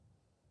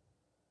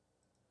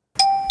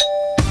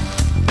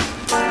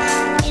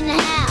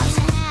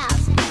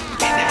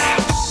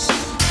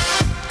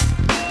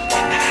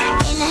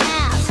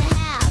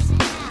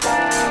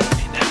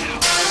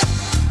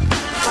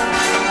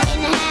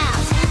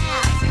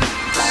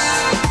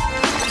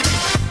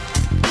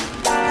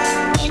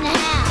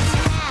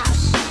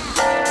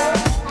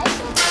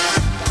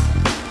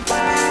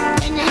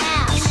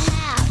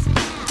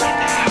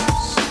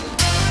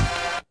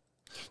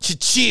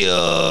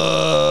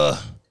Yeah.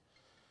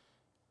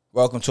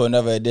 Welcome to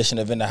another edition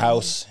of In the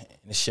House.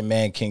 It's your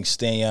man, King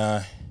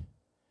Stenyon.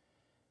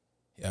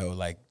 Yo,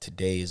 like,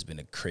 today has been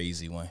a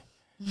crazy one.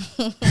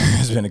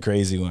 It's been a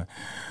crazy one.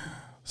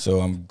 So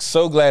I'm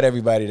so glad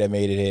everybody that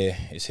made it here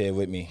is here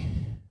with me.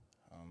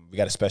 We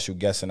got a special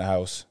guest in the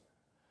house.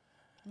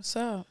 What's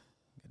up?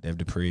 Dev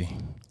Dupree.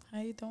 How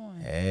you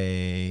doing?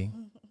 Hey.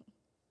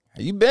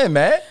 How you been,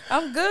 man?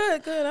 I'm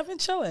good. I've been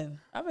chilling.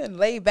 I've been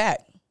laid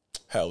back.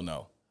 Hell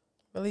no.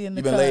 Really in the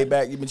You been cut. laid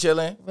back? You been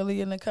chilling?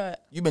 Really in the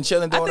cut. You been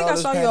chilling doing I think all I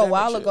this saw you a pandemic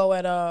while shit? ago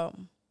at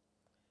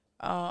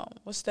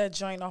what's that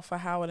joint off of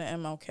Howard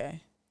and MLK?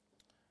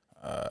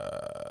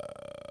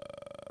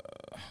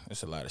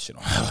 There's a lot of shit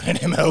on Howard and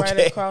MLK.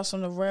 Right across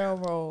from the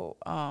railroad,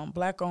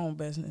 black-owned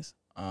business.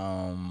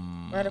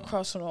 Right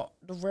across from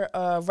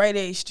the Rite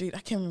Aid Street.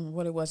 I can't remember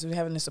what it was. We were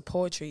having this a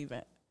poetry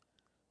event,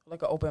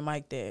 like an open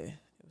mic there.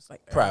 It was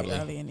like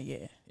early in the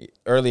year.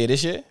 Earlier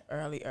this year?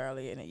 Early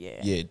in the year.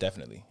 Yeah,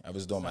 definitely. I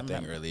was doing my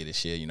thing earlier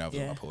this year. You know, I was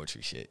doing my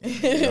poetry shit.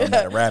 I'm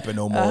not rapping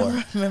no more.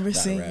 I remember Not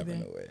seeing you rapping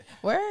there. no way.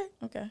 Where?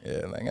 Okay.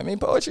 Yeah, like, I mean,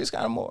 poetry is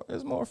kind of more,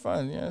 it's more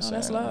fun. You know what I'm saying?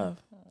 That's love.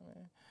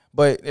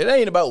 But it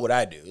ain't about what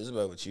I do. It's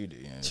about what you do.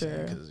 You know what I'm saying?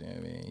 Sure. Because, you know what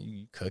I mean,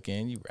 you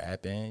cooking, you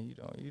rapping,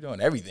 you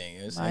doing everything.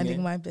 You know,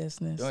 Minding my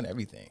business. doing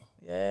everything.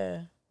 Yeah. You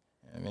know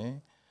what I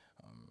mean?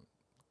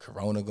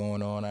 Corona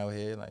going on out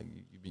here. Like,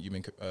 you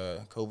been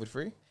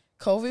COVID-free?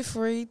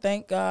 COVID-free,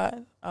 thank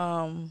God.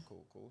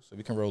 Cool. So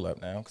we can roll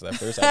up now. Because at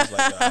first I was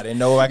like, I didn't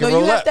know I could No,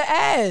 roll you have up. to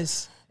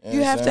ask.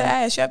 You have to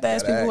ask. You have to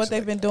ask Gotta people what ask, they've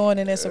like, been doing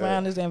in their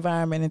surroundings, the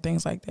environment, and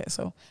things like that.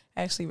 So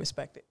actually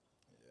respect it.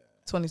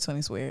 2020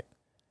 is weird.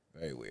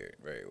 Very weird.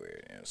 You know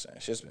what I'm saying?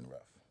 Shit's been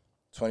rough.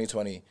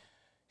 2020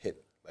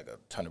 hit like a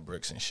ton of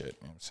bricks and shit.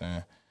 You know what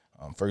I'm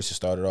saying? First it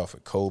started off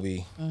with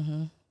Kobe. Mm-hmm. You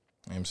know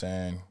what I'm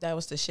saying? That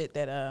was the shit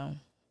that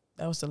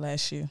was the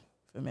last year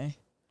for me.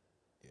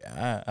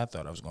 Yeah, I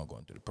thought I was going to go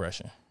into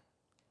depression.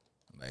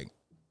 Like,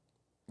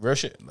 real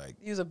shit. Like,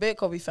 You was a big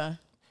Kobe fan.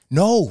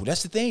 no,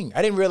 that's the thing.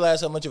 I didn't realize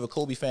how much of a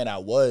Kobe fan I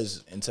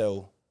was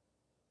until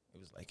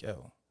it was like,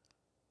 yo,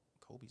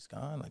 Kobe's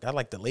gone. Like, I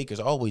like the Lakers.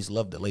 I always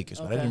loved the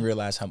Lakers, but I didn't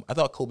realize how. I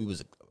thought Kobe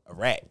was a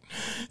rat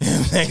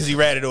because he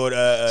ratted on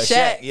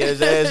Shaq. You know what I'm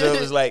saying? So it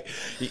was like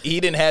he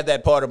didn't have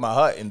that part of my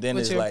heart, and then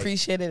But it's you like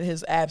appreciated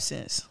his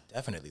absence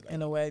definitely like,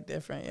 in a way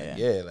different. Yeah.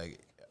 yeah,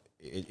 like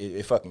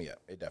it fucked me up.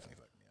 It definitely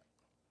fucked me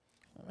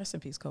up. Rest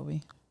in peace,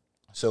 Kobe.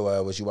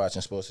 So was you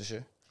watching sports this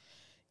year?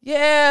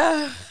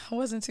 Yeah, I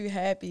wasn't too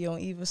happy on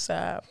either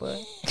side, but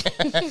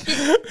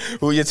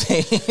Who your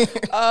team?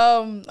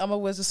 I'm a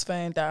Wizards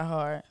fan, die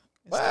hard.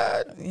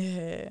 What?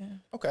 Yeah.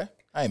 Okay,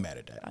 I ain't mad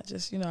at that. I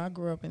just, I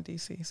grew up in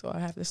D.C., so I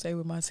have to stay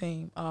with my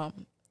team.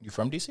 You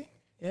from DC?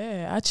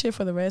 Yeah, I cheer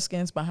for the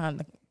Redskins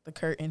behind the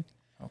curtain.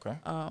 Okay.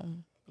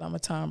 I'm a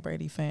Tom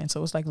Brady fan,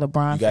 so it's like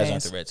LeBron You guys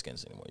fans. aren't the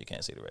Redskins anymore. You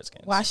can't say the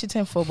Redskins.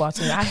 Washington football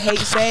team. I hate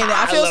saying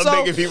that. I feel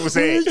love making people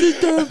say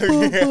it.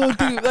 football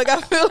team. Like,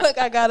 I feel like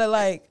I gotta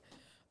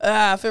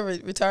I feel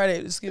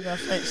retarded. Excuse my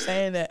French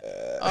saying that.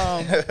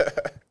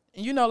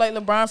 Like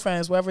LeBron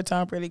fans, wherever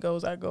Tom Brady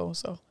goes, I go.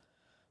 So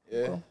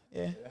Yeah. cool.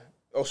 Yeah.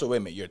 Oh, so wait a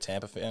minute. You're a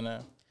Tampa fan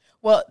now?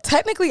 Well,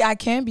 technically I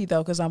can be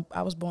though, because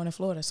I was born in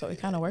Florida, so it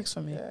kind of works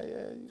for me. Yeah.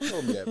 You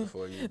told me that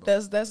before. You were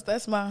born.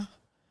 That's my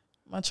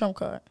trump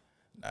card.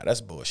 Nah,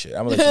 that's bullshit.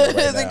 I'm gonna let you know right It's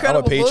now. I'm a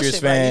incredible Patriots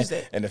bullshit, but I fan, use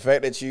it. and the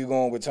fact that you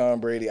going with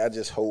Tom Brady, I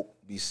just hope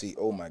we see.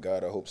 Oh my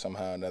God, I hope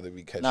somehow or another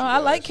we catch. No, you I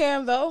guys. like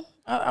Cam though.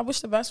 I wish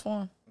the best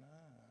for him.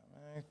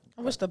 Man,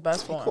 I wish the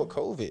best he for caught him.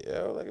 COVID.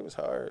 Yo, like it was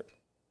hard.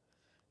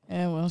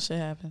 Yeah, well, shit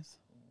happens.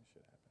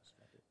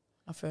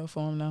 I feel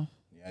for him now.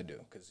 Yeah, I do,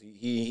 cause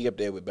he up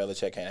there with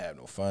Belichick, can't have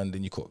no fun.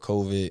 Then you caught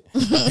COVID.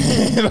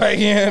 Like,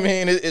 you know what I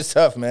mean? It's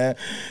tough, man.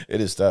 It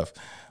is tough,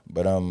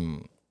 but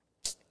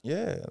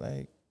yeah,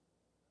 like.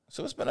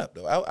 So it's been up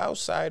though.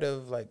 Outside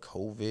of like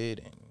COVID,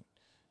 and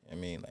I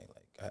mean, like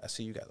I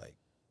see you got like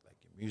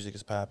your music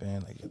is popping,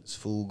 like you got this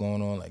food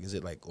going on. Like, is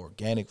it like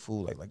organic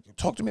food? Like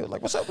talk to me.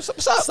 Like, what's up? So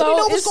Let me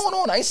know what's going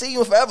on. I ain't seen you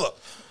in forever.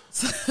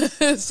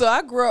 So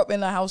I grew up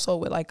in a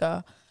household with like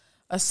a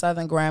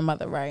Southern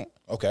grandmother, right?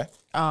 Okay.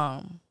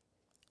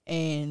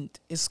 And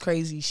it's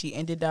crazy. She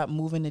ended up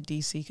moving to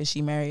DC because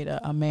she married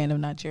a man of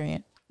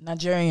Nigerian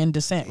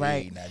descent,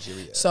 right? Hey,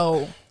 Nigeria.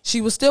 So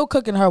she was still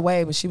cooking her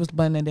way, but she was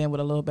blending in with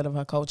a little bit of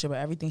her culture. But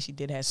everything she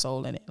did had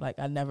soul in it. Like,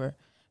 I never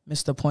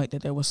missed the point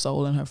that there was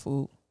soul in her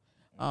food.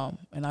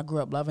 And I grew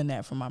up loving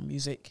that from my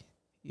music.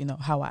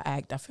 How I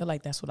act. I feel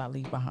like that's what I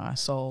leave behind.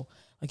 So,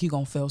 like, you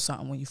going to feel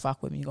something when you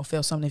fuck with me. You're going to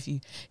feel something if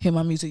you hear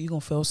my music. You're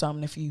going to feel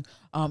something if you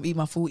eat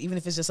my food, even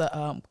if it's just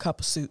a cup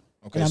of soup.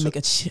 Okay, and I so- make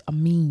a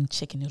mean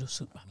chicken noodle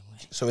soup, by the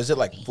way. So is it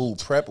like food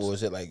prep, or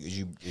is it like is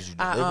you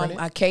delivering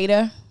I it?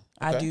 cater.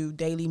 I Okay. do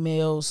daily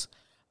meals.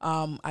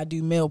 I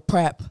do meal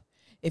prep.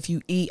 If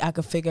you eat, I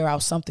could figure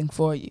out something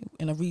for you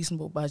in a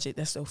reasonable budget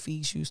that still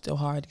feeds you, still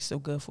hearty, still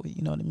good for you.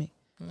 You know what I mean?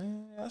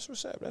 Man, that's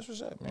what's up. That's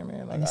what's up, man.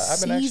 Like And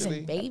I've been season,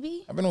 actually,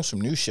 baby. I've been on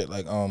some new shit.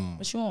 Like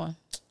What you on?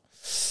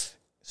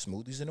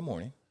 smoothies in the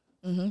morning.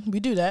 We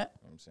do that.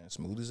 You know what I'm saying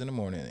smoothies in the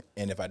morning,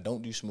 and if I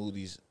don't do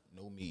smoothies,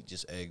 no meat,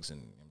 just eggs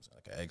and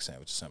like an egg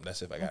sandwich or something.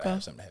 That's if I gotta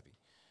have something heavy.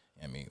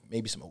 I mean,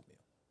 maybe some oatmeal.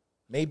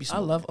 I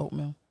love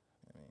oatmeal.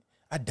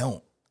 I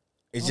don't.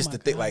 It's just the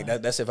thick. Like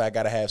that's if I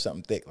gotta have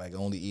something thick. Like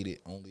only eat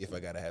it only if I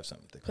gotta have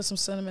something thick. Put some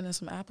cinnamon and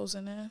some apples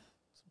in there,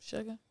 some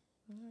sugar.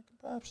 Yeah, I could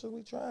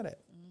possibly try that.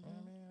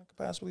 I could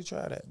possibly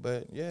try that.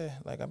 But yeah,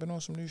 like I've been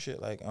on some new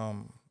shit. Like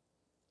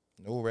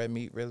no red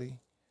meat really,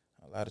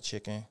 a lot of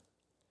chicken. You know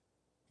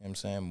what I'm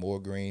saying? More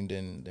green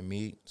than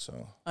meat.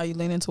 So are you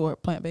leaning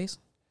toward plant-based?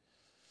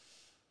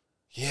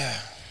 Yeah.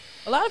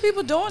 A lot of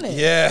people doing it.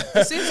 Yeah.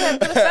 It seems to have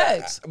good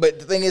effects. But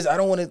the thing is, I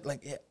don't want to,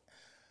 like,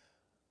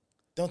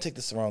 don't take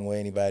this the wrong way,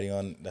 anybody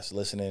that's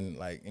listening.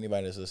 Like,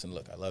 anybody that's listening,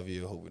 look, I love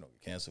you. I hope we don't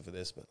get canceled for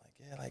this. But,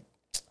 like,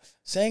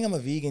 saying I'm a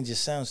vegan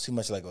just sounds too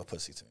much like a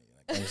pussy to me.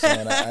 Like, you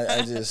know what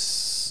I'm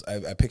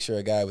saying? I picture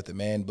a guy with a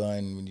man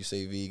bun when you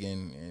say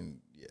vegan, and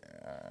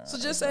so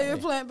just say you're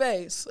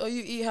plant-based or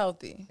you eat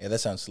healthy. Yeah, that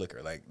sounds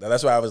slicker. Like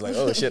that's why I was like,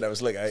 oh shit, I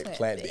was like,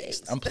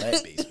 plant-based. I'm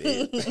plant-based,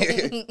 babe.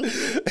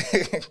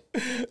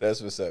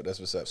 That's what's up. That's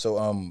what's up. So,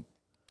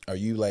 are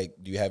you like?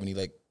 Do you have any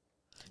like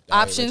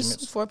options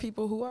regimens for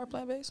people who are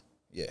plant-based?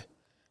 Yeah.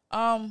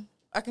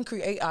 I can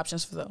create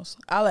options for those.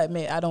 I'll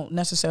admit I don't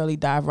necessarily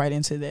dive right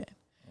into that,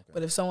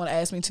 but if someone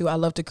asks me to, I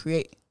love to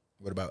create.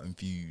 What about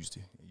infused?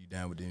 Are you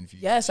down with the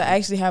infused? Yes, I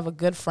actually have a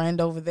good friend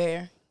over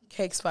there,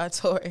 Cakes by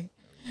Tori.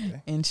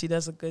 Okay. And she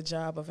does a good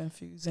job of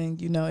infusing,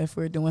 if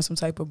we're doing some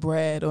type of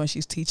bread, or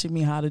she's teaching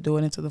me how to do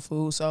it into the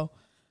food. So,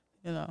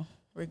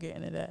 we're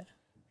getting to that.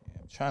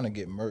 Yeah, I'm trying to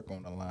get Merc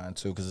on the line,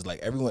 too, because it's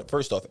like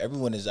first off,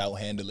 everyone is out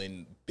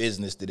handling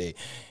business today.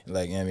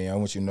 Like, I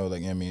want you to know,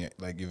 like,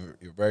 you're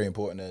very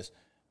important to us.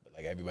 But,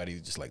 like,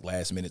 everybody's just, like,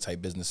 last-minute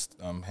type business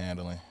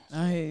handling.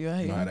 I hear you.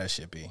 You know how that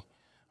shit be.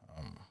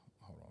 Hold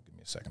on, give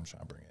me a second. I'm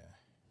trying to bring it in.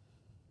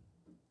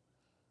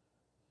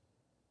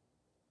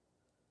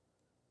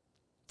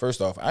 First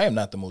off, I am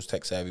not the most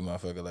tech savvy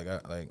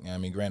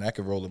motherfucker. Granted, I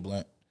could roll a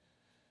blunt.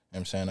 You know what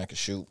I'm saying? I could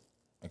shoot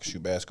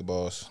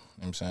basketballs. You know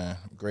what I'm saying?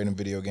 Great in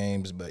video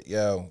games, but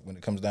when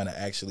it comes down to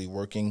actually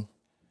working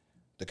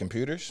the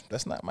computers,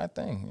 that's not my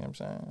thing. You know what I'm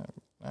saying?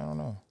 I don't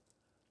know.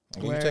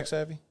 Are you tech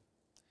savvy?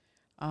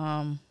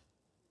 I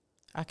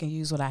can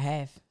use what I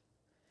have.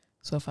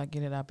 So if I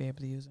get it, I'll be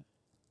able to use it.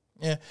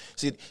 Yeah.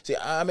 See,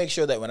 I make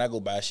sure that when I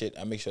go buy shit,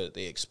 I make sure that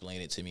they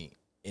explain it to me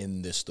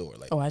in the store.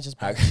 Like, I just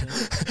buy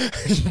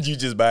it. You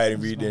just buy it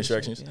and read the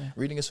instructions? Shit, yeah.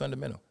 Reading is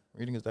fundamental.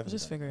 Reading is definitely.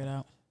 Just figure it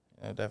out.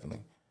 Yeah, definitely.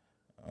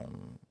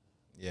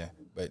 Yeah,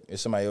 but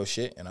it's somebody else's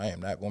shit, and I am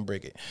not going to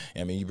break it.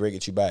 You break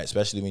it, you buy it,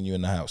 especially when you're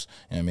in the house.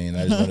 That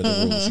is one of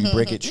the rules. You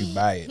break it, you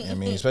buy it.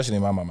 Especially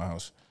in my mama's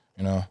house,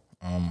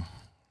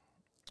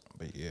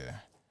 But yeah,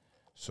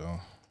 so,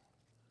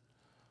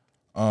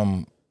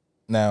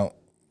 now,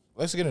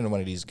 let's get into one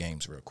of these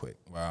games real quick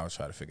while I'll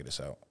try to figure this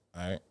out.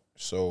 All right,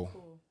 so.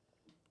 Cool.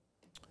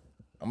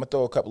 I'm going to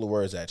throw a couple of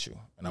words at you,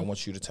 and I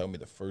want you to tell me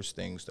the first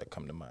things that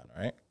come to mind,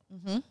 all right?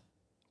 Mm-hmm.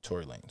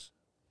 Tory Lanez.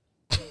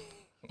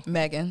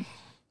 Megan.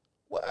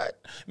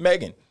 What?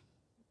 Megan.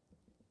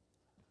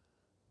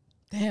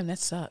 Damn, that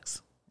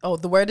sucks. Oh,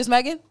 the word is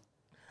Megan?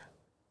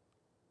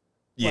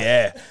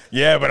 Yeah. What?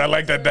 Yeah, but I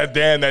like that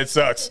damn, that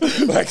sucks.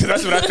 Like,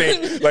 that's what I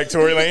think. Like,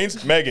 Tory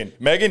Lanez,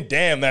 Megan,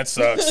 damn, that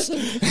sucks.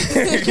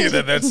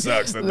 that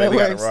sucks. They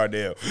got a raw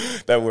deal.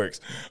 That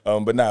works.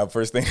 But now,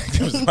 first thing that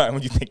comes to mind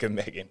when you think of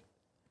Megan.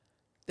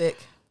 Thick,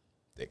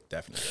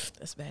 definitely.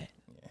 That's bad.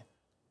 Yeah.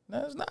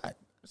 No, it's not.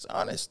 It's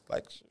honest.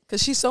 Like,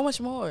 because she's so much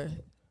more.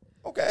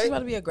 Okay. She's about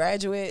to be a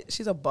graduate.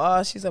 She's a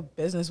boss. She's a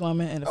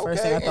businesswoman. And the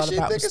first thing I thought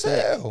about was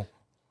thick. Hell.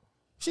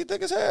 She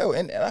thick as hell.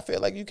 And I feel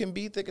like you can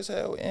be thick as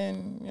hell and,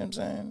 you know what I'm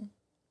saying,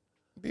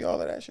 be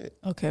all of that shit.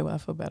 Okay, well, I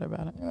feel better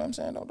about it. You know what I'm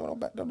saying?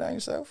 Don't down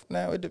yourself.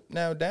 Now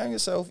down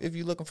yourself if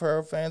you're looking for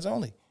her fans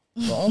only.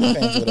 For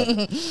OnlyFans,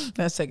 whatever.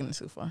 That's taking it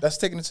too far. That's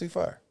taking it too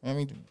far.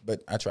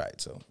 But I tried,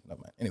 so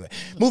never mind. Anyway,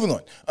 moving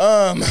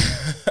on.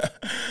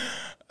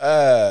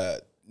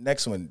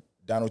 Next one,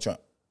 Donald Trump.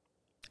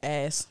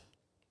 Ass.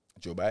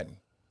 Joe Biden.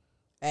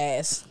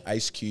 Ass.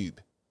 Ice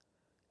Cube.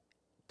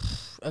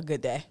 A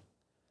good day.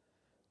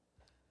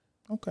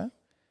 Okay.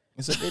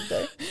 It's a good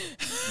day.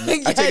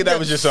 I take it that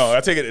was your song.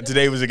 I take it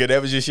today was a good.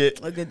 That was your shit.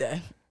 A good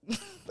day.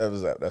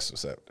 That's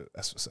what's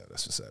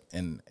up.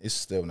 And it's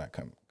still not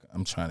coming.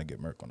 I'm trying to get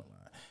Merc on the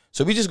line.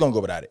 So we just going to go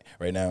without it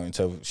right now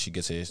until she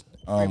gets his.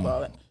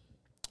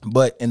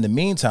 But in the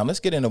meantime, let's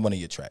get into one of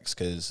your tracks.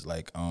 Because,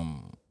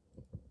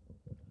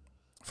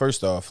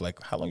 first off,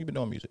 how long you been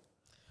doing music?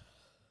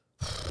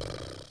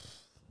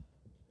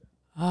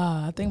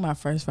 I think my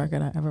first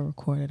record I ever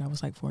recorded, I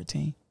was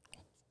 14.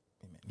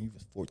 Man, you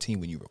was 14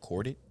 when you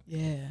recorded?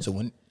 Yeah.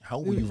 So how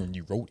old were you when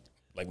you wrote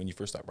it? When you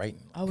first started writing?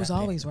 I was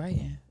always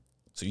writing.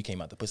 So you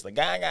came out the pussy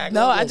go.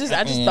 No, I just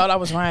thought I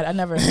was right. I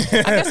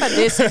guess I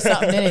did see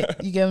something in it.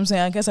 You get what I'm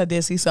saying? I guess I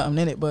did see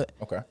something in it, but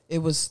it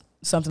was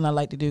something I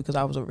liked to do because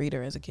I was a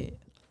reader as a kid.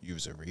 You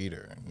was a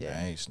reader.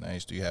 Yeah.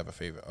 Nice. Do you have a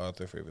favorite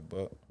author, favorite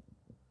book?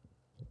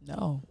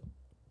 No.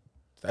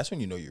 That's when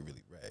you know you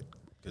really read.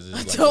 Because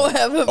I don't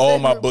have a all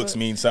my favorite books book.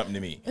 mean something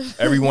to me.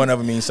 Every one of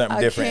them means something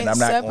I different, and I'm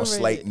can't not gonna separate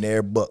slate it. in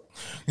their book.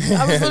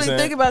 I was really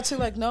thinking about it too,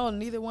 like, no,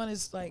 neither one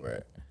is like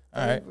Right.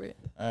 All right. favorite.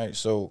 All right.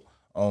 So,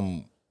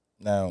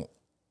 now,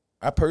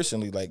 I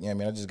personally like. Yeah, I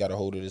mean, I just got a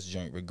hold of this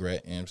joint,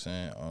 Regret. You know what I'm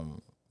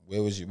saying?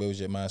 Where was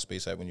your mind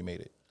space at when you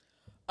made it?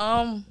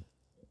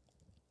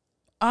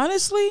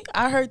 Honestly,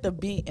 I heard the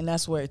beat and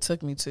that's where it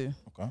took me to.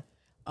 Okay.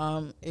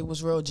 It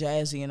was real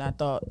jazzy, and I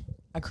thought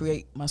I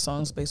create my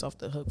songs based off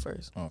the hook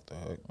first. Off the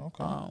hook.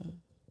 Okay.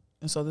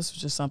 And so this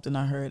was just something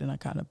I heard, and I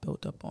kind of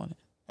built up on it.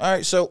 All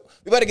right. So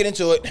we better get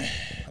into it.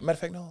 Matter of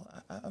fact, no,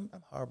 I'm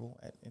horrible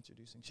at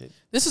introducing shit.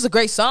 This is a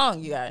great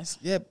song, you guys.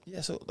 Yeah.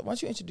 So why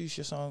don't you introduce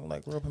your song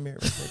like world premiere?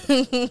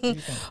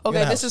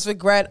 Okay, this is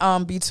Regret.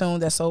 Be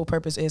tuned. That Soul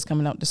Purpose is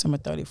coming out December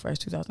 31st,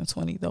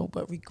 2020 though.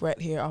 But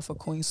Regret here off of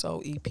Queen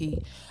Soul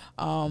EP.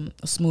 A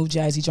smooth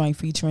jazzy joint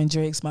featuring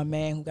Driggs, my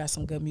man, who got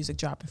some good music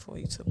dropping for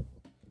you too.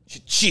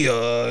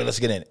 Chill. Let's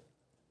get in it.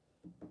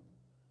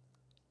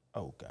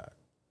 Oh God.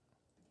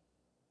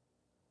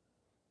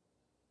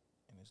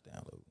 And it's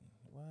downloading.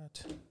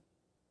 What?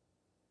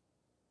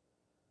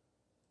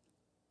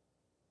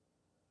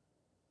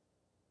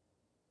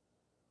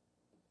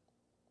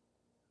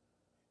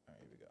 All right,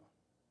 here we go.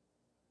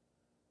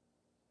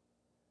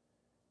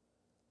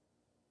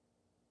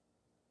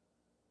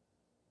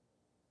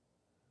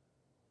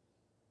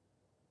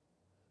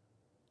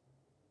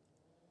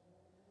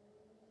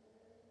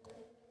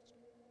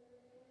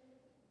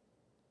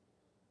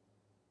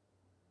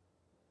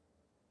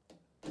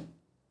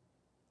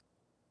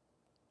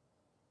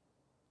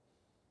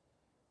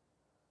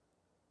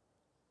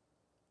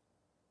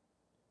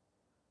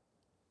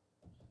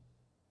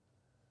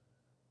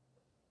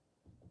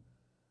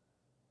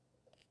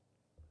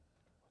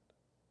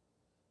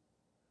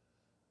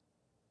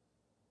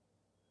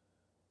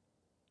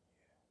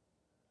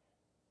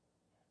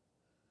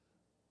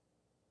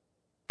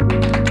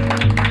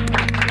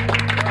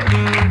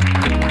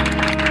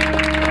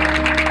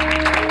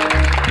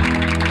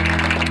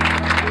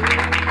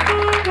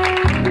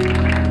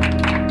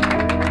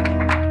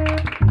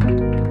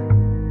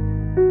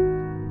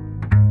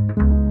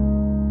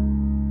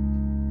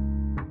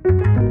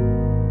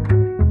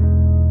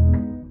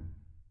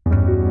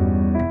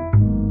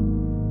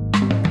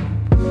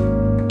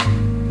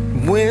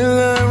 Will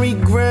I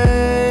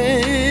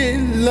regret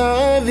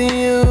loving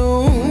you?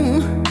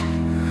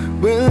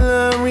 Will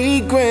I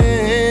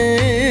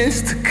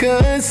regret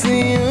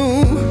cussing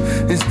you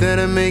instead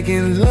of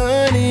making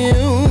love to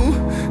you?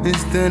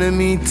 Instead of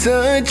me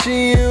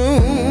touching you?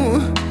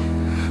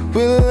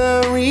 Will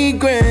I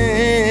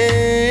regret?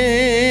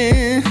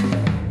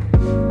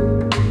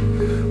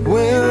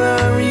 Will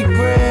I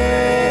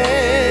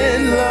regret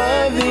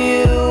loving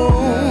you?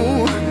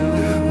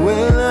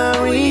 Will I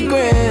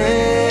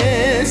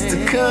regret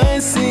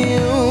cussing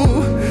you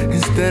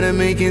instead of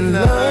making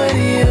love to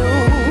you?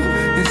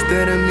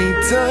 Instead of me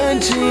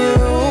touching you?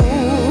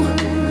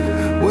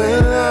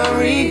 Will I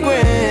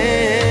regret?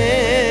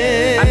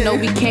 I know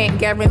we can't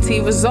guarantee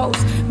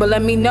results, but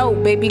let me know,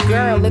 baby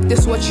girl, if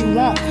this what you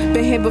want.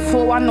 Been here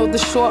before, I know the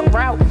short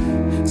route.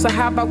 So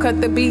how about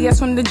cut the BS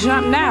from the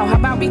jump now? How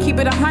about we keep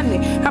it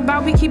 100? How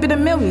about we keep it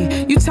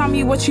 1,000,000? You tell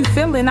me what you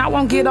feeling, I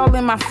won't get all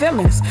in my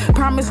feelings.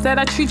 Promise that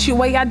I treat you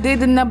way I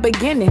did in the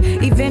beginning.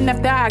 Even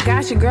after I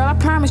got you, girl, I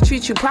promise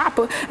treat you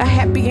proper. A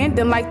happy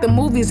ending like the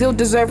movies, you'll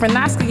deserve an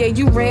Oscar. Yeah,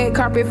 you red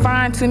carpet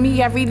fine to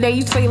me every day.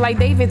 You play like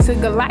David to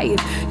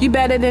Goliath. You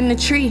better than the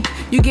tree,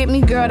 you get me,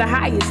 girl, the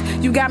highest.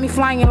 You got me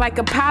flying like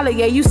a pilot,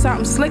 yeah, you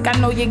something slick. I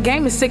know your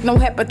game is sick, no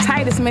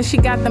hepatitis. Man, she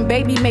got them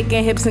baby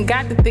making hips and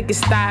got the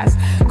thickest thighs.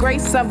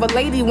 Grace of a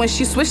lady when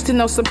she switched to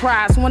no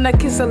surprise. When I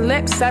kiss her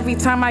lips, every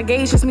time I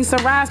gauge, it's me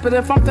surprise. But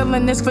if I'm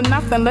feeling this for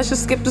nothing, let's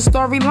just skip the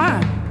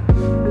storyline.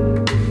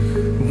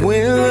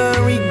 Will I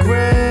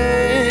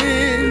regret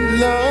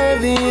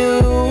loving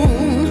you?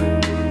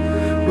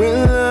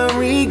 Will I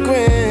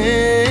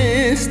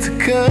regret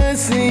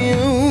cussing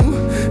you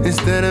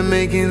instead of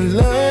making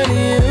love to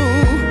you?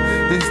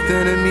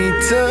 Instead of me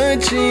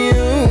touching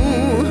you?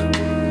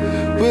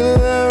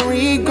 Will I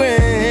regret?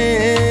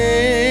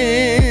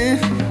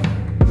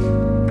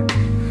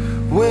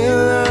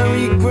 Will I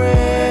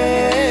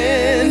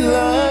regret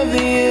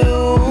loving you?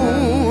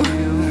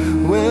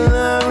 Will I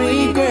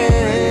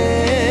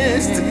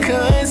regret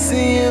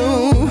cussing you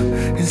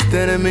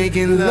instead of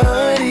making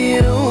love to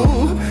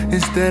you?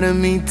 Instead of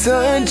me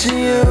touching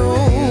you?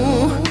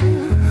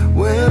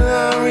 Will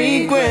I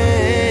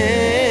regret?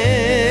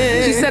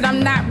 She said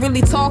I'm not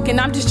really talking,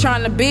 I'm just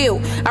trying to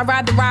build. I'd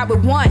rather ride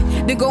with one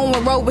than go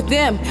and roll with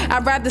them.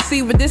 I'd rather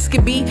see what this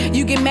could be.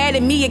 You get mad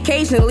at me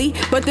occasionally,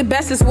 but the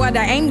best is what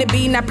I aim to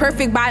be. Not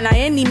perfect by not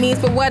any means,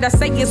 but what I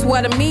say is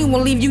what I mean.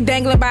 Won't leave you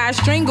dangling by a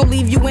string, or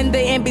leave you in the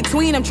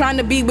in-between. I'm trying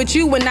to be with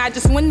you and not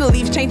just when the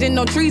leaves changing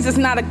no trees. It's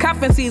not a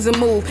cuffing season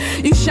move.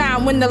 You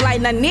shine when the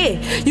light not near.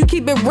 You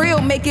keep it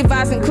real, make it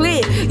vibes and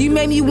clear. You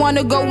made me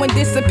wanna go and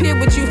disappear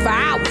with you for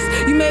hours.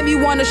 You made me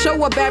wanna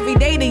show up every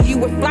day to you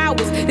with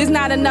flowers. There's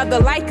not another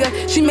life like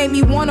her. She made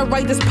me wanna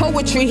write this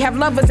poetry. Have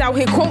lovers out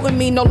here quoting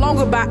me, no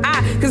longer by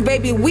I. Cause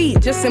baby, we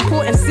just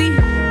important, see?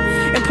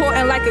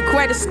 Important like a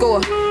credit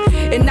score.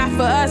 And not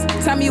for us,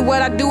 tell me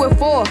what I do it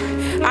for.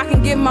 I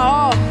can give my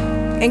all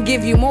and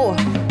give you more.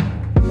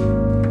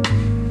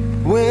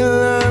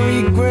 Will I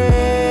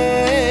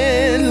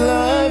regret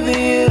loving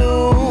you?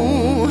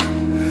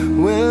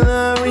 Will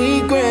I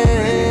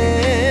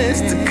regret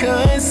to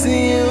cuss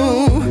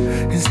you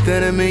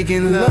instead of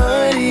making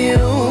love to you?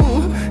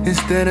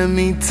 Instead of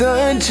me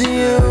touching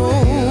you?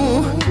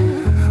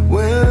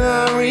 Will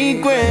I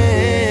regret?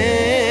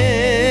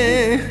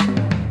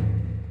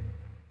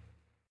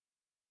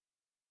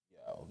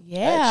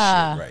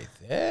 Yeah. That shit right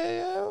there,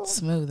 yo.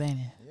 Smooth, ain't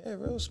it? Yeah,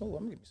 real smooth. I'm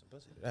gonna give me some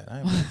pussy to that.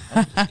 I'm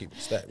just keep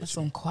it stacked with That's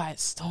you. some Quiet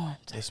Storm.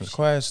 There's some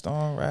Quiet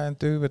Storm riding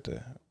through with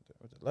the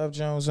Love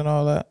Jones and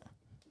all that.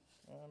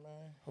 Man,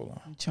 hold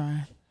on. I'm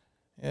trying.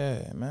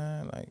 Yeah,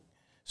 man. Like,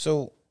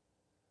 so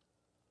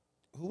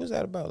who was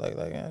that about? Like, you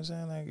know what I'm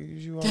saying? Like,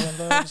 is you all in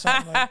love or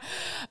something? Like,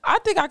 I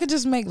think I could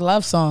just make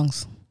love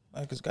songs.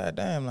 cause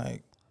goddamn,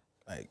 like,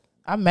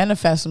 I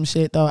manifest some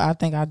shit though. I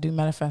think I do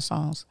manifest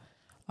songs.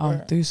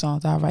 Right. Through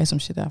songs, I write some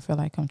shit that I feel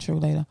like come true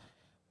later.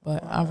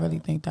 But I really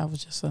think that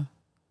was just on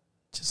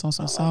some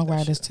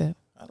songwriters tip.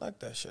 I like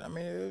that shit. I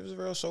mean, it was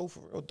real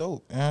soulful, real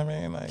dope. You know what I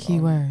mean? Like,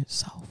 Keyword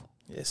soulful.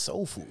 yeah,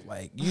 soulful.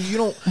 Like you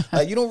don't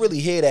like you don't really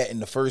hear that in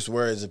the first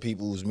words of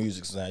people's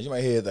music sometimes. You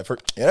might hear that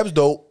first, yeah, that was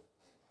dope.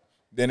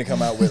 Then they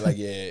come out with like,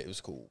 yeah, it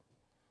was cool.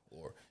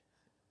 Or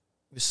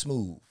it was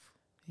smooth.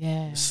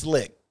 Yeah. It was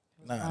slick.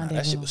 Nah,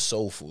 that shit was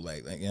soulful.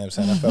 Like, you know what I'm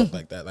saying? I felt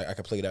like that. Like I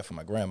could play that for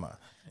my grandma.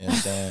 You know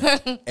what I'm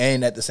saying?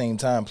 And at the same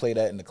time play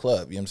that in the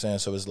club. You know what I'm saying?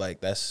 So it's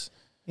like that's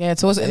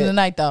towards the end of the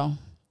night though.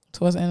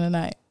 Towards the end of the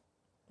night.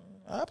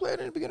 I play it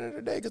in the beginning of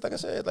the day because, like I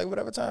said, like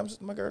whatever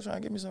times my girl trying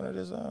to give me some of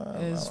this,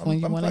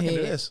 I'm fucking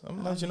to this.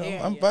 I'm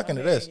fucking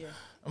to this.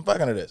 I'm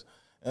fucking to this.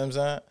 You know what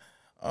I'm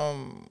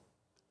saying?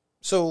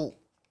 So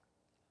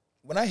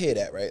when I hear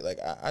that, right, like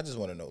I just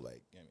want to know,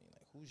 like, I mean,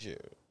 like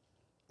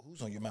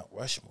who's on your Mount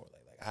Rushmore?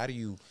 Like how do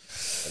you,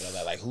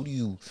 like who do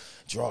you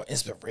draw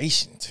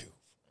inspiration to?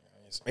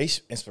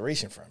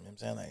 Inspiration from? You know what I'm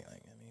saying? Like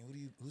I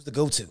mean, who's the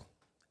go-to?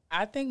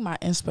 I think my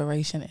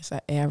inspiration is an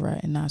era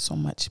and not so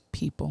much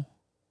people.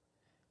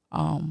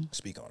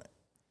 Speak on it.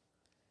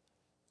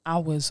 I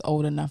was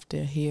old enough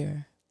to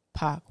hear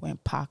Pac when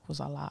Pac was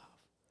alive.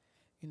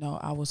 You know,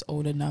 I was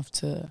old enough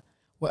to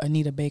where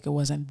Anita Baker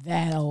wasn't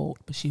that old,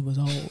 but she was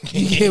old.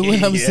 You get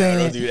what I'm saying?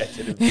 Don't do that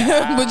to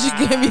them. But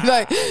you get me,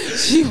 like,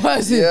 she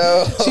wasn't.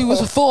 Yo. She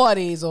was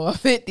 40s or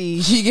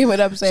 50s. You get what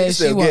I'm saying?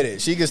 She can still get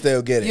it. She can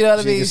still get it. You know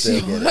what I mean? Can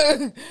still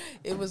get it.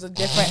 It was a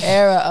different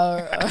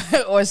era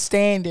or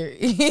standard.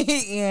 You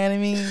know what I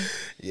mean?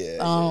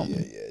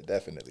 Yeah,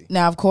 definitely.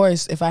 Now, of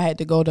course, if I had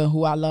to go to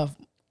who I love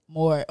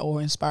more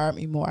or inspired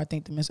me more, I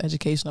think the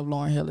Miseducation of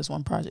Lauryn Hill is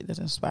one project that's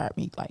inspired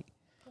me, like,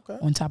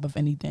 on top of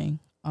anything.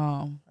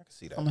 I can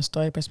see that. From a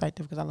story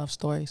perspective, because I love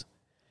stories.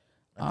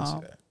 I can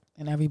see that.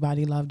 And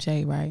everybody loved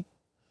Jay, right?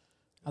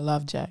 I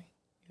love Jay.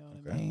 You know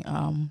what I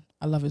mean?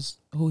 I love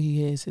who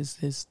he is,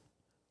 his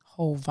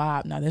whole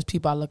vibe. Now, there's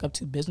people I look up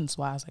to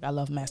business-wise. Like, I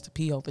love Master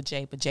P over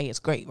Jay, but Jay is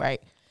great,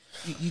 right?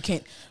 You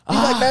can't. You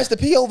like Master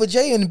P over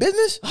Jay in the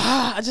business?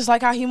 I just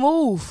like how he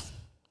move.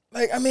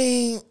 Like, I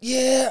mean,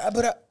 yeah,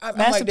 but I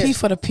Master like P this.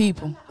 for the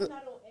people. I'm not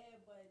on air,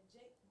 but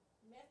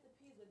Master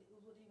P is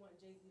what he want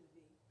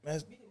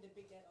Jay-Z to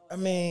be. I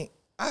mean,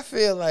 I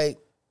feel like,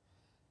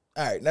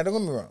 all right, now don't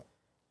get me wrong.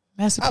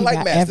 Master I P like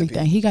got Master P.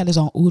 everything. He got his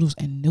own oodles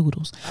and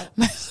noodles.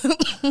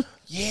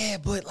 Yeah,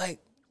 but like,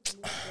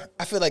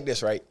 I feel like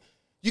this, right?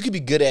 You could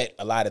be good at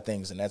a lot of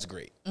things, and that's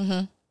great.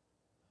 Mm-hmm.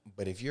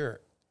 But if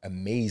you're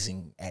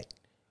amazing at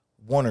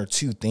one or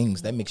two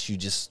things, that makes you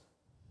just,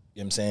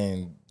 you know what I'm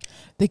saying?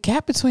 The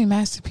gap between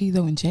Master P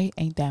though and Jay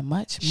ain't that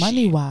much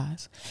money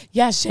wise.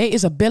 Yes, Jay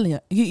is a billion.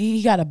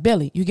 He got a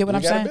billy. You get what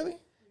I'm saying? Billy?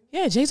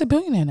 Yeah, Jay's a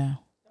billionaire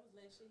now.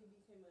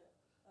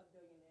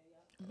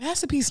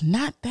 Master P's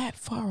not that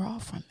far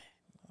off from that.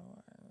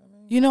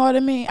 You know what I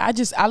mean? I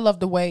love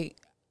the way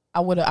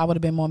I would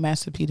have been more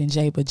Master P than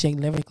Jay, but Jay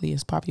lyrically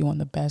is probably one of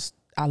the best.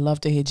 I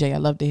love to hear Jay. I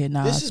love to hear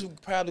Nas. This is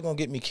probably gonna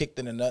get me kicked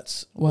in the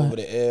nuts What? over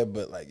the air,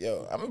 but like,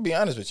 yo, I'm gonna be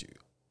honest with you.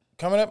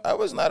 Coming up, I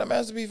was not a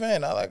Master P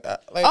fan. I like.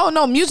 Oh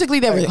no, musically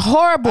they were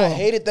horrible. I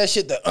hated that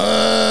shit. They were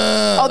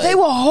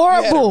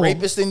horrible. You had a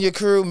rapist in your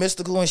crew,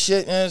 mystical and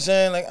shit. You know what I'm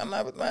saying? Like, I'm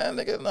not, man,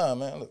 nigga. Nah,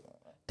 man. Look.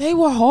 They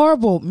were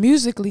horrible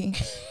musically,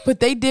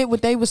 but they did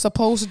what they were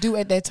supposed to do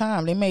at that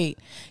time. They made,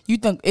 you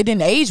think it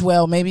didn't age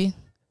well, maybe,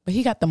 but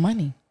he got the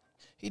money.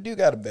 He do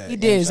got a bag. He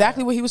did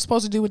exactly what he was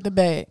supposed to do with the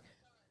bag.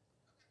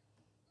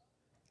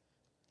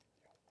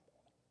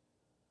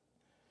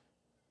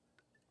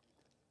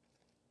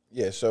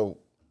 Yeah, so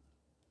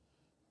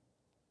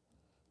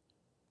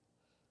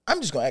I'm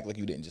just gonna act like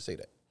you didn't just say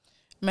that.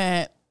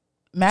 Man,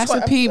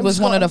 Master P was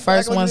one of the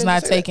first ones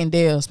not taking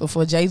deals.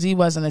 Before Jay-Z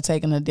wasn't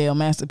taking a deal,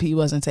 Master P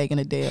wasn't taking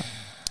a deal.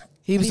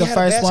 He was the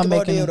first one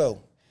making deal,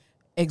 though.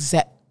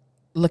 Exact.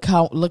 Look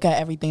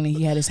at everything that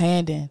he had his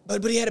hand in.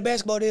 But he had a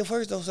basketball deal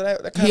first though, so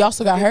that He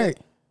also got hurt.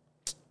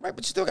 Right,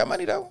 but you still got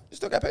money though. You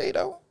still got paid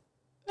though.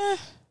 Nah.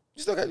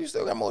 You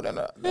still got more than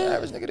the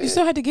average nigga. You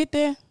still had to get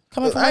there.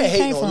 Coming Look, from I where ain't you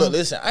came hating on. from. Look,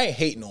 listen, I ain't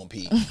hating on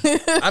P.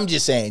 I'm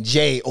just saying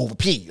Jay over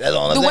P. That's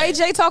all I'm The saying. way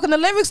Jay talking the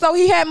lyrics though,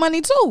 he had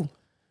money too.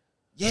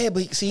 Yeah,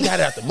 but see, he got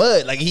it out the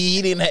mud. Like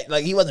he didn't have,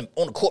 like he wasn't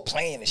on the court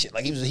playing and shit.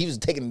 Like he was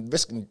taking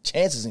risking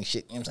chances and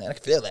shit. You know what I'm saying? I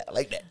can feel that. I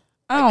like that.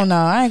 I don't know.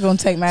 I ain't gonna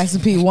take Master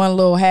P one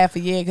little half a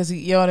year because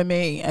you know what I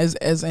mean.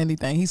 As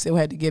anything, he still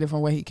had to get it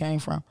from where he came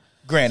from.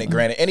 Granted,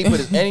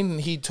 and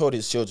he taught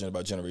his children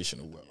about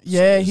generational wealth.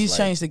 Yeah, So he's like,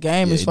 changed the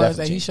game yeah, as far as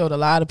that. definitely He showed a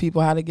lot of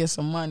people how to get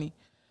some money.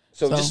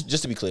 So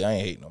just to be clear, I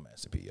ain't hating on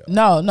Master P,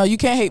 y'all. No, you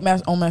can't hate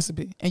on Master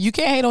P, and you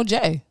can't hate on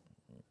Jay.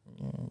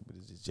 But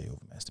it's just Jay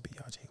over Master P,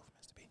 y'all. Jay over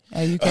Master P.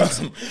 Yeah, you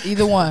can't.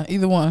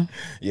 Either one.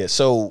 Yeah.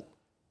 So,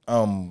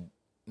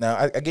 now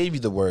I gave you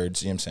the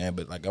words. You know what I'm saying,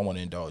 but like I want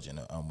to indulge in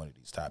one of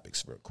these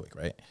topics real quick,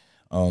 right?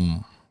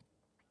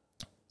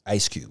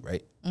 Ice Cube,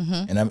 right?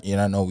 Mm-hmm.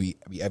 And I know we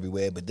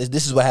everywhere, but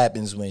this is what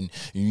happens when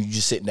you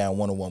just sitting down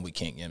one-on-one with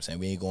King. You know what I'm saying?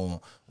 We ain't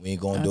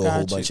going to do a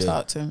whole bunch of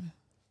talk to me.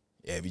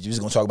 Yeah, we just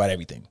gonna talk about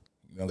everything.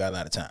 We don't got a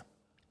lot of time.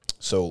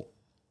 So,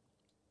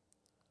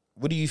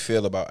 what do you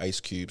feel about Ice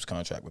Cube's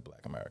contract with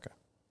Black America?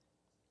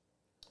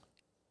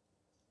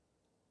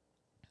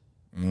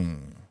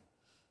 You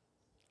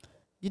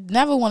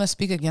never want to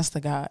speak against the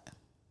God.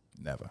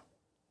 Never.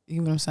 You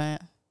know what I'm saying?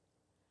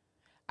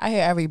 I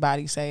hear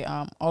everybody say,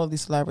 all of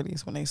these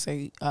celebrities, when they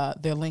say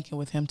they're linking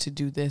with him to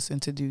do this and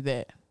to do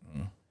that.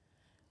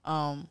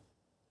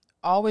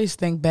 Always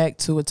think back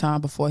to a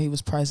time before he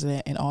was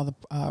president and all the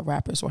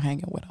rappers were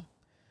hanging with him.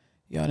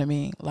 You know what I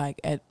mean? Like,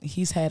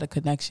 he's had a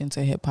connection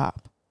to hip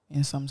hop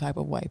in some type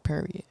of way,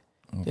 period.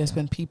 Okay. There's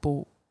been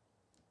people,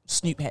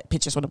 Snoop had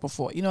pictures with him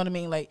before. You know what I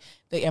mean? Like,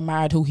 they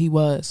admired who he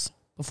was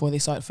before they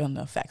started feeling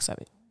the effects of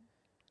it.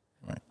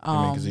 Right.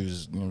 I mean, because he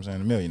was, you know what I'm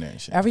saying, a millionaire and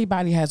shit.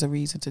 Everybody has a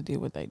reason to do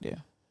what they do.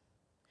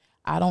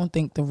 I don't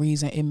think the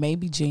reason, it may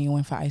be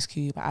genuine for Ice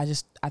Cube. I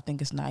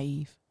think it's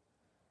naive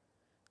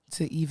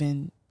to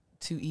even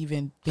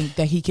think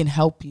that he can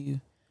help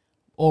you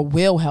or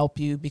will help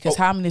you, because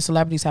how many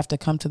celebrities have to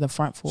come to the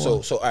front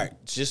for? So all right,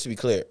 just to be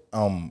clear,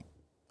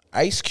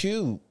 Ice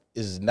Cube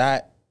is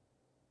not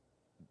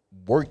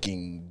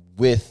working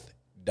with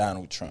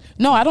Donald Trump.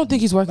 No, I don't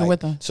think he's working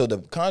with him. So the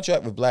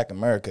contract with Black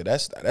America,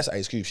 that's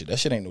Ice Cube shit. That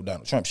shit ain't no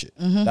Donald Trump shit.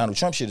 Mm-hmm. Donald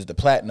Trump shit is the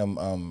platinum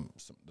plan.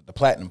 The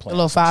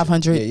little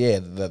 500. Yeah,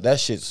 that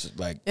shit's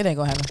like, it ain't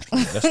gonna happen.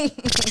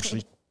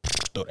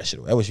 Throw that shit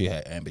away. I wish you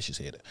had ambitious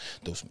head to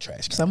throw some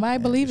trash.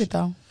 Somebody believe it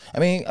though. I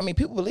mean,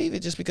 people believe it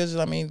just because,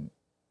 I mean,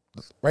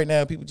 right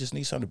now people just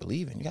need something to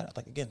believe in. You got,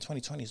 like, again,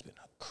 2020 has been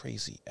a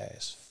crazy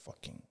ass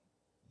fucking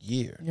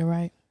year. You're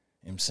right. You know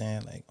what I'm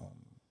saying? Like,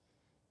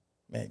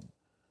 man,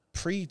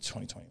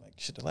 pre-2020, like,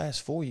 shit, the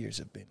last 4 years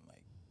have been,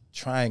 like,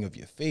 trying of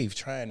your faith,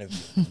 trying of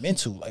your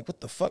mental. Like,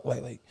 what the fuck?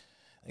 Like,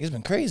 it's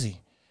been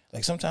crazy.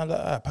 Like, sometimes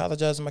I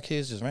apologize to my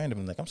kids just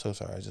randomly. Like, I'm so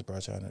sorry. I just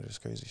brought y'all into this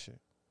crazy shit.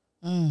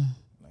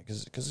 Like,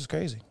 because it's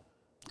crazy.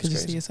 Could you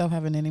see yourself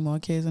having any more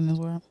kids in this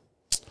world?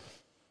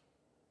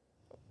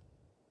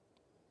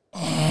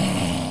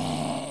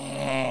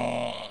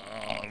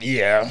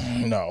 Yeah,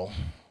 no.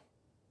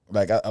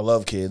 Like, I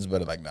love kids,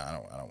 but like, nah, I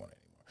don't want it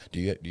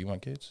anymore. Do you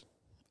want kids?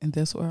 In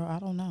this world, I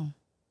don't know.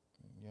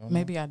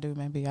 Maybe I do,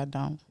 maybe I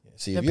don't. Yeah,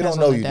 see, if you don't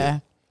know, you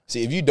do.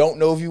 See, if you don't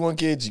know if you want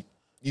kids,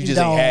 you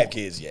just ain't had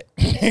kids yet.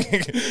 You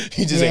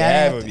just ain't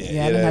have them yet.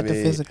 Yeah, I didn't have to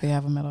physically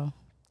have them at all.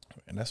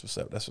 And that's what's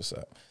up. That's what's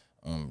up.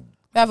 I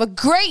have a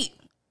great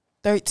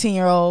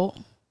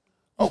 13-year-old.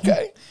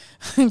 Okay.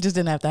 Just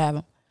didn't have to have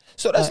him.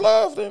 So that's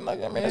love. Then,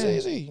 like, I mean, it's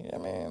easy. I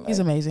mean, like, he's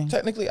amazing.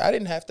 Technically, I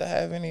didn't have to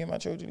have any of my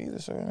children either.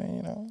 So, I mean,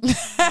 you know,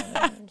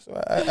 so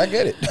I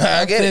get it.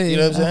 I get it. You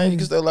know what I'm saying? You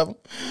can still love them.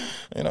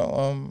 You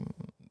know,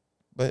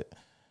 but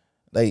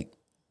like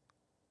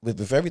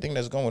with everything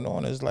that's going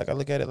on, is like, I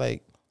look at it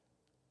like,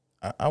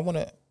 I want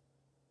to.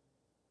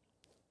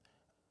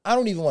 I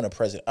don't even want a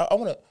president. I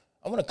want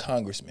a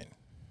congressman,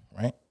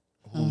 right?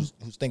 Who's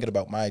thinking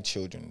about my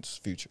children's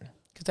future.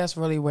 Because that's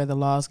really where the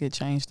laws get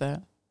changed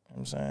at. You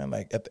know what I'm saying,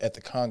 like at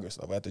the Congress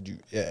level, at the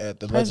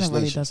President legislation.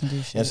 really doesn't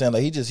do shit. You know what I'm saying?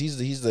 Like,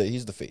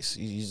 he's the face.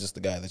 He's just the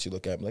guy that you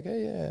look at and be like,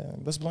 hey, yeah,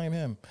 let's blame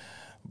him.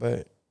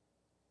 But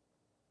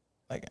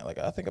like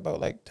I think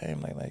about, like, damn,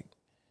 like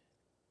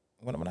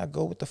when I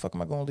go, what the fuck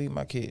am I going to leave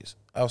my kids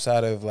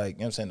outside of, like,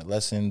 you know what I'm saying, the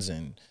lessons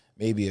and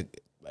maybe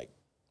like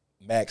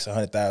max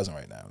 100,000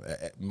 right now.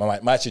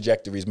 My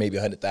trajectory is maybe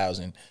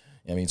 100,000.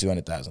 I mean,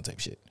 200,000 type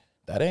shit.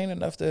 That ain't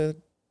enough for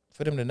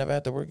them to never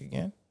have to work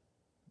again.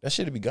 That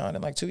shit would be gone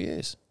in like 2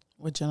 years.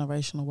 What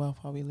generational wealth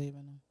are we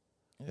leaving them?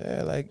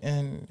 Yeah, like,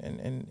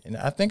 and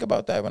I think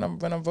about that when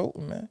I'm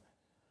voting, man.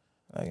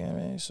 Like, I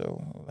mean,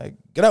 so, like,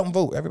 get out and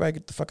vote. Everybody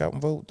get the fuck out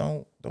and vote.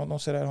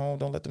 Don't sit at home.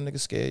 Don't let them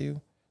niggas scare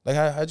you. Like,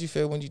 how'd you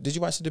feel when did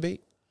you watch the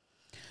debate?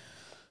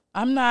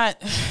 I'm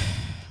not.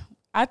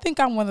 I think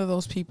I'm one of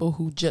those people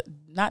who just,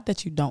 not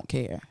that you don't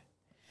care.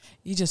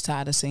 You just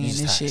tired of seeing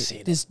this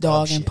shit, this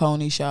dog and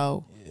pony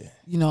show. Yeah.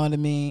 You know what I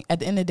mean? At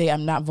the end of the day,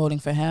 I'm not voting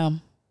for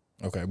him.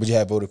 Okay, would you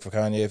have voted for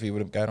Kanye if he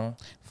would have got on?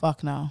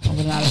 Fuck no. I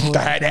would not have voted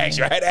I had to ask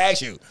you. I had to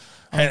ask you.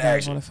 I had to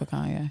ask you. voted for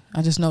Kanye.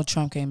 I just know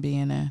Trump can't be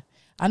in there.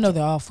 I know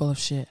they're all full of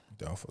shit.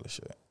 They're all full of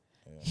shit.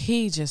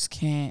 He just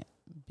can't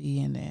be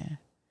in there.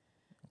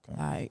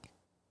 Okay. Like,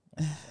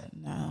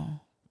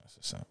 no. That's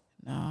what's up.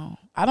 No,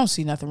 I don't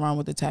see nothing wrong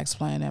with the tax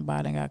plan that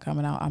Biden got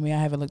coming out. I mean,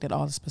 I haven't looked at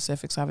all the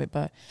specifics of it,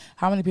 but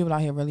how many people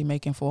out here really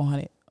making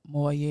 $400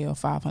 more a year or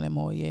 $500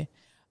 more a year?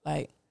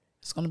 Like,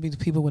 it's gonna be the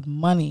people with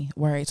money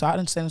worried. So I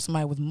understand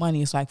somebody with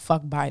money. It's like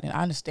fuck Biden.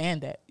 I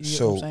understand that. You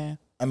know what I'm saying?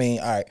 I mean,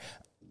 all right,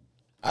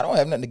 I don't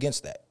have nothing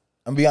against that.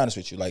 I'm gonna be honest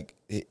with you. Like,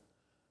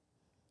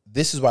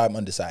 this is why I'm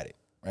undecided,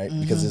 right?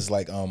 Because it's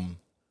like,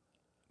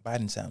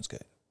 Biden sounds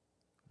good,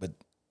 but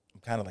I'm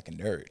kind of like a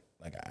nerd.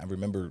 Like, I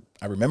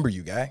remember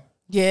you, guy.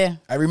 Yeah,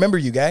 I remember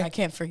you, guy. I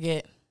can't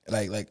forget.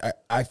 Like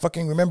I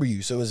fucking remember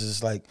you. So it's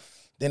just like,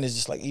 then it's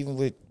just like, even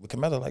with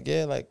Camilla, like,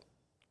 yeah, like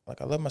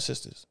I love my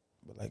sisters,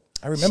 but like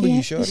I remember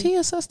you, shorty. Is she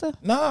a sister?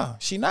 Nah,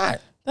 she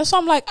not. That's why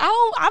I'm like,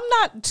 I'm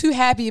not too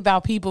happy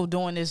about people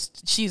doing this.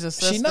 She's a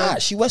sister. She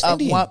not. She West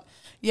Indian.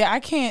 Yeah,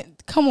 I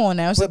can't. Come on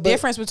now. It's a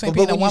difference between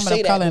being a woman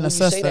of color and a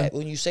sister.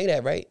 When you say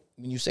that, right?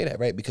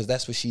 Because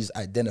that's what she's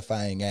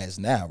identifying as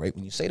now, right?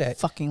 When you say that,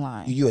 fucking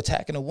lying. You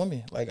attacking a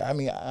woman. Like, I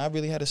mean, I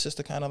really had a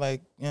sister kind of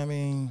like, you know what I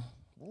mean.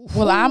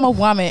 Well, I'm a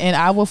woman, and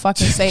I will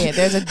fucking say it.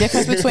 There's a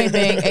difference between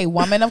being a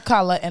woman of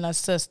color and a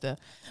sister.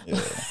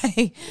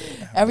 Yeah.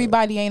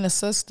 Everybody ain't a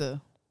sister.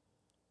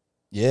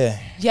 Yeah.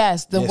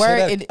 Yes, the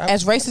word,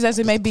 as racist as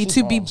it may be,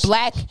 to be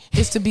black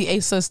is to be a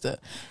sister.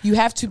 You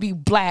have to be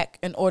black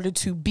in order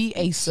to be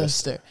a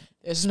sister.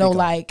 There's no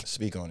like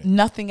speak on it.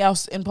 Nothing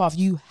else involved.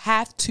 You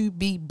have to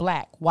be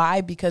black. Why?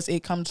 Because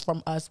it comes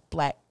from us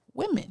black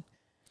women.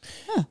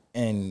 Huh.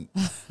 And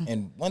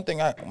one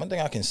thing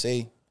I can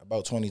say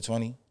about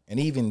 2020, and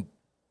even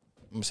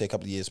I'm gonna say a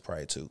couple of years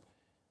prior to,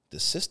 the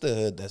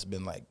sisterhood that's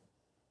been like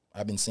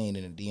I've been seeing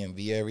in the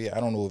DMV area. I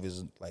don't know if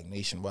it's like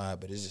nationwide,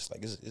 but it's just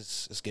like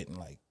it's getting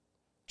like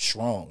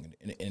strong.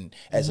 And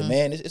as a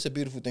man, it's a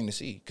beautiful thing to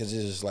see, because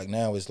it's just like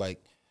now it's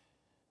like,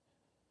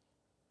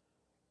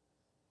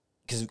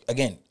 because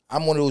again,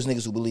 I'm one of those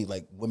niggas who believe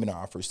like women are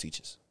our first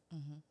teachers. You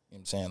know what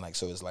I'm saying? Like,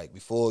 so it's like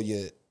before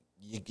your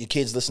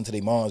kids listen to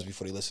their moms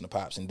before they listen to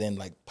pops, and then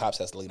like pops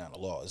has to lay down the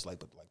law. It's like,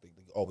 but like they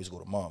always go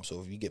to mom.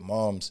 So if you get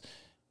moms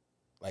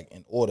like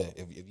in order,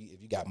 if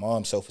you got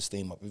mom's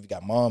self-esteem up, if you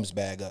got mom's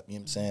bag up, you know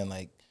what I'm saying?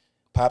 Like,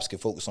 pops can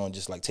focus on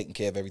just like taking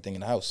care of everything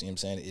in the house. You know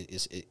what I'm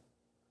saying?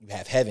 You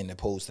have heaven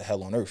opposed to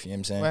hell on earth. You know what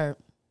I'm saying? Right.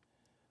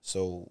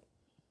 So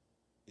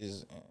I don't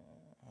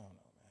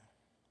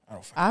know,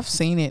 man. I've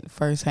seen it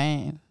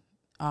firsthand.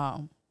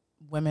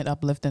 Women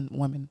uplifting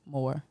women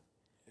more.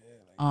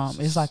 Yeah,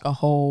 it's like a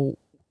whole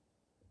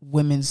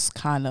women's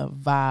kind of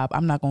vibe.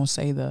 I'm not gonna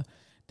say that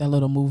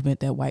little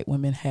movement that white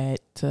women had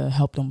to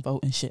help them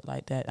vote and shit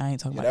like that. I ain't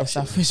talking about that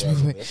selfish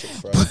movement.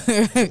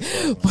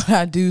 But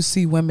I do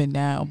see women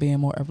now being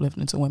more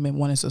uplifting to women,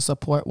 wanting to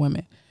support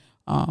women,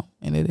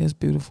 and it is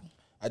beautiful.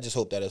 I just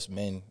hope that as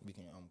men we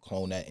can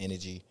clone that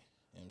energy.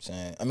 You know what I'm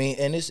saying? I mean,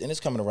 and it's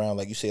coming around.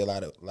 Like, you see a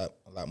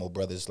lot more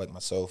brothers like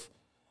myself,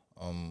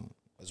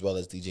 as well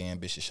as DJ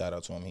Ambitious. Shout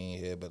out to him. He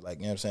ain't here, but like,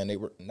 you know what I'm saying? They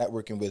were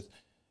networking with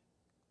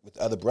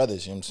other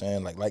brothers. You know what I'm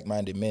saying? Like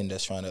like-minded men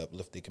that's trying to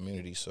uplift their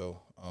community. So,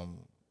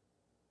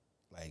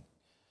 like,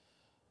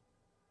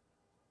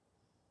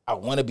 I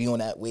want to be on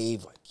that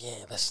wave. Like,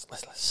 yeah, let's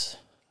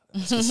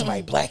get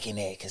somebody black in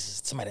there,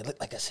 because somebody look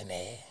like us in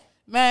there.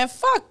 Man,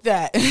 fuck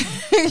that.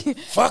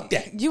 Fuck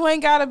that. You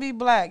ain't gotta be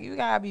black. You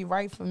gotta be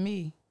right for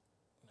me.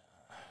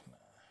 Nah.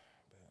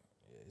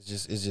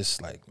 It's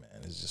just like, man,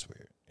 it's just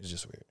weird.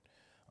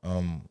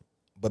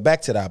 But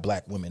back to that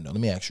black women though.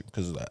 Let me ask you,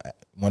 because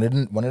one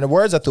of the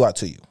words I threw out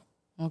to you.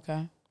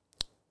 Okay.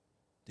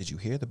 Did you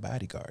hear the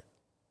Bodyguard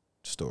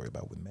story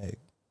about with Meg?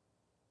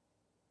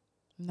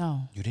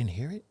 No. You didn't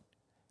hear it?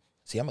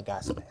 See, I'm a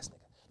gossip ass nigga.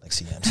 Like,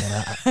 see, you know what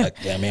I'm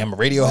saying? I'm a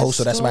radio host,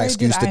 so that's my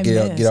excuse to get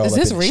all Is up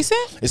this in recent?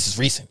 Shit. This is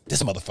recent.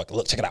 This motherfucker,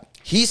 look, check it out.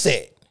 He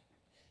said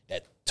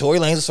that Tory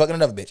Lanez was fucking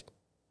another bitch.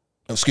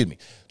 Oh, excuse me.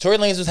 Tory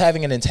Lanez was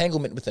having an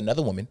entanglement with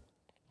another woman,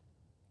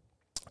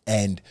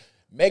 and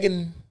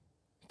Megan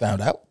found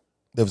out.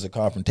 There was a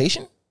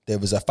confrontation. There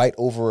was a fight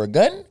over a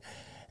gun,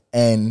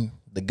 and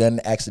the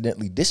gun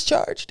accidentally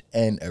discharged,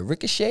 and a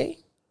ricochet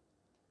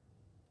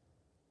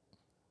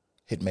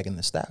hit Megan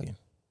Thee Stallion.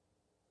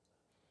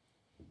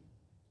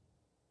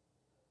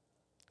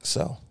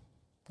 So,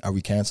 are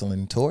we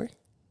canceling Tory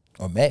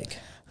or Meg?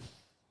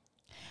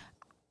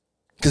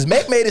 Because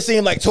Meg made it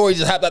seem like Tory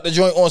just hopped out the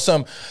joint on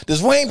some,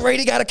 does Wayne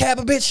Brady got a cap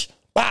a bitch?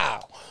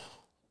 Bow.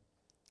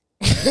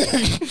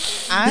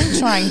 I'm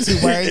trying to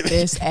word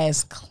this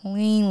as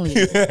cleanly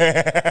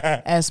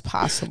as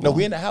possible. No,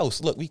 we in the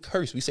house. Look, we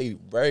curse. We say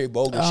very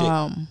vulgar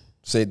shit.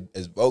 Say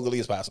as vulgarly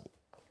as possible.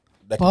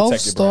 Both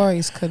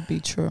stories could be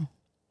true.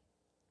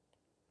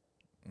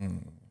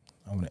 I'm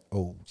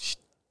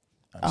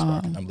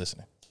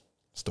listening.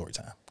 Story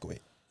time. Go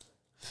ahead.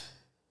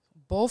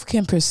 Both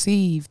can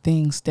perceive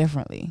things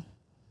differently.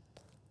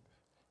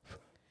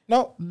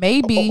 No.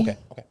 Maybe.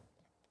 Okay.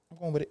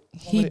 going with it.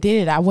 He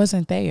did. I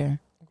wasn't there.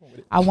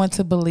 I want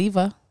to believe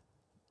her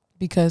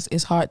because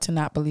it's hard to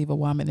not believe a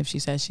woman if she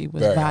says she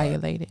was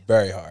violated.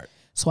 Very hard.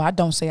 So I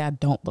don't say I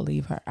don't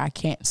believe her. I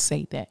can't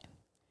say that.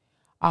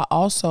 I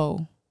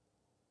also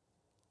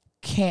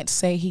can't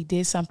say he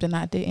did something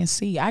I didn't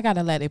see. I got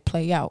to let it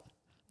play out.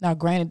 Now,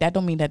 granted, that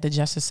don't mean that the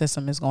justice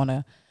system is going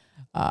to,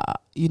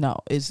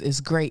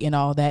 is great and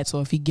all that.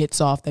 So if he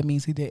gets off, that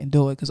means he didn't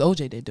do it because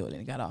OJ did do it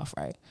and he got off,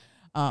 right?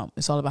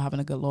 It's all about having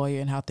a good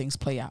lawyer and how things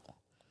play out.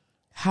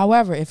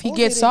 However, if he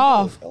gets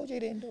off, OJ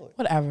didn't do it.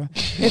 Whatever.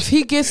 If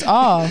he gets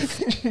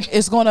off,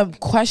 it's going to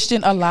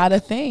question a lot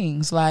of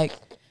things. Like,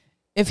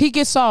 if he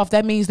gets off,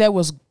 that means there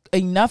was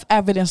enough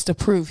evidence to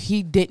prove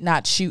he did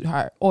not shoot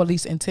her, or at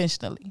least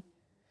intentionally.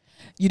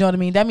 You know what I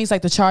mean? That means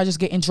like the charges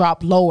getting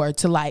dropped lower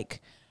to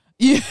like,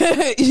 you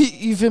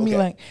feel me?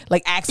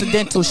 Like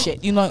accidental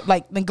shit, you know,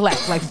 like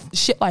neglect, like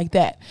shit like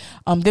that.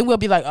 Then we'll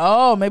be like,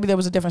 oh, maybe there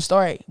was a different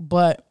story,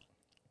 but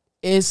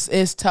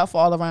it's tough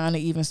all around to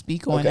even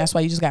speak on. That's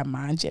why you just got to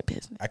mind your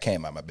business. I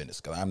can't mind my business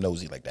because I'm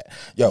nosy like that.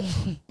 Yo,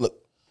 look,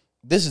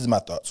 this is my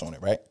thoughts on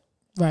it, right?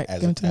 Right.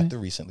 As of after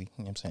recently,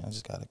 you know what I'm saying? I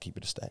just got to keep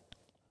it a stack.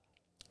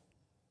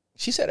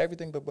 She said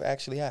everything but what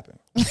actually happened.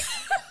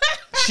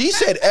 She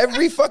said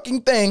every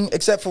fucking thing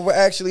except for what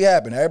actually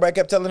happened. Everybody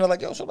kept telling her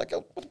like, yo,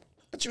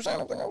 what you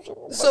saying?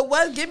 So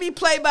what? Give me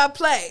play by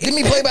play. Give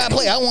me play by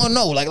play. I want to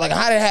know, like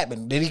how did it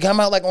happen? Did he come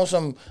out like on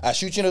some? I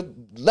shoot you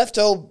in the left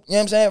toe. You know what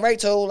I'm saying? Right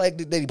toe. Like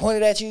did he point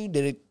it at you?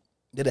 Did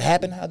it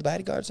happen? How the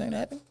bodyguard saying it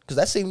happened? Because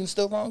that seems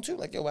still wrong too.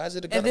 Like yo, why is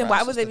it a gun? And then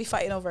why would they be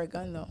fighting over a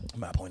gun though?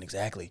 My point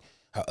exactly.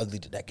 How ugly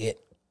did that get?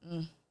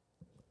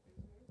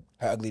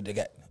 How ugly did it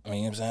get? I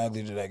mean, you know what I'm saying? How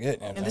ugly did that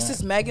get? You know and this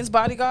is Megan's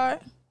bodyguard?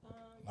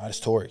 No, it's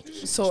Tory.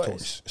 It's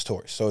Tory's. It's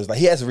Tory. So it's like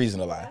he has a reason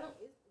to lie.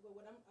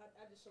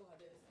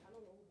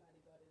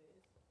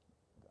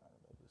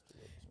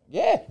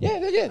 Yeah.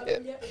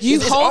 You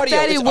it's hope audio.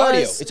 that it's it audio.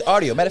 was. It's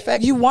audio. Matter of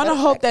fact, You want to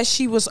hope that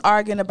she was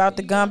arguing about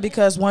the gun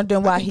because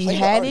wondering why he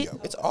had it.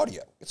 It's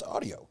audio. It's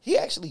audio. He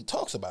actually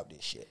talks about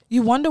this shit.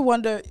 You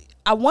wonder.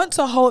 I want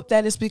to hope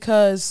that it's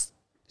because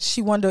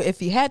she wondered if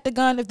he had the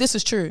gun, if this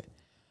is true,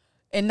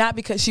 and not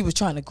because she was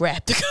trying to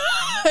grab the gun.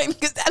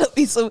 Because that'll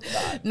be so.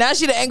 Now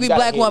she the angry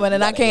black woman,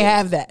 and I can't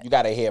have that. You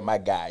gotta hear my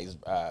guy's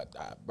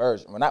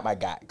version. Well, not my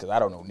guy, because I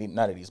don't know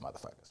none of these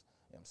motherfuckers.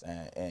 You know what I'm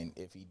saying? And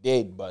if he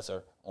did bust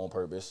her on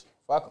purpose,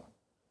 fuck him.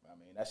 I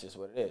mean, that's just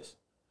what it is.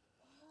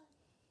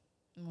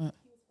 What?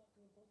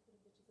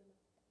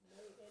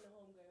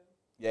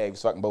 Yeah, he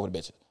was fucking both of the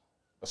bitches.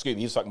 Excuse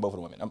me, he was fucking both of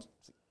the women. I'm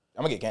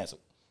gonna get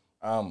canceled.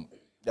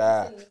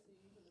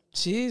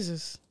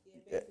 Jesus.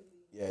 Yeah,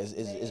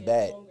 it's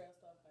bad.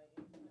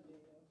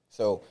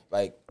 So,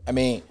 like, I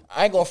mean,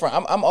 I ain't going front.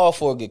 I'm all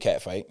for a good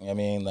cat fight. I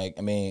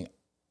mean,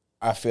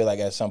 I feel like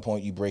at some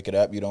point you break it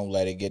up. You don't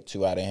let it get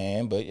too out of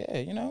hand. But, yeah,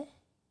 you know.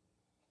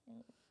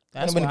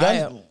 That's when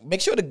wild.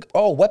 make sure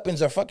all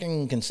weapons are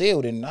fucking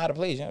concealed and out of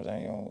place. You know what I'm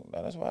saying? You know,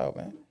 that's wild,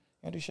 man. You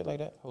don't do shit like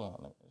that? Hold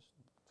on.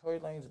 Tory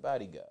Lane's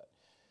bodyguard.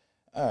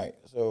 All right,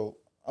 so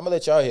I'm going to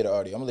let y'all hear the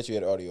audio. I'm going to let you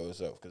hear the audio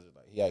yourself because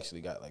like, he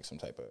actually got, like, some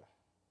type of...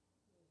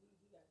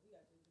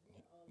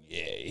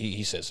 Yeah,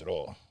 he says it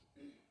all.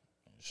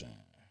 Shit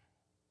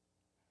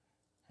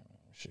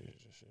right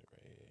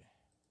here.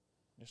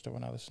 Just the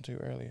one I listened to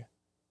earlier.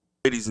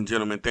 Ladies and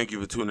gentlemen, thank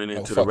you for tuning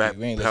in to the fuck Rap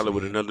you. We ain't Palette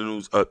with listening. another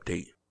news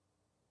update.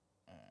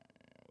 I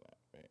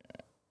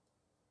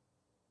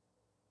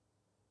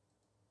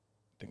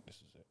think this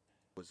is it.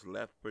 Was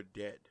left for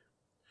dead.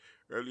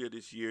 Earlier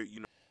this year, you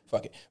know.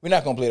 Fuck it. We're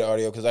not going to play the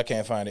audio because I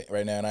can't find it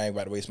right now, and I ain't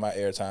about to waste my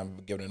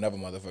airtime giving another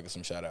motherfucker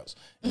some shout-outs.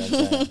 You know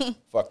what I'm saying?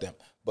 Fuck them.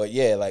 But,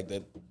 yeah, like,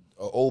 the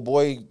old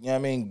boy, you know what I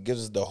mean,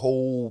 gives us the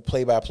whole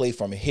play-by-play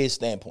from his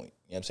standpoint.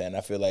 You know what I'm saying?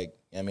 I feel like,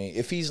 I mean,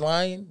 if he's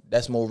lying,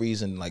 that's more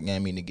reason, like, you know what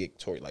I mean, to get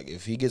Tory. Like,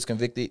 if he gets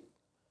convicted,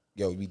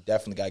 yo, we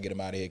definitely got to get him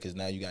out of here because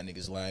now you got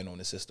niggas lying on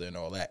his sister and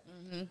all that.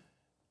 Mm-hmm.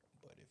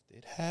 But if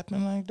it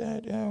happened like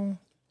that, yo.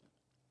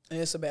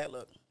 It's a bad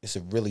look. It's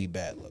a really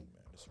bad look,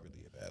 man. It's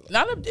really a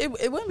bad look.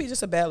 It wouldn't be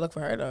just a bad look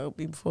for her though. It'd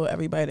be for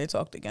everybody that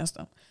talked against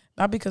them.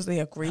 Not because they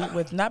agreed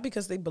with, not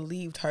because they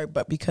believed her,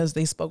 but because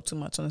they spoke too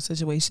much on a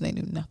situation they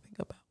knew nothing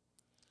about.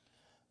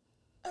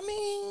 I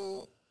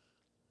mean,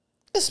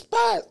 it's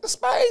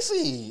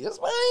spicy. It's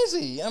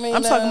spicy. I mean,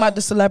 I'm talking about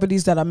the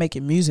celebrities that are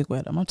making music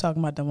with them. I'm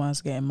talking about the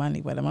ones getting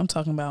money with them. I'm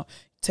talking about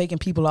taking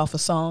people off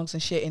of songs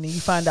and shit, and then you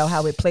find out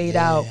how it played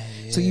out.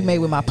 Yeah. So you made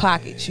with my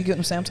pockets. You get what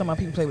I'm saying? I'm talking about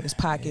people play with his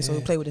pockets,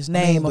 or play with his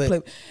name, or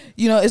play.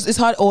 You know, it's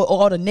hard. Or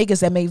all the niggas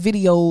that make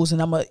videos,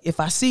 and if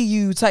I see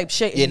you type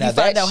shit, and you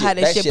find out how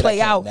that shit play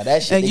out,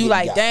 and you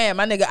like, damn,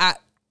 my nigga,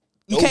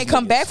 you can't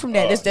come back from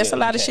that. That's a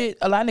lot of shit.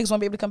 A lot of niggas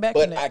won't be able to come back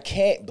from that. But I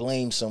can't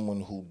blame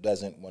someone who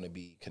doesn't want to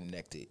be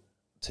connected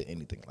to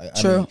anything. Like,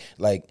 True. I mean,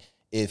 like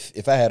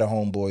if I had a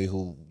homeboy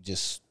who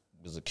just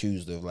was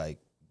accused of like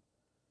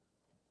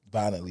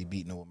violently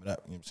beating a woman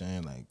up, you know what I'm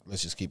saying? Like,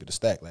 let's just keep it a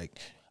stack. Like,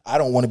 I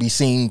don't want to be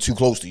seen too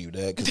close to you,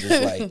 because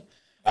it's like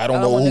I don't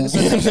know want who. niggas to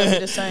think of it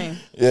the same.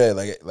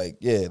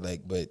 Yeah,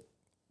 but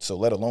So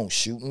let alone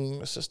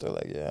shooting a sister,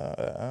 like, yeah,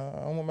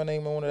 I don't want my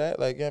name on that.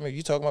 Like, yeah, I mean,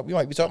 you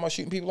might be talking about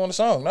shooting people on the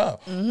song. No,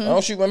 I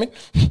don't shoot women.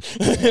 You know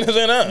what I'm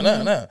saying?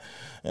 No.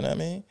 You know what I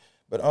mean?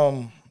 But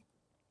I'm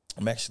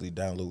actually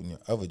downloading your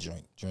other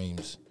joint,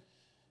 Dreams.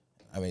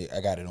 I mean,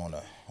 I got it on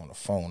the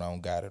phone. I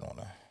don't got it on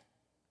the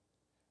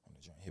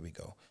joint. Here we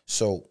go.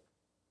 So,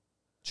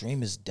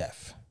 Dream is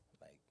deaf.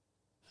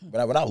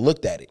 Like, when I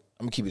looked at it,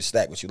 I'm gonna keep it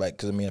stacked with you, like,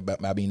 because I mean,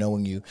 I be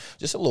knowing you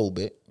just a little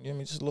bit. You know what I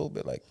mean? Just a little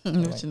bit, like.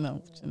 What you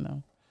know.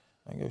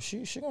 Like, yo,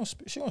 she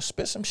gonna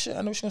spit some shit.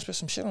 I know she gonna spit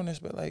some shit on this,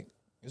 but like,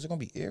 is it gonna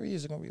be eerie?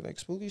 Is it gonna be like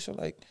spooky? So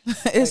like,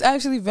 it's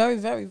actually very,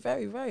 very,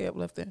 very, very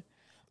uplifting.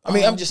 I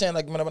mean, I'm just saying,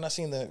 like, when I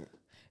seen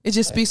it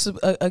just speaks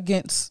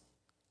against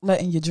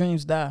letting your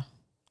dreams die.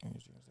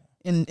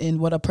 In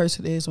what a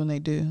person is when they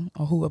do,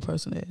 or who a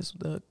person is,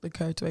 the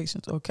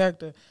characterizations or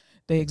character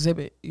they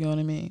exhibit. You know what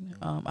I mean?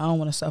 I don't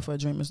want to suffer a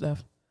dreamer's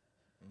death.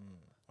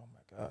 Oh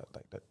my God,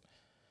 like that.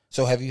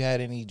 So have you had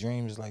any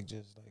dreams, like,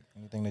 just like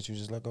anything that you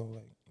just let go,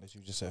 like that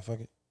you just said fuck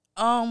it?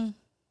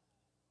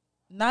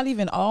 Not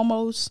even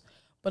almost,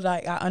 but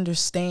like I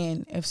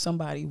understand if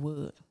somebody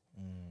would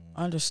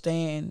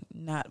understand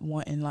not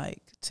wanting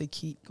like to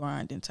keep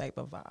grinding type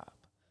of vibe.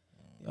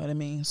 You know what I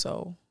mean?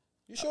 So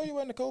you sure you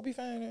wasn't a Kobe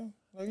fan? Then?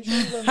 Like, you sure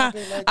you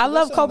wasn't like, I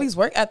love Kobe's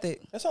work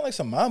ethic. That sounds like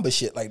some Mamba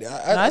shit. Like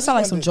that. That sounds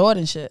like some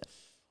Jordan shit.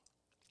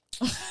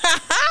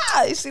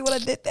 You see what I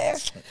did there?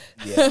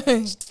 Yeah.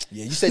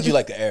 You said you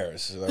like the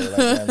errors. So, like, you know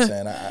what I'm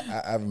saying?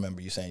 I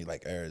remember you saying you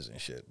like errors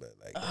and shit, but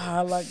like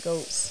I like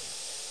goats.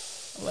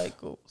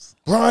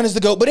 Bron is the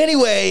GOAT. But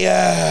anyway,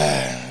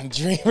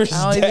 Dreamers.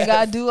 I don't even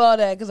gotta do all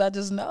that because I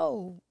just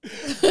know.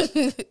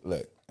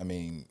 Look, I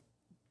mean,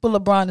 but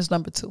LeBron is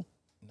number 2.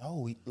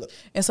 No, look.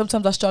 And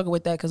sometimes I struggle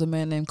with that because a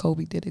man named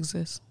Kobe did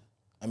exist.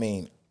 I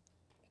mean,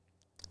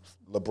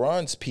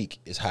 LeBron's peak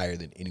is higher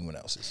than anyone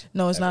else's.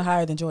 No, it's not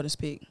higher than Jordan's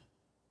peak.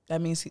 That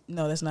means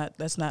that's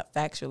not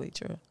factually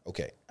true.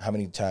 Okay, how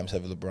many times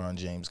have LeBron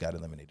James got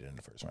eliminated in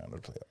the first round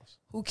of the playoffs?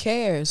 Who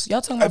cares?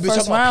 Y'all talking about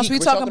first rounds. We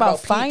talking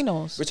about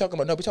finals. We're talking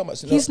about.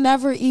 He's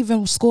never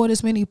even scored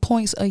as many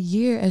points a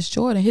year as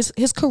Jordan.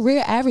 His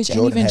career average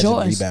ain't even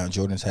Jordan's.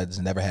 Jordan's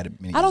never had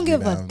many. I don't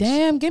give a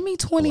damn. Give me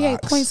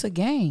 28 points a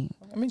game.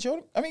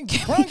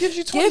 LeBron gives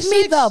you 26. Give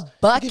me the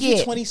bucket. He gives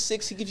you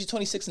 26. He gives you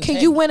 26 and 10.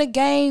 Can you win a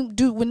game?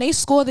 When they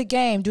score the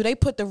game, do they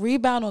put the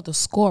rebound or the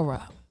score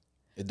up?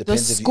 It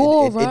depends.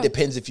 It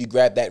depends if you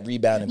grab that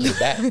rebound and put it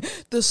back.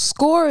 The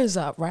score is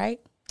up,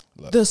 right?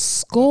 Look, the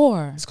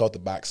score. It's called the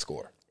box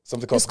score.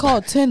 It's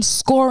called 10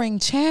 scoring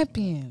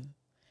champion.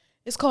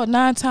 It's called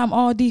 9-time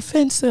all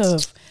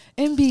defensive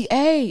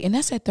NBA, and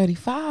that's at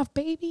 35,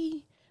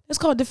 baby. That's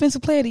called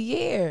defensive player of the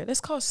year.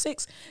 That's called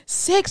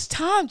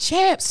six-time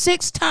champ,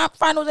 6-time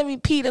finals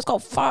MVP. That's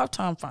called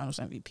 5-time finals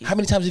MVP. How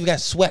many times have you got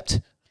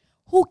swept?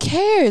 Who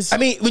cares? I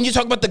mean, when you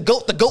talk about the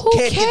GOAT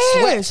can't get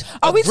swept.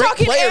 Are we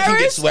talking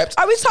errors?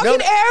 Are we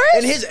talking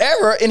errors?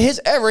 In his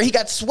era, he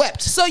got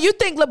swept. So you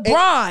think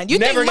LeBron, you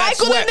think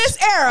Michael in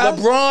this era?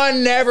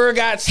 LeBron never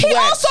got swept. He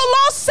also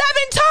lost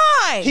 7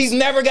 times. He's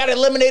never got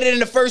eliminated in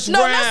the first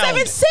round. No, not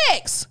 7,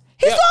 6.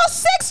 He's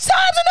lost 6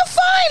 times in the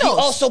finals.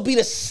 He also beat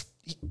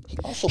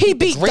He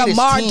beat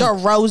DeMar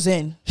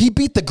DeRozan. He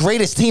beat the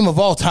greatest team of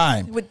all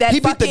time. With that he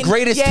beat the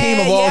greatest team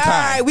of all time.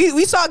 All right.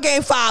 We saw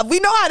game 5. We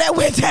know how that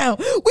went down.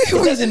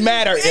 It doesn't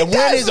matter. A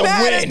win is a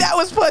win. That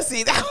was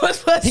pussy.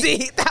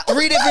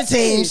 3 different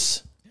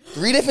teams.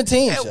 3 different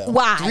teams.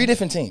 Why? 3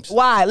 different teams.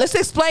 Why? Let's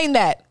explain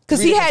that.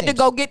 Because he had to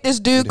go get this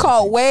dude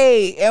called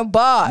Wade and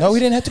Bosh. No, he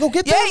didn't have to go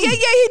get them. Yeah, he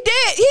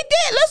did. He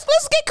did.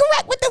 Let's get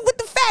correct with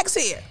the facts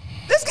here.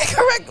 Let's get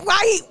correct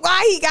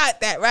why he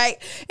got that, right?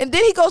 And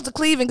then he goes to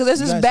Cleveland because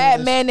there's this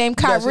bad man named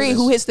Kyrie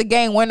who hits the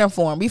game winner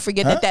for him. We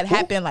forget that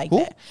happened like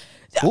that.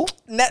 Who?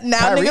 Now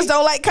niggas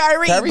don't like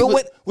Kyrie.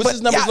 What's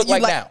his numbers look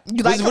like now?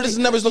 What does his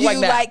numbers look like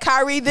now? You like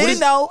Kyrie then?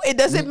 No, it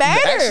doesn't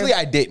matter. Actually,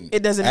 I didn't.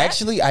 It doesn't matter.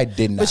 Actually, I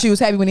did not. But you was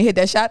happy when he hit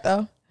that shot,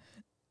 though.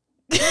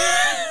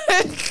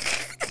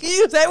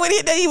 You said when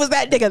he was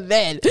that nigga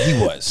then. He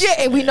was. Yeah,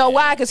 and we know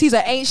why, because he's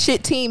an ain't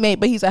shit teammate,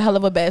 but he's a hell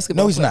of a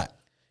basketball player. No, he's not.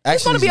 Actually,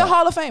 he's going to be a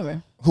Hall of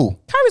Famer. Who?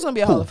 Kyrie's going to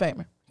be a Hall of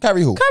Famer.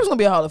 Kyrie who? Kyrie's going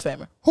to be a Hall of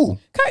Famer. Who?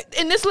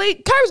 In this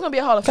league, Kyrie's going to be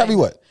a Hall of Famer. Kyrie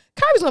what?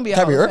 Kyrie's going to be a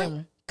Hall of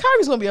Famer.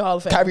 Kyrie's going to be a Hall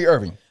of Famer. Kyrie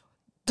Irving.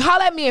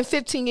 Holler at me in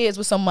 15 years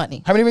with some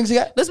money. How many rings he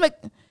got? Let's make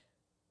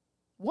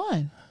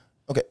 1.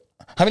 Okay.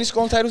 How many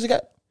scoring titles he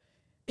got?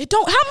 It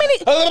don't. How many?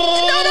 No.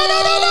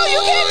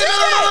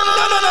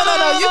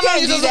 You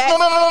can't do that.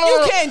 No.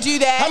 You can't do that. You can't do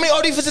that. How many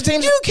all defensive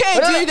teams? You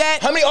can't do that.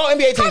 How many all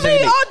NBA teams? How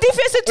many all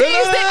defensive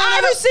teams did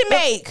Iverson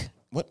make?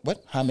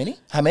 What? How many?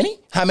 Defense,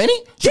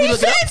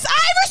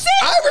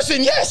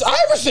 Iverson. Yes,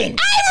 Iverson.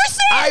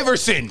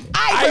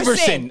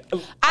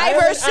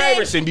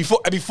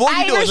 Before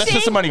you do it, let's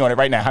put some money on it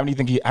right now. How many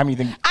think?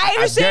 Iverson.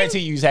 I guarantee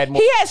you's had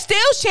more. He had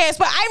steals chance,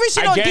 but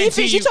Iverson on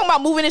defense. You talking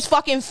about moving his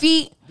fucking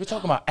feet? We're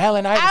talking about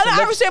Allen Iverson.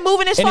 Allen Iverson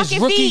moving his fucking feet.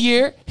 In his rookie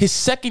year, his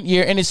second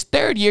year, and his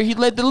third year, he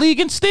led the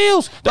league in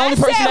steals. The only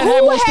person that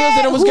had more steals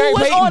than him was Gary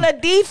Payton. Who was on a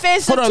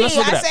defensive team? Let's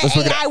look it up. I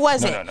said AI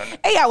wasn't.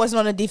 AI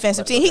wasn't on a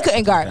defensive team. He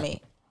couldn't guard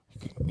me.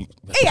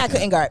 AI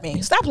couldn't guard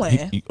me. Stop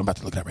playing. I'm about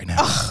to look it up right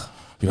now.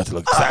 We about to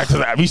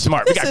look. We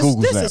smart. We got Google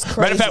now. This is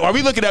Matter of fact, while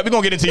we look it up, we're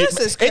gonna get into This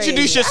is crazy.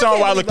 Introduce your I song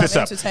can't while I look believe this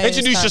I'm up. entertaining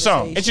Introduce your this song.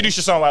 conversation. Introduce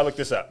your song while I look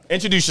this up.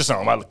 Introduce your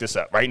song while I look this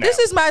up right now. This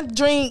is my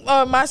dream,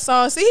 my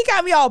song. See, he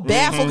got me all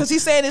baffled because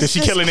he's saying this She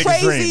killing niggas'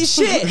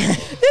 crazy dreams.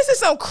 shit. This is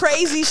some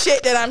crazy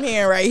shit that I'm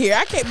hearing right here.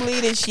 I can't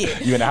believe this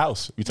shit. You in the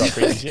house? We talk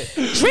crazy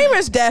shit.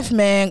 Dreamer's Death,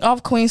 man,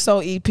 off Queen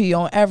Soul EP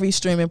on every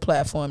streaming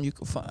platform you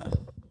can find.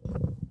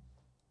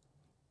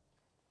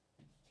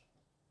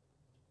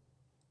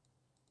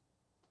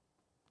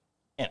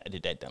 And I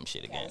did that dumb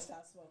shit again.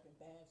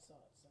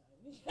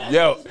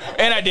 Yo,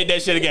 and I did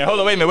that shit again. Hold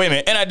on, wait a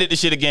minute. And I did the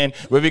shit again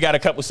where we got a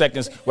couple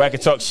seconds where I can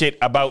talk shit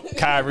about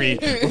Kyrie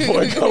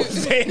before it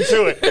goes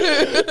into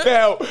it.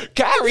 Now,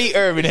 Kyrie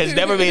Irving has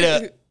never made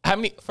a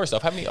First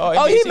off, how many all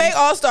NBA He teams? made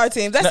All-Star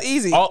teams. That's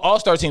easy.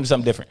 All-Star team is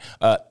something different.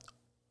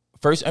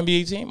 First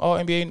NBA team, all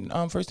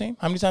NBA first team.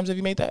 How many times have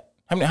you made that?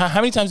 How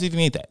many times have you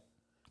made that?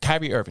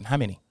 Kyrie Irving, how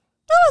many?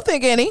 I don't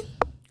think any.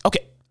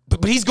 Okay,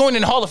 but he's going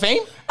in the Hall of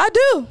Fame? I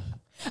do.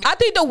 I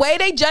think the way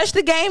they judge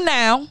the game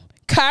now,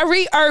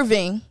 Kyrie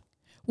Irving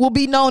will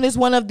be known as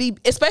one of the,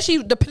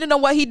 especially depending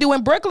on what he do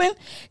in Brooklyn,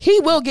 he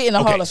will get in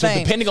the Hall of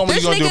Fame. Depending on what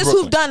There's you're gonna do in niggas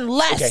who've Brooklyn. done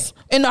less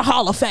in the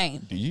Hall of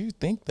Fame. Do you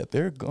think that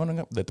they're going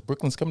up, that the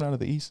Brooklyn's coming out of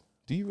the East?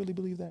 Do you really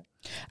believe that?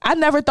 I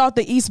never thought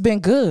the East been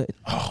good.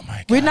 Oh my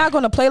God. We're not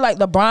going to play like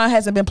LeBron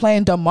hasn't been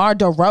playing DeMar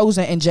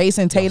DeRozan and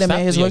Jason Tatum in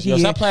his rookie year.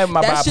 Stop playing with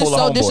my That's just bipolar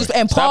so homeboy. disrespectful.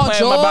 And Stop Paul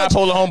playing with my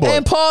George. bipolar homeboy.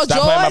 And Paul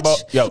Stop playing with my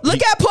George.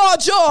 Look at Paul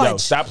George. Yo,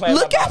 stop playing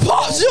Look with my at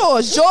Paul bipolar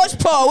George. George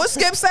Paul. What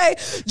Skip say?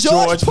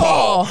 George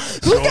Paul.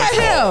 Look at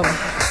him.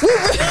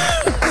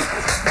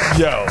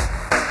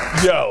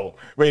 Yo,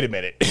 wait a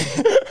minute.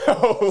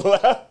 Hold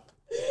up.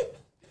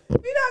 We're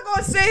not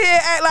going to sit here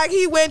and act like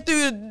he went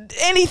through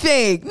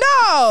anything. No.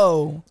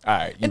 All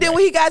right. And then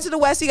when he got to the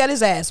West, he got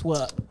his ass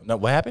whooped. No,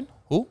 what happened?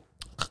 Who?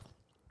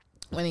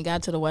 When he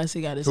got to the West,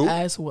 he got his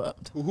ass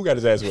whooped. Who got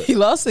his ass whipped? He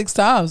lost 6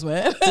 times,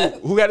 man.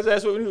 Who got his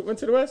ass whipped when he went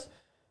to the West?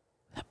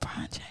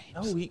 LeBron James.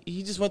 No,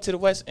 he just went to the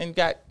West and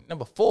got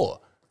number 4.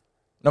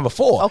 Number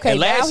 4. Okay, and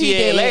now last he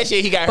year did.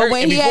 he got But hurt.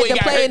 when And he before had he to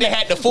got play hurt, in they the-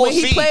 had the 4th when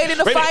seed. he played in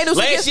the Wait a minute. finals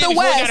Last against year, the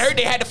before he got West. hurt,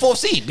 they had the 4th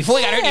seed. Before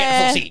he got hurt, they had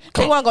the 4th seed. They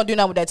Come on. weren't going to do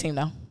nothing with that team,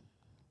 though.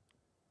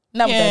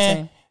 Not with that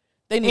team.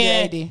 They needed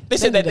AD. They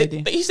said that.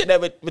 needed AD. He said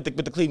that with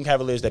the Cleveland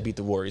Cavaliers that beat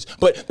the Warriors.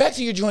 But back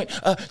to your joint,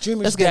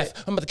 Dreamer's Let's get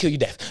Death. I'm about to kill you,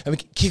 Death. I mean,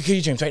 kill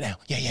your dreams right now.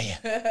 Yeah.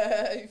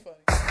 You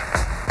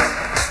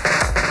funny.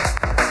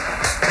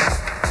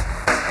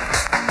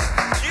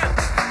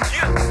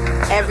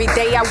 Every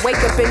day I wake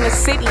up in the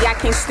city, I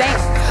can't stand.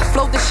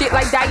 Float the shit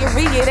like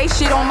diarrhea, they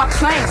shit on my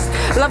plans.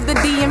 Love the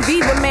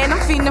DMV, but man, I'm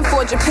feeding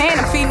for Japan.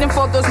 I'm feeding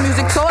for those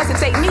music tours to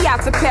take me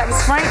out to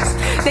Paris, France.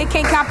 They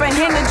can't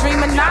comprehend the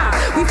dream of nah.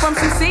 We from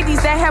some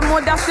cities that have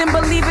more doubts than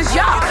believers,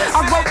 y'all.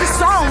 I wrote the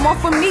song, more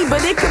for me,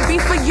 but it could be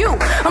for you.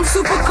 I'm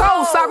super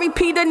cold, sorry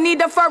Peter,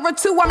 need a furrow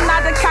too. I'm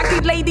not a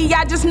cocky lady,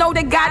 I just know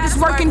that God is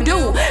working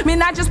due.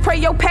 Man, I just pray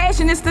your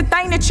passion is the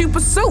thing that you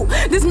pursue.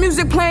 This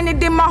music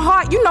planted in my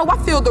heart, you know I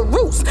feel the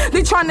roots.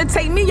 They trying to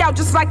take me out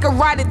just like a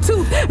rotted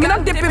tooth. Man,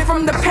 I'm dipping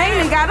from the pain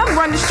and God, I'm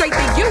running straight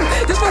to you.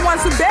 This for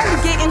ones who barely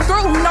getting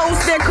through, who knows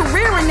their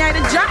career and that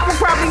a job will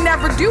probably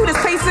never do. This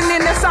pacing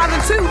in their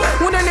solitude,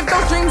 wondering if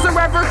those dreams are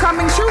ever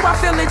coming true. I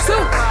feel it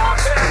too.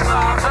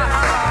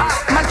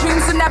 My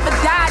dreams will never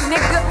die,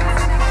 nigga.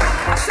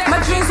 My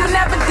dreams will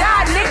never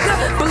die, nigga.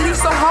 Believe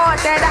so hard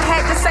that I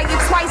had to say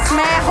it twice,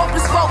 man.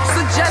 Hopeless folks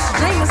are just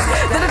dreamers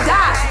that'll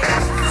die.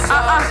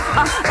 And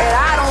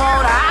I don't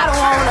wanna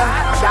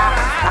die.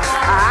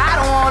 I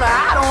don't wanna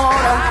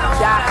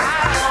die.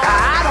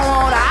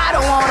 I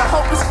don't wanna.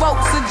 Hopeless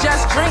folks are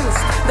just dreamers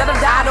that'll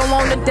die. I don't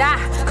wanna die,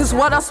 cause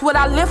what else would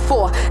I live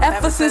for?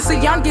 Ever since a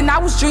youngin', I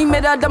was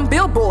dreaming of them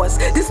billboards.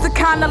 This the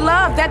kind of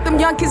love that them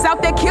young kids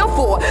out there kill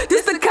for.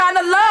 This the kind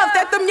of love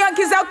that them young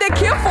kids out there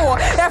kill for.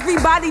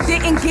 Everybody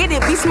didn't get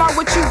it. Be smart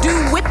what you do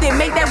with it.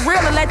 Make that real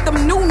and let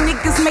them new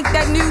niggas make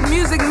that new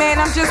music, man.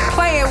 I'm just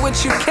playing with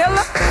you,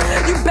 killer.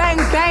 You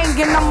bang bang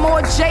and I'm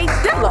more J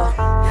Dilla.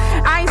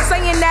 I ain't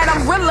saying that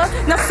I'm realer,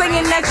 not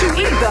saying that you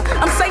either.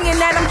 I'm saying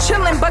that I'm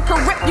chillin', but can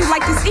rip you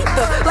like this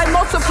ether. Like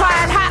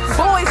multiplying hot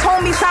boys,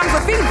 homie, times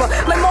a fever.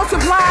 Like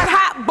multiplying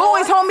hot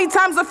boys, homie,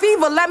 times a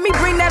fever. Let me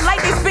bring that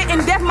light, they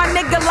spittin' death, my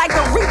nigga, like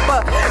a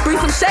reaper. Bring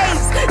some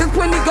shades, there's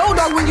plenty gold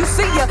on when you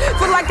see ya.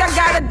 Feel like I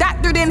got a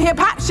doctorate in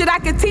hip-hop, shit I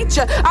could teach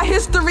ya. Our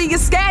history is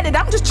scattered,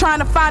 I'm just trying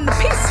to find the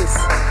pieces.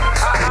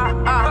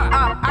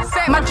 I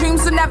said my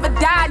dreams will never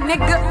die,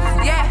 nigga.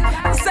 Yeah,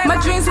 my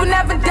dreams will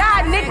never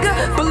die, nigga.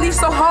 Believe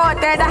so hard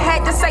that I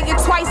had to say it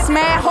twice,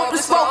 man.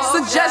 Hopeless folks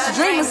are just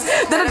dreamers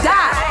that'll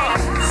die.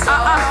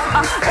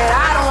 And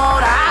I don't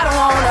wanna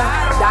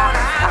die.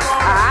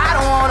 I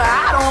don't wanna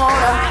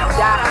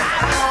die.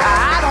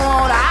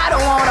 I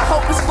don't wanna.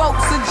 Hopeless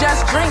folks are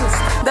just dreamers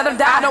that'll die.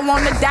 die. I don't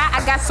wanna die,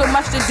 I got so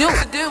much to do.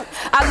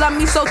 I love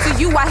me so to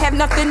you, I have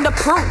nothing to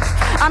prove.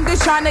 I'm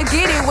just trying to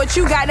get it, what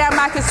you got, that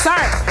my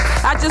concern.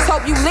 I just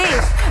hope you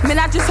live, man,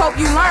 I just hope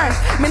you learn.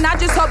 Man, I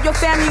just hope your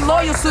family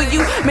loyal to you.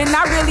 Man,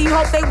 I really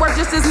hope they work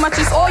just as much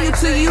as oil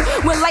to you.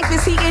 When life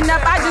is heating up,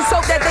 I just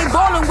hope that they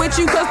ballin'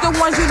 with you. Cause the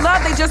ones you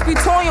love, they just be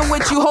toying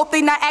with you. Hope they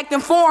not acting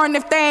foreign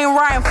if they ain't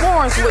riding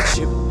foreigns with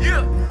you.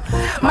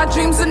 My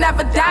dreams will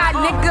never die,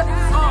 nigga.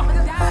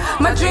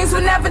 My dreams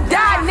will never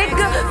die,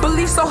 nigga.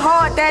 Believe so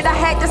hard that I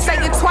had to say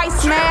it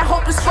twice, man.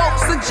 Hopeless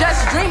folks are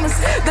just dreamers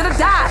that'll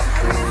die.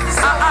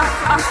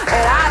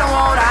 And I don't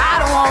wanna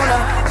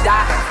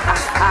die.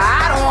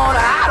 I don't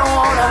wanna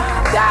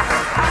die.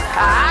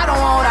 I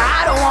don't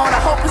wanna.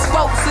 Hopeless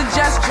folks are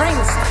just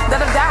dreamers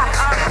that'll die.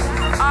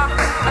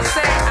 I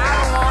said I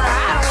don't wanna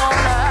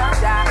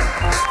die.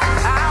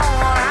 I don't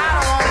wanna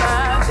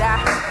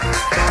die.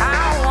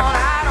 I don't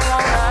wanna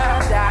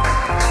die.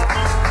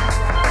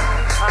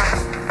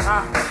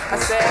 I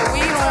said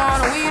we don't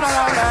wanna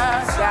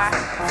die.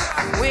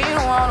 We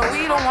don't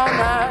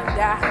wanna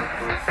die.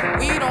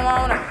 We don't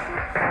wanna.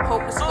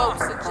 Hopeless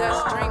folks are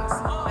just dreams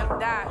that'll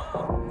die.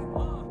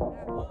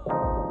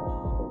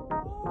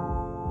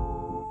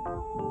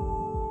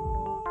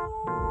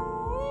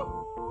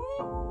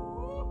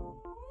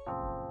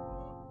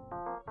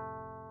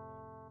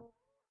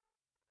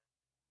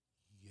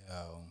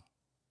 Yo,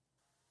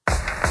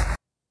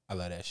 I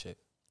love that shit.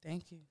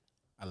 Thank you.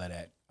 I love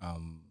that.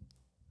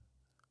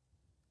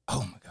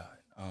 Oh my God.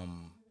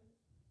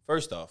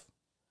 First off,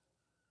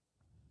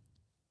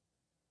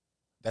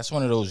 that's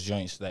one of those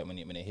joints that when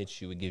it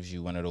hits you, it gives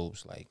you one of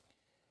those like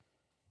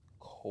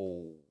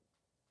cold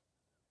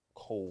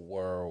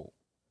world.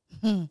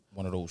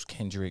 One of those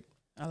Kendrick.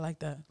 I like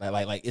that.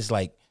 Like it's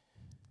like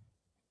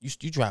you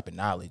dropping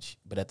knowledge,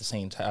 but at the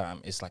same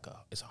time, it's like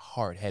it's a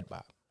hard head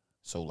bop.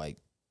 So like,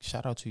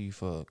 shout out to you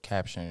for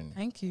capturing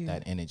Thank you.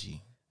 that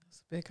energy. It's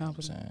a big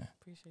compliment. saying.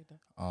 Appreciate that.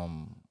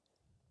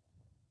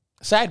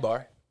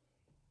 Sidebar.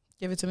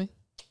 Give it to me.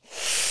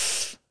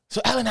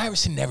 So Allen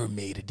Iverson never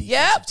made a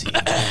defensive team.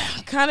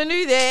 Kind of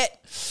knew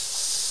that.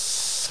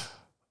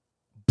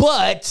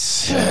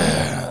 But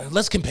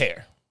let's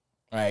compare.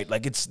 All right,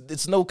 like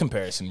it's no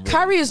comparison. Really.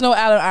 Kyrie is no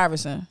Allen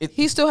Iverson.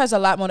 He still has a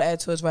lot more to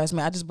add to his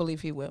resume. I just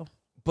believe he will.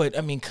 But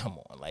I mean, come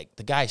on, like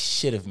the guy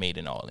should have made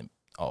an all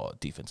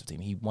defensive team.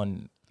 He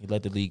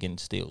led the league in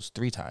steals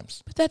 3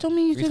 times. But that don't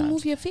mean you Three can times.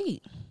 move your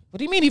feet. What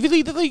do you mean if you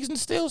lead the league in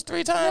steals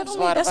 3 times? That don't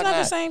mean, that's not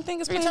the same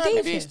thing as 3 playing times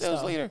if you're defense.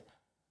 steals though. leader.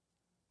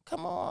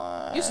 Come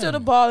on. You steal the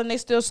ball and they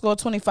still score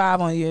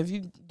 25 on you. If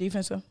you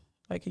defensive,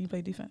 like, can you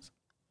play defense?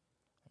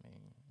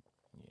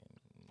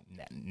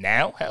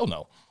 Now? Hell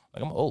no.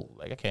 Like I'm old.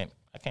 Like I can't.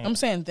 I'm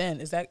saying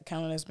then, is that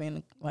counted as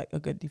being like a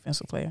good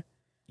defensive player?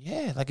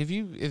 Yeah, like if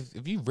you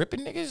ripping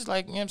niggas,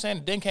 like, you know what I'm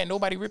saying, then can't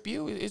nobody rip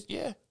you.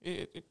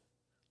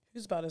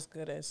 He's about as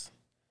good as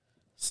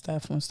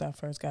Steph when Steph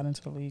first got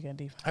into the league at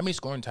defense. How many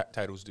scoring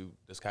titles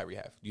does Kyrie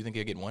have? Do you think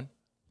he'll get one?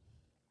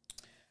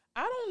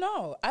 I don't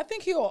know. I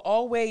think he'll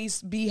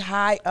always be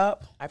high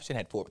up. Iverson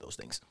had 4 of those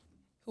things.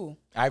 Who?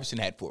 Iverson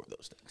had 4 of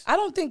those things. I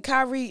don't think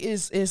Kyrie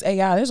is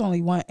AI. There's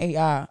only one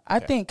AI. I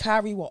think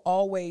Kyrie will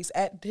always,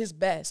 at his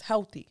best,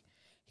 healthy,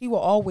 he will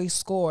always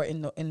score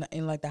in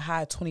like the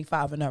high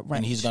 25 and up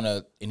range.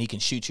 And he can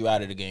shoot you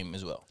out of the game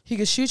as well. He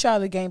can shoot you out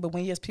of the game, but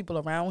when he has people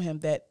around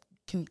him that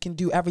can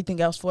do everything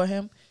else for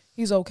him,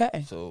 he's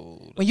okay.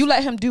 So when you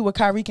let him do what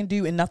Kyrie can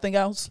do and nothing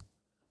else,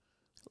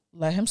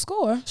 let him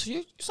score. So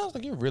you sounds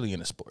like you're really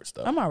into sports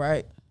though. I'm all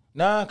right.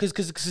 Nah, cause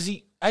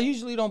I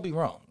usually don't be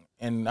wrong,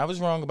 and I was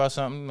wrong about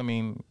something. I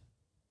mean,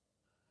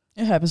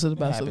 it happens to the it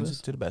best of happens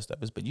us. to the best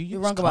of us. But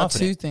You're was wrong about 2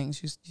 confident.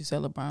 things. You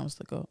said LeBron was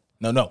the GOAT.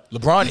 No,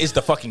 LeBron is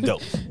the fucking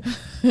GOAT.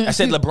 I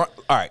said LeBron.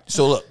 All right,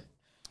 so look,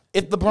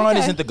 if LeBron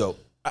isn't the GOAT,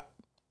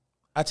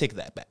 I take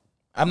that back.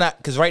 I'm not,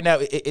 because right now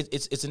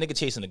it's a nigga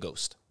chasing a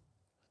ghost.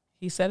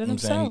 He said it You know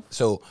what I'm saying? himself.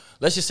 So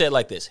let's just say it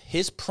like this: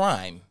 his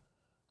prime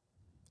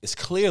is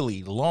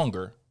clearly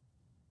longer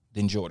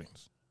than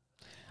Jordan's.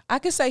 I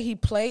could say he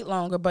played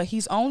longer, but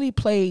he's only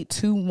played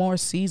 2 more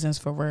seasons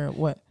for real.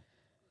 What?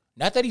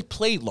 Not that he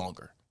played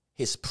longer.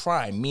 His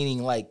prime,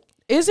 meaning like,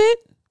 Is it?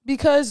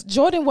 Because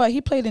Jordan, he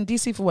played in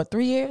DC for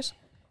 3 years?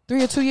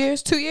 3 or 2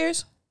 years? 2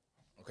 years?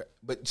 okay,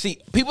 but see,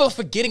 people are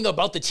forgetting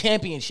about the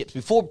championships.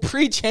 Before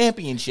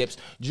pre-championships,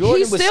 Jordan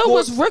He still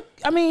was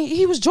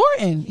he was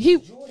Jordan.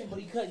 Jordan,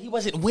 but he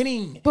wasn't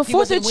winning.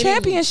 Before the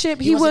championship,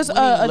 he was wasn't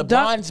winning. a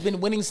dunk. LeBron's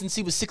been winning since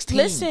he was 16.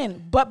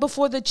 Listen, but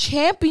before the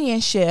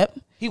championship,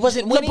 he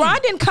wasn't winning.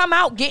 LeBron didn't come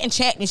out getting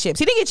championships.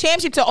 He didn't get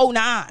championship till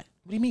 09. What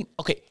do you mean?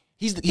 Okay,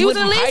 he was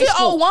in the league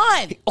till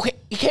 01. Okay,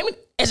 he came in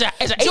as an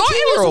 18-year-old.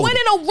 Jordan was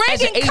winning a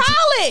ring in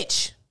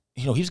college.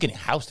 You know, he was getting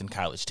housed in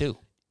college too.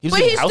 But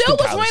he still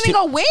was winning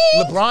a win.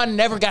 LeBron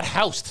never got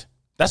housed.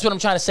 That's what I'm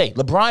trying to say.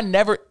 LeBron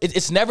never.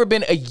 It's never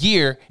been a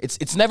year.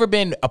 It's never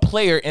been a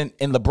player in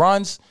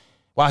LeBron's.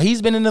 While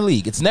he's been in the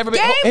league, it's never been.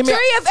 Game 3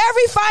 of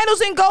every finals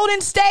in Golden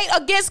State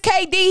against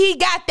KD, he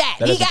got that.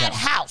 He got count.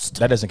 housed.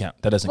 That doesn't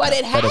count. That doesn't But count.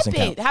 it That doesn't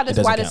happened.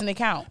 count. Why doesn't it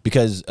count?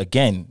 Because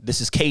again,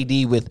 this is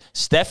KD with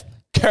Steph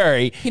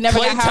Curry, He never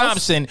Klay got house?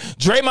 Thompson,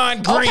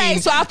 Draymond Green, Okay,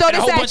 so I'll throw and a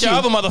this whole at bunch you. of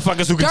other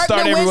motherfuckers who can Dirk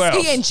start everywhere Nowitzki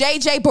else. and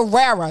J.J.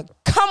 Barrera.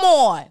 Come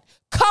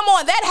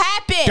on, that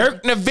happened.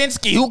 Dirk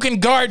Nowitzki, who can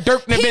guard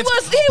Dirk Nowitzki? He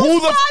was 5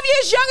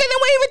 years younger than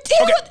when he wasn't that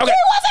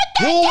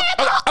young.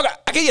 Okay,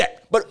 I get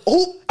that. But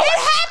who? It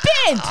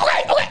happened.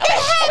 It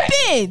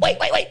happened.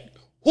 Wait.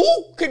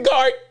 Who could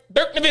guard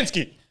Dirk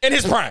Nowitzki in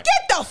his prime?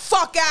 Get the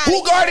fuck out of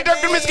here. Who guarded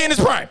Dirk man. Nowitzki in his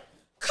prime?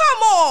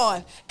 Come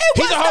on.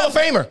 He's a Hall of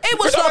Famer. It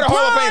was We're talking about a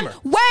Hall of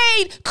LeBron,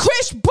 Wade,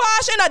 Chris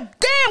Bosh, and a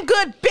damn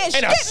good bench.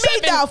 And Get a me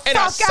seven- the fuck and a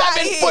out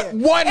of here.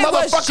 7'1" It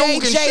was motherfucker who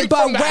can J.J. shoot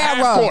from the half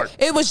Barrera. court.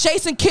 It was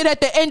Jason Kidd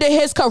at the end of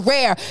his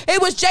career.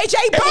 It was J.J.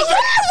 It Barrera.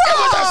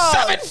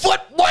 was a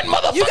 7'1"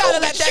 motherfucker. You gotta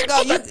who let can that shoot go.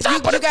 from the top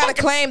of You the gotta fucking-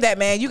 claim that,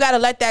 man. You gotta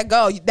let that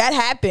go. That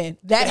happened.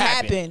 That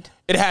happened.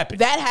 It happened.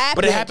 That happened.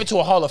 But it happened to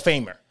a Hall of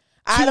Famer.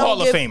 I Two don't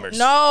Hall of give- Famers.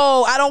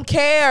 No, I don't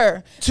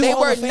care. Two They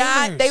Hall were of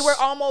not. Famers. They were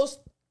almost.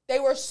 They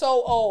were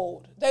so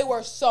old. They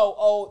were so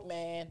old,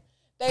 man.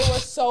 They were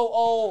so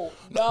old.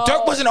 No.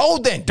 Dirk wasn't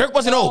old then. Dirk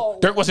wasn't No.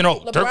 old. Dirk wasn't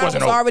old. LeBron Dirk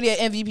wasn't was old. already an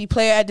MVP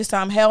player at this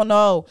time. Hell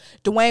no.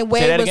 Dwayne Say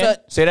Wade that was again.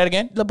 Say that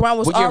again. LeBron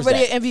was What year already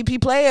that? an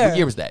MVP player. What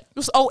year was that? It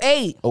was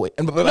 08. Oh wait.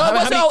 No, it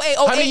wasn't 08.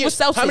 08 was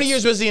Celtics. How many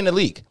years was he in the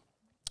league?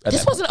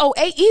 This wasn't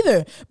 08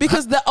 either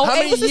because the 08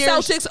 many was the years-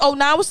 Celtics,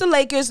 09 was the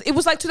Lakers. It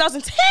was like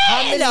 2010.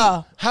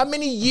 How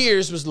many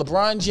years was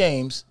LeBron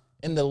James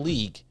in the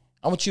league?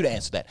 I want you to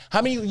answer that.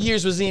 How many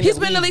years was he in He's the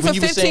been in the league? league when for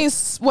you were 15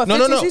 saying- what,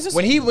 15 no. seasons?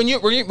 When he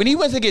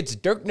went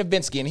against Dirk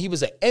Nowitzki and he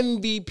was an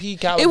MVP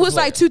caliber It was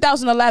player. like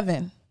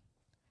 2011.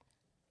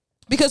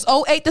 Because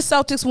 08 the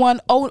Celtics won,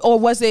 or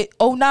was it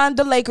 09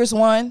 the Lakers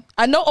won?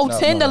 I know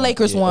 010 the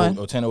Lakers won.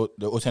 010 the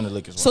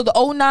Lakers won. So the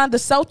 09 the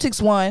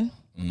Celtics won.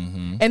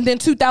 And then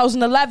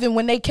 2011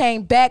 when they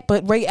came back,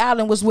 but Ray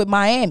Allen was with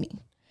Miami.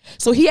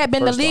 So he had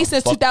been in the First league off,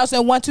 since fuck-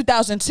 2001,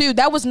 2002.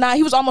 That was not.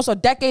 He was almost a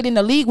decade in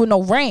the league with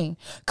no ring.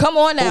 Come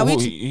on now.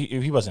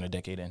 he wasn't a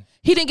decade in.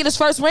 He didn't get his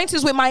first ring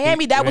since with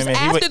Miami. That was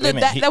after the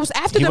that was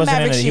after the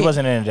Maverick shit. He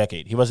wasn't in a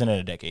decade. He wasn't in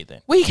a decade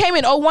then. Well, he came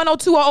in 01,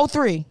 02, or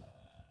 03.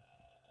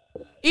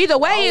 Either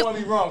way, to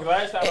be wrong.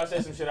 Last time I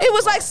said some shit. it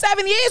was like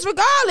 7 years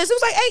regardless. It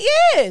was like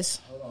 8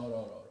 years. Hold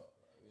on.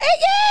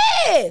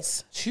 8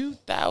 years.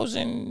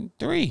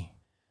 2003.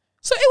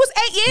 So it was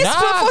 8 years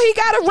Nah. before he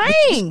got a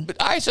ring.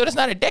 But all right, so that's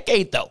not a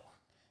decade though.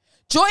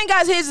 Jordan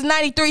got his in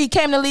 93. He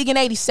came to the league in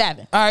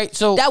 87. All right,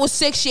 so That was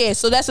 6 years.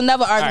 So that's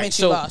another all argument right,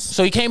 you so lost.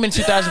 so he came in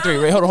 2003.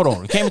 Right? Hold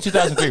on. He came in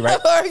 2003, right?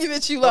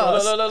 Argument you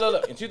lost.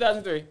 Look. In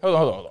 2003.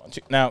 Hold on.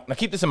 Now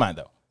keep this in mind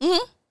though.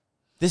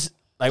 This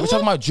we're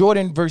talking about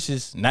Jordan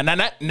versus not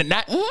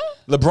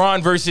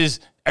LeBron versus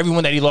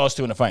everyone that he lost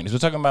to in the finals. We're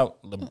talking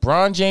about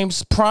LeBron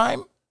James'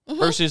 prime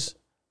versus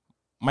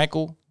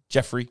Michael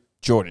Jeffrey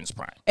Jordan's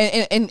prime.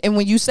 And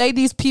when you say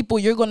these people,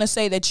 you're going to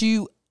say that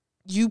you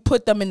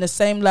put them in the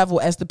same level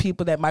as the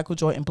people that Michael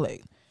Jordan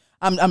played.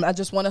 I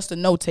just want us to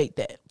notate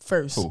that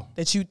first. Who?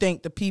 That you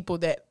think the people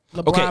that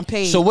LeBron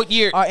paid so what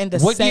year- are in the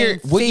what same year-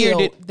 what year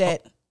field did-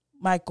 that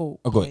Michael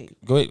Oh, go played. ahead.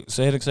 Go ahead.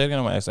 Say it again.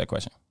 I'm gonna ask that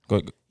question. Go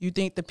ahead. You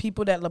think the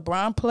people that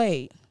LeBron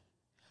played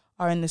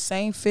are in the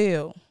same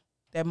field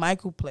that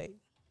Michael played?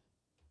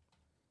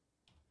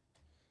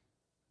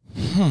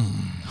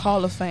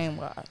 Hall of Fame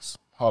wise.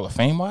 Hall of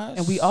Fame wise,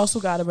 And we also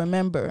got to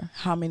remember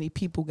how many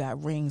people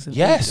got rings and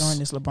yes during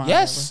this LeBron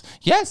yes era.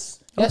 yes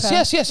Okay.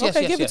 yes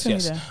Okay, give it to me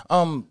then.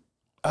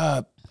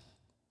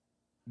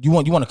 You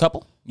want a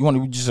couple? You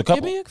want just a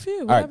couple? Give me a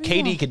few. All right, whatever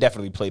you KD want. could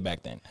definitely play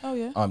back then. Oh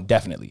yeah.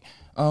 Definitely.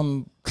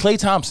 Klay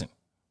Thompson.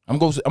 I'm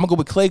gonna go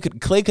with Klay.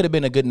 Klay could have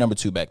been a good number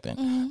 2 back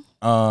then.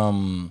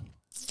 Mm-hmm.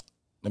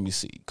 Let me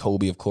see.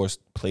 Kobe, of course,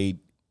 played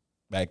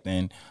back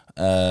then.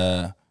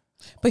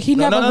 But he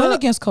never went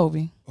against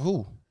Kobe.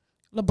 Who?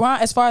 LeBron,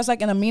 as far as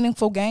like in a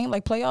meaningful game,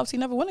 like playoffs, he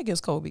never went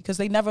against Kobe because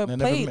they never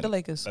played the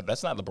Lakers.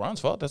 That's not LeBron's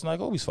fault. That's not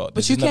Kobe's fault. But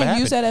This you just never can't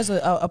use happened.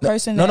 that as a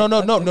person. No.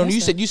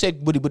 against him. You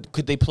said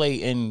could they play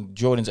in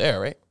Jordan's era,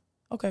 right?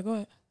 Okay, go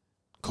ahead.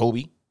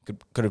 Kobe could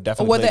have Or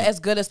definitely. were they played. as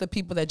good as the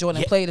people that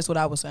Jordan played? Is what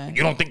I was saying.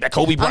 You don't think that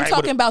Kobe Bryant? I'm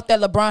talking about that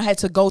LeBron had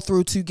to go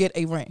through to get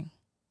a ring.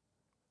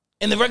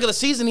 In the regular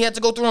season, he had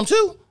to go through them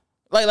too.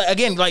 Like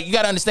again, like you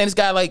got to understand this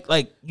guy. Like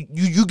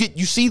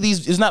you see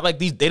these. It's not like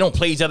these. They don't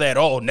play each other at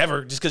all.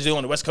 Never, just because they're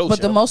on the West Coast.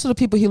 But the yo. most of the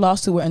people he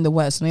lost to were in the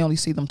West, and they only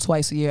see them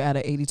twice a year out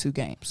of 82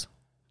 games.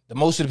 The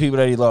most of the people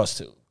that he lost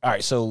to. All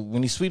right, so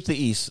when he sweeps the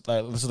East,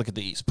 like let's look at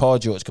the East. Paul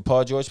George. Could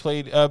Paul George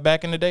play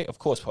back in the day? Of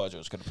course, Paul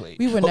George could have played.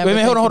 We were But never.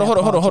 wait, hold on.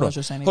 Hold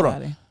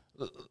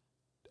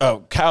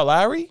on. Kyle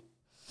Lowry?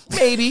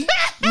 Maybe.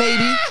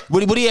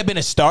 Would he have been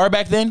a star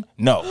back then?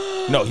 No,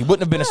 he wouldn't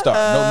have been a star.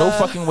 No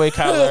fucking way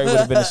Kyle Lowry would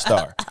have been a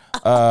star.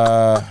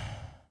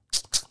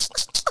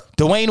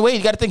 Dwayne Wade,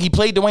 you got to think he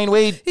played Dwayne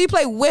Wade. He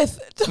played with.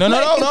 No.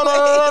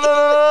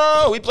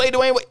 He played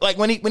Dwayne Wade like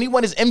when he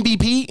won his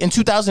MVP in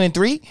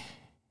 2003,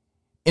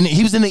 and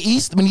he was in the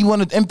East when he won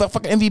the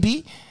fucking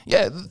MVP.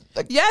 Yeah,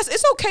 like, Yes,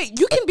 it's okay.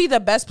 You can be the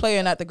best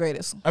player, not the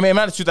greatest. I mean, I'm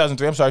not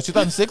 2003. I'm sorry,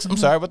 2006. I'm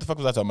sorry. What the fuck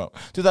was I talking about?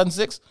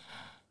 2006.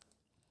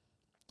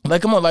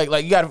 Like, come on,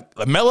 like you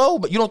got Melo,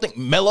 but you don't think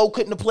Melo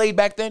couldn't have played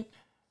back then?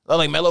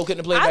 Like Melo couldn't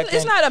have played back then.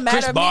 It's not a matter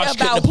Chris of me Bosh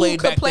couldn't about have who played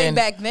could play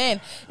back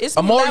then. It's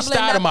Amari leveling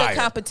up the Stoudemire.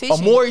 competition.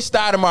 Amari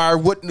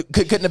Stoudemire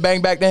couldn't have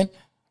banged back then.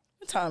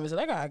 What time is it?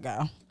 I gotta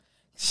go.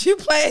 You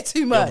playing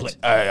too much.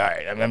 All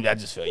right. I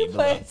just feel you.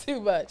 Playing too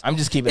much. I'm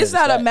just keeping. It's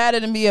not a matter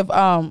to me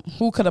of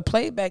who could have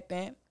played back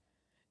then.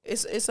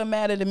 It's a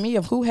matter to me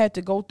of who had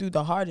to go through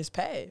the hardest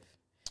path,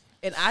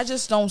 and I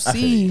just don't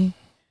see.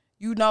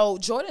 You know,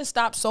 Jordan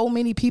stopped so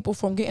many people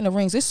from getting the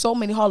rings. There's so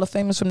many Hall of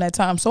Famers from that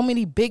time, so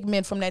many big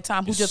men from that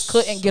time who just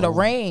couldn't get a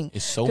ring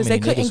because they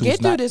couldn't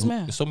get through this,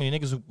 man. There's so many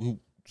niggas who's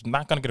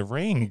not gonna get a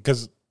ring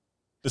because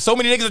there's so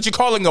many niggas that you're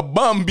calling a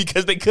bum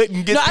because they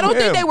couldn't get. No, I don't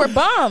think they were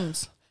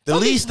bums.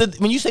 When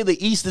you say the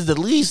East is the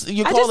least,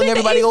 you're calling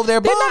everybody over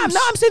there bums. No,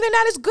 I'm saying they're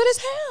not as good as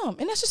him,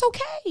 and that's just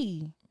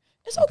okay.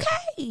 It's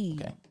okay.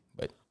 Okay,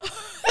 but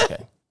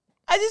okay.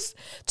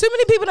 Too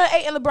many people done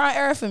ate in LeBron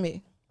era for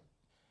me.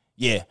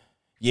 Yeah.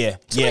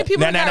 many people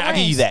Now, got I give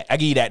you rings. that. I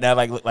give you that. Now,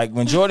 like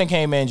when Jordan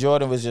came in,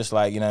 Jordan was just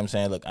like, you know what I'm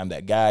saying? Look, I'm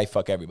that guy.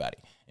 Fuck everybody.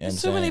 You know There's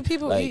what I'm too many saying?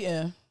 people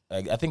eating.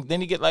 Like I think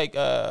then he get like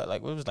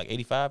what was it, like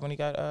 85 when he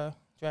got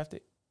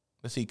drafted.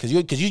 Let's see, because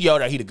you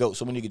yelled out he the GOAT.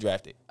 So when you get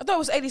drafted, I thought it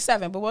was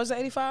 87, but what was it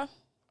 85?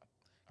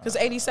 Because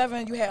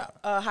 87 you had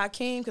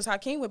Hakeem, because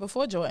Hakeem went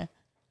before Jordan.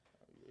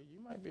 you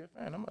might be a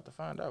fan. I'm about to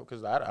find out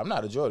because I'm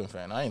not a Jordan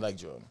fan. I ain't like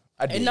Jordan.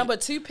 I did. And number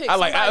 2 pick.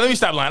 let me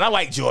stop lying. I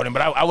like Jordan,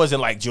 but I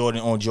wasn't like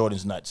Jordan on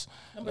Jordan's nuts.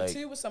 Number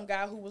 2 was some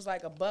guy who was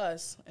like a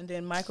buzz, and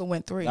then Michael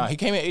went 3. Nah, he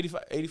came in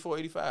 84,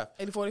 85.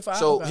 84, 85.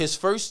 So okay. his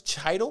first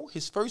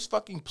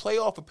fucking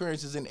playoff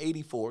appearances in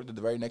 84,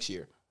 the very next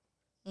year.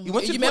 He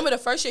went to You remember the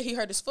first year he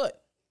hurt his foot.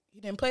 He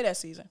didn't play that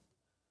season.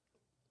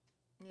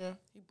 Yeah.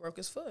 He broke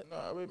his foot.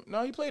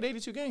 No, he played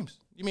 82 games.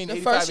 You mean The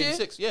 85, first year?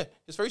 86? Yeah.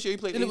 His first year he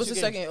played Then 82 it was the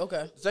games. second year.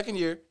 Okay. Second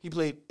year, he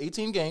played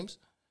 18 games,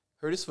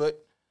 hurt his foot.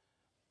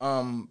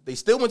 They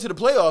still went to the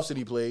playoffs and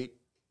he played,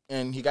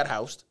 and he got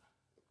housed.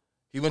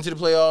 He went to the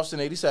playoffs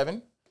in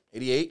 87,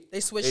 88, They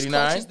switched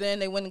 89. coaches then.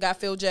 They went and got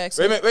Phil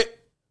Jackson. Wait a minute.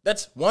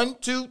 That's 1,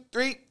 2,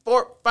 3,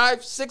 4,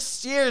 5,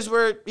 6 years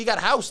where he got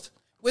housed.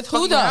 With who,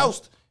 Fucking though?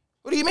 Housed.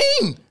 What do you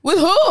mean? With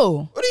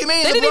who? What do you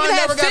mean? They didn't even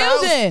have never got Phil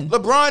housed. then.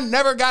 LeBron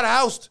never got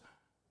housed.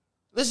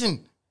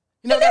 Listen,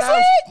 he never In got this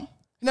housed. league?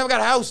 He never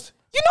got housed.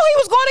 You know he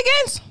was going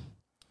against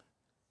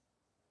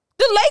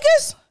the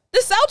Lakers, the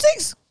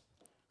Celtics,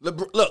 Look,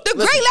 the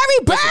great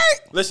Larry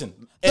Bird.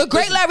 Listen. The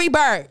great Larry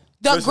Bird.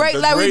 The Listen, great the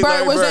Larry great Bird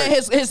Larry was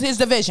Bird. in his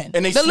division.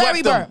 And they the swept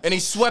Larry them. Bird. And he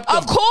swept them.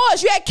 Of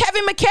course, you had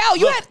Kevin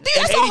McHale.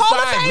 That's a Hall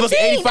of Fame Look,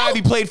 team. 85,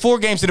 he played 4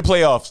 games in the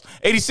playoffs.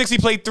 86, he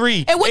played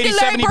 3. And what did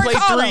Larry 87, he Bird played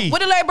call 3. him?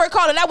 What did Larry Bird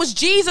call him? That was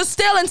Jesus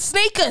stealing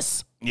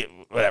sneakers. Yeah,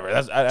 whatever.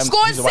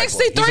 Scoring he's a white boy.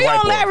 63 He's a white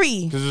on boy.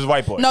 Larry. Because he's a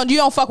white boy. No, you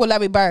don't fuck with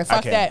Larry Bird.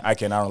 Fuck can't. that. I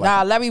can't. I don't like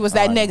Nah, him. Larry was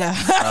that I don't nigga.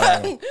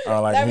 like him. I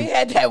don't like Larry him.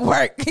 had that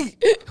work.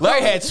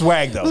 Larry had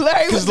swag though.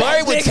 Because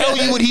Larry would tell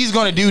you what he's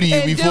gonna do to you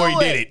And before he do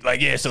did it. it.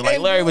 Like so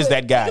And Larry do was it.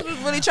 that guy. He was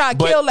really trying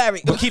to kill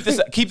Larry. But keep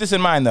this in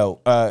mind though.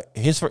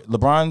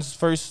 LeBron's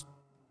first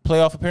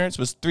playoff appearance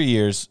was 3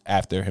 years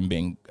after him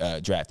being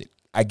drafted.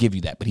 I give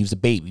you that, but he was a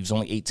baby. He was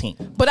only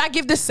 18. But I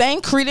give the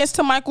same credence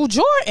to Michael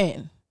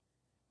Jordan.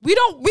 We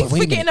wait a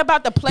forgetting minute.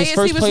 about the players he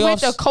first was with,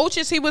 playoffs- the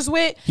coaches he was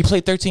with. He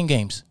played 13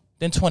 games,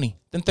 then 20,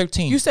 then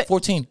 13, You said-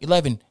 14,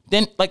 11.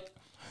 Then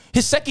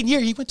his second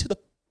year, he went to the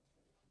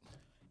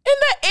In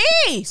the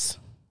East.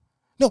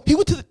 no, he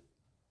went to the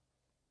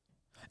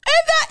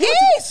In the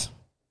East.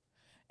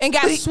 And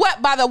got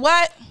swept by the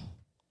what?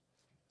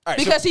 all right,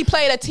 Because he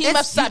played a team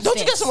of substance. Don't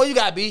you get somewhere you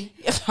got B?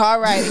 All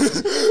right.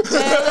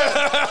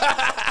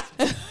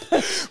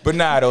 But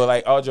nah, though,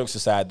 all jokes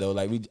aside, though,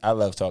 I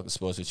love talking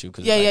sports with you.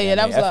 Cause, Yeah,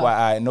 that was love.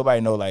 FYI,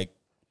 nobody know,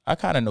 I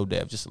kind of know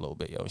Dev just a little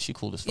bit, yo. She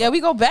cool as fuck. Yeah, we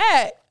go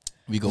back.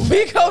 We go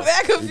We back. go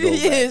back a few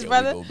years,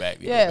 brother. We go back.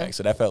 Yeah.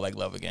 So that felt like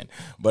love again.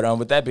 But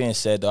with that being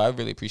said, though, I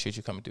really appreciate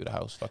you coming through the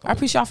house. I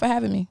appreciate y'all for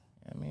having me.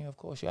 I mean, of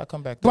course, you gotta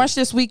come back. Through. Brunch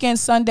this weekend,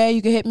 Sunday.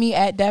 You can hit me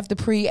at Dev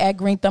Dupree, at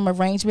Green Thumb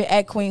Arrangement,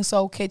 at Queen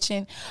Soul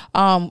Kitchen,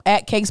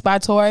 at Cakes by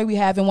Tori. We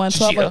having one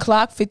 12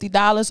 o'clock,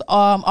 $50.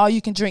 All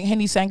you can drink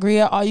Henny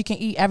Sangria. All you can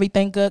eat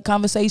everything good.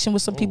 Conversation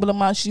with some people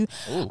amongst you.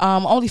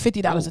 Only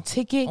 $50 a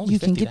ticket. Only You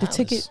can get the $50.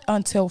 ticket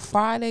until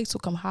Friday. So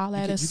come holler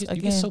at us again.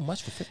 You get so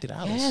much for $50.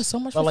 Yeah, so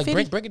much but for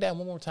 $50. break it down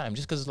one more time,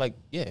 just because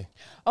yeah.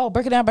 Oh,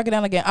 break it down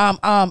again.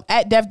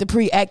 At Dev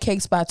Dupree, at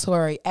Cakes by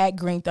Tori, at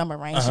Green Thumb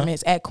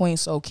Arrangements, at Queen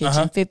Soul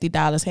Kitchen,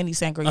 $50. Henny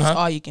Sangria is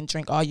all you can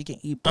drink, all you can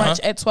eat. Brunch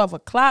at 12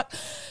 o'clock.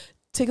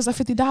 Tickets are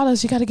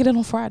 $50. You got to get it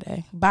on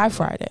Friday. By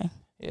Friday.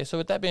 Yeah. So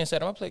with that being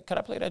said, could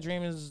I play that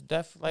Dream is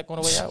Deaf on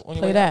the way out?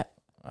 Play that.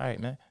 All right,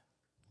 man.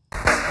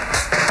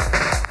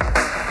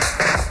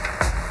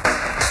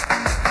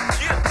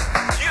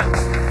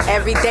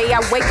 Every day I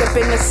wake up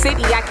in the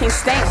city, I can't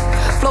stand.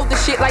 Float the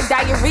shit like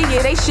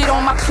diarrhea, they shit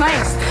on my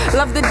planks.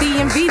 Love the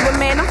DMV, but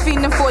man, I'm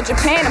feeding for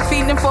Japan. I'm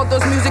feeding for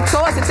those music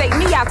tours that take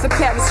me out to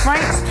Paris,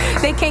 France.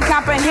 They can't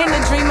comprehend the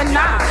dream of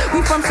nah.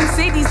 We from some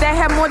cities that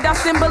have more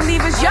doubts than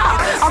believers, y'all.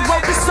 I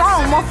wrote the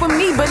song, more for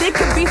me, but it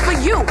could be for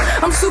you.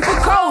 I'm super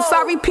cold,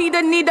 sorry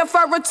Peter, need a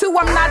furrow too.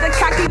 I'm not a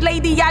cocky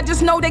lady, I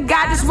just know that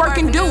God is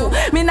working due.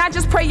 Man, I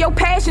just pray your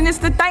passion is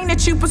the thing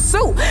that you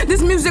pursue.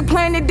 This music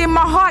planted in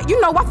my heart, you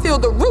know I feel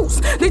the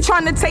roots. They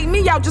trying to take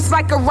me out just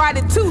like a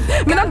rotted tooth.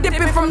 Man, I'm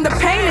dipping from the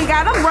pain and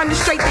God, I'm running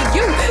straight to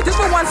you. Just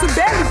for ones who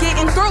barely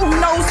getting through, who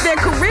knows their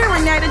career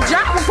and that a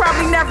job will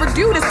probably never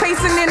do. This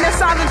pacing in their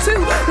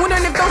solitude,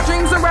 wondering if those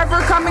dreams are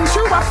ever coming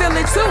true. I feel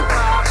it too.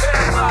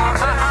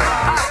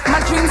 My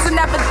dreams will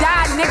never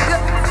die, nigga.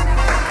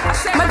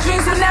 My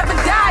dreams will never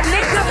die,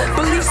 nigga.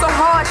 Believe so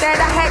hard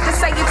that I had to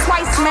say it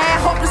twice, man.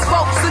 Hopeless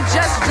folks are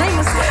just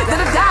dreamers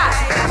that'll die.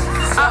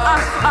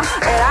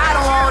 And I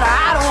don't wanna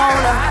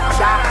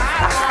die.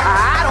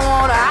 I don't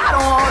wanna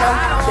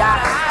die.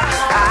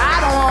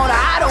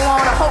 I don't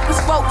wanna.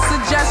 Hopeless folks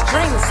are just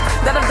dreamers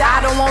that'll die.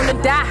 I don't wanna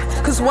die,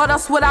 cause what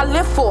else would I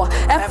live for?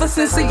 Ever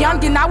since a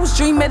youngin', I was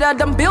dreaming of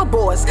them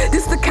billboards.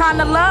 This the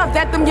kind of love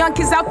that them young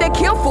kids out there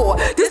kill for.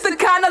 This the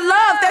kind of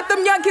love that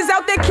them young kids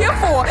out there kill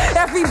for.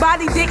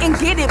 Everybody didn't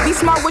get it. Be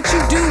smart what you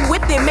do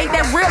with it. Make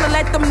that real and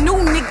let them new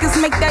niggas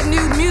make that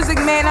new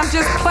music, man. I'm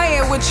just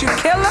playing with you,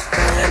 killer.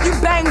 You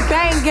bang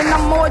bang and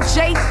I'm more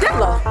Jay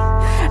Dilla.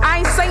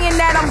 I ain't saying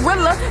that I'm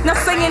realer, not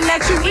saying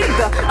that you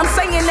either. I'm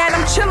saying that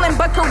I'm chillin',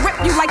 but can rip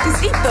you like this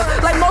ether.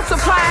 Like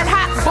multiplying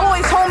hot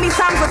boys, homie,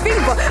 times a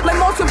fever. Like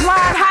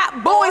multiplying hot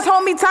boys,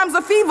 homie, times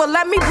a fever.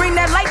 Let me bring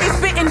that light, they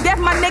spittin'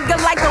 death, my nigga,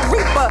 like a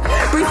reaper.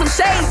 Bring some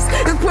shades,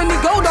 there's plenty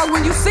gold dog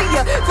when you see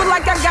ya. Feel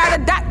like I got a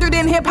doctorate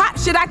in hip hop,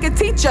 shit I could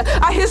teach ya.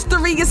 Our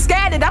history is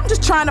scattered, I'm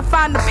just trying to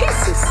find the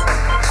pieces.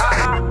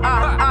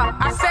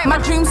 My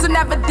dreams will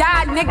never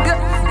die, nigga.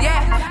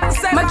 Yeah,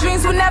 my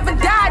dreams will never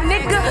die,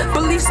 nigga.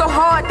 Believe so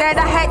hard that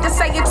I had to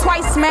say it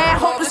twice, man.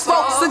 Hopeless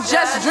folks are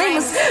just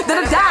dreamers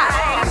that'll die.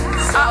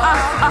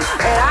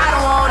 And I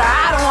don't wanna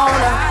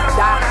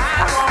die.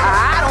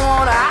 I don't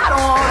wanna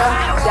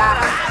die.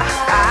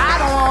 I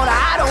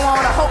don't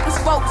wanna. Hopeless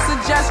folks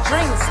are just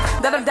dreamers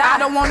that'll die. I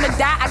don't wanna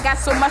die, I got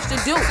so much to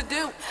do.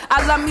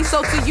 I love me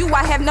so to you,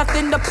 I have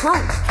nothing to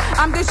prove.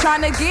 I'm just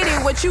trying to get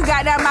it, what you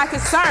got, that my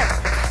concern.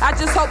 I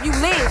just hope you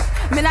live,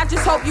 man, I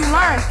just hope you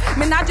learn.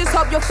 Man, I just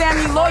hope your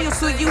family loyal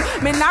to you.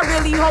 Man, I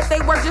really hope they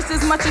work just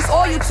as much as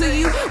oil to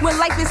you. When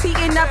life is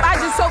heating up, I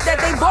just hope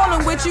that they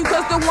ballin' with you.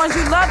 Cause the ones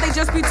you love, they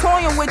just be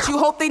toying with you.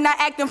 Hope they not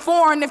acting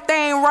foreign if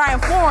they ain't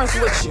riding foreigns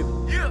with you.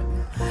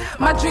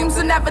 My dreams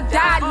will never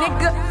die,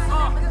 nigga.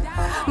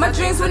 My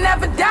dreams will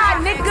never die,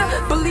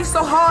 nigga. Believe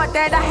so hard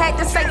that I had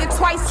to say it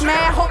twice,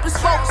 man. Hopeless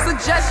folks are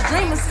just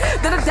dreamers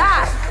that'll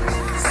die.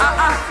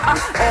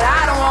 And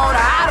I don't wanna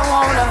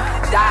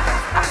die.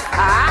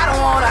 I don't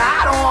wanna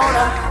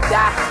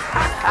die.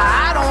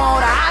 I don't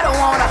wanna.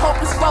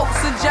 Hopeless folks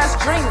are just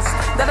dreamers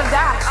that'll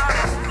die.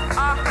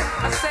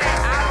 I said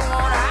I don't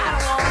wanna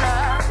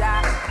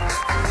die.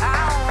 I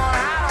don't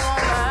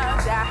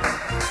wanna die.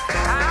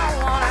 I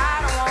don't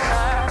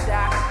wanna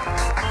die.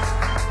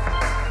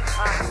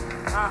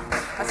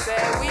 I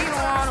said we don't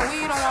wanna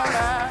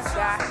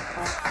die.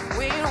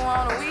 We don't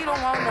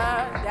wanna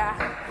die.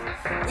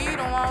 We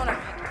don't wanna.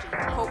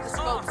 Hopeless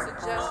folks are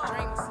just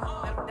dreamers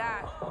that'll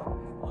die.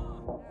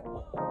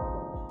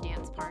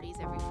 Dance parties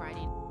every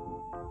Friday.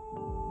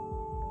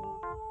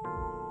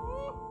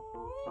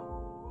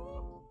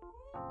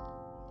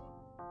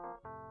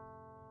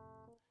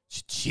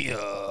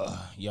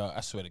 Yeah. Yo,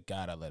 I swear to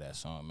God, I love that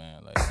song,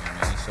 man. Like, you know,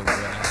 man, it's so real.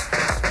 You know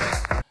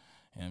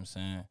what I'm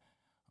saying?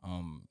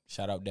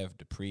 Shout out Dev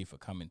Dupree for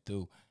coming through.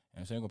 You know what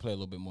I'm saying? We're gonna play a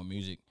little bit more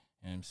music,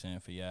 you know what I'm saying,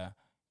 for y'all.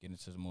 Get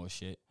into some more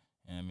shit.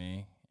 You know what I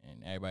mean?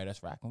 And everybody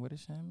that's rocking with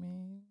us, you know what I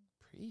mean?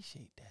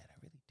 Appreciate that. I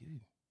really do.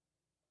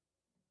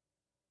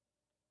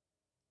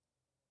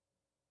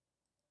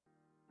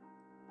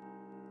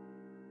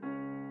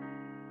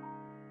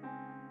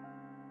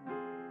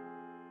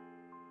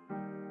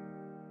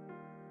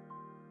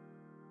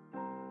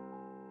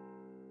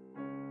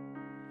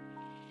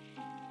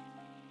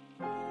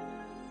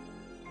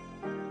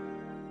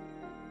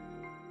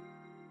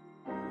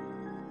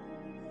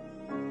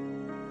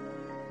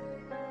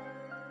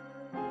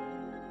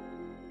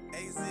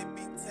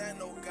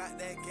 Got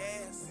that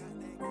gas.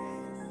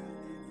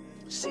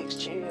 6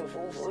 chill,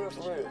 for real.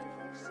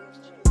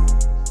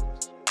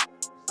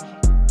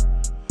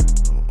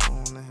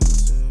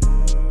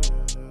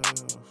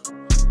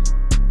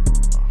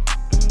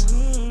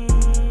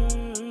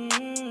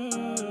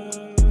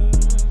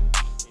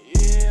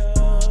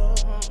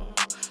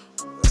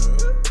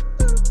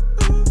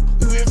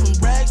 We went from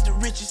rags to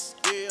riches,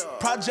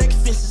 project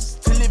fences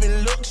to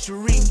living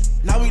luxury.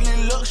 Now we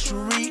live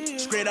luxury.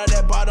 Straight out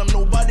that bottom,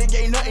 nobody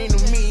gave nothing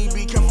to me.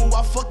 Be careful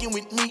while fucking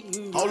with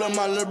me. All of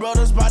my little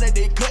brothers body,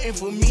 they cutting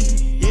for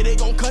me. Yeah, they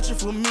gon' cut you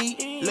for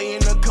me. Lay in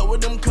the cut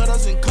with them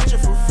cutters and cut you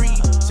for free.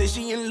 Say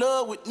she in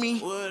love with me,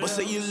 but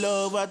say you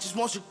love, I just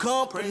want your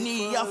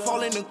company. I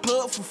fall in the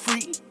club for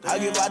free. I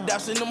give out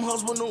daps and them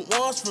husband the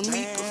ones for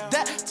me. Cause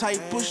that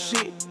type of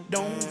shit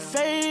don't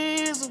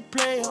faze a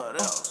player.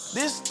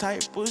 This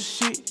type of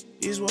shit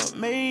is what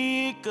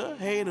make a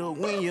hater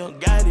when you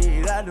got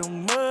it out the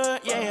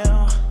mud,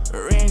 yeah.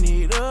 Ran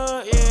it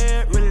up,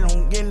 yeah. Really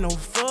don't get no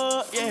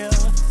fuck, yeah.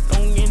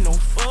 Don't get no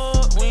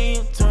fuck when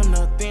you turn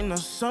nothing to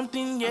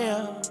something,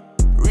 yeah.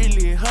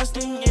 Really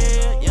hustling,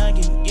 yeah. Y'all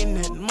getting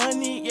that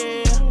money,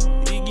 yeah.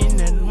 You getting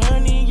that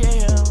money,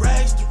 yeah.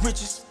 Rags to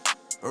riches,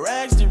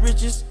 rags to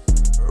riches,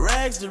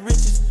 rags to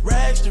riches,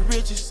 rags to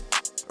riches,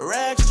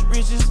 rags to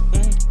riches,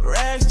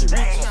 rags to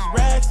riches,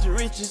 rags to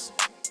riches,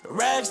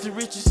 rags to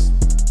riches,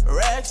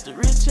 rags to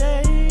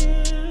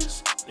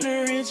riches,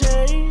 the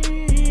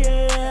riches,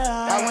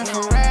 yeah. I went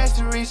from rags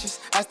to riches,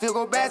 I still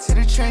go back to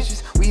the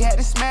trenches. We had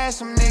to smash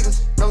some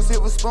niggas, no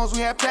silver spoons, we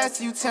had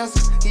plastic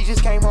utensils. He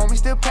just came home, he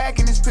still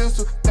packing his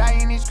pistol. Die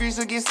in these streets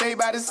or get saved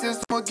by the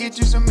system. Or get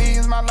you some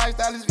millions, my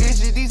lifestyle is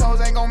vicious. These hoes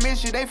ain't gon'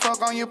 miss you, they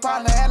fuck on your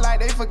partner, act like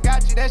they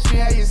forgot you, that shit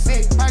how you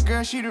sick. My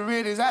girl, she the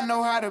realest, I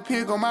know how to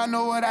pick 'em. I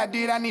know what I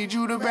did, I need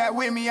you to back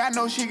with me. I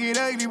know she get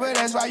ugly, but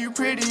that's why you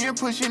pretty. And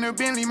pushing her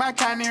Bentley, my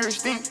kind of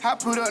stink. I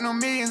put up no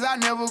millions, I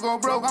never go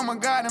broke. I'm a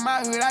god in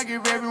my hood, I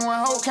give everyone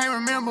hope. Can't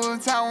remember a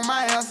time when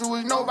my answer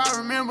was nope. I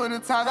remember the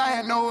times I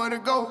had nowhere to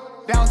go.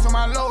 Down to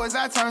my lowest,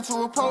 I turned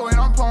to a poet.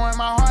 I'm pouring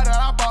my heart out.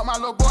 I bought my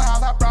little boy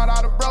house. I brought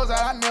all the bros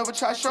out. I never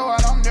try to show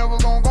out. I'm never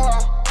gonna go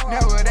out.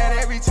 Never that.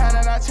 Every time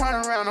that I turn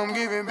around, I'm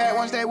giving back.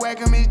 Once they whack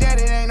him, his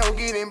daddy ain't no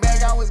getting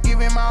back. I was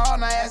giving my all,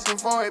 not asking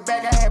for it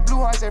back. I had blue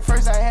hearts at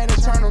first, I had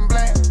to turn them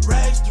black.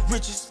 Rags to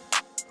riches,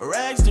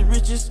 rags to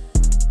riches,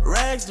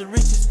 rags to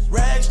riches,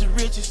 rags to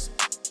riches,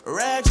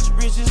 rags to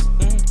riches,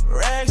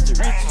 rags to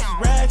riches,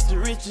 rags to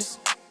riches,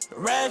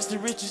 rags to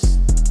riches,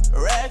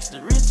 rags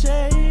to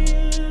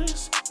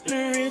riches, the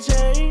riches,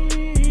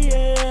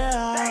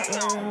 yeah.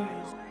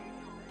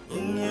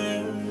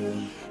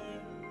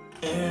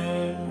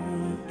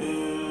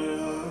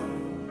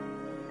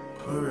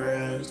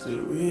 Rags to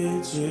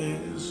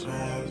riches,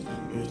 rags to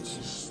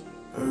riches,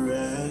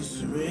 rags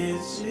to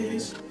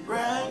riches,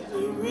 rags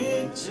to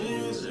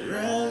riches,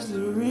 rags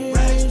to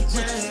riches,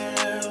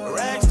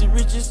 rags to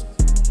riches,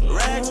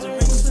 rags to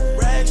riches,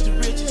 rags to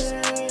riches,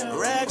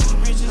 rags to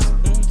riches,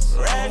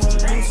 rags to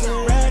riches,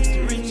 rags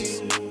to riches,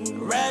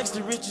 rags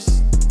to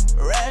riches,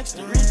 rags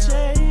to riches,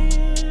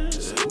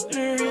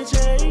 the riches,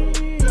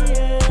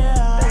 yeah.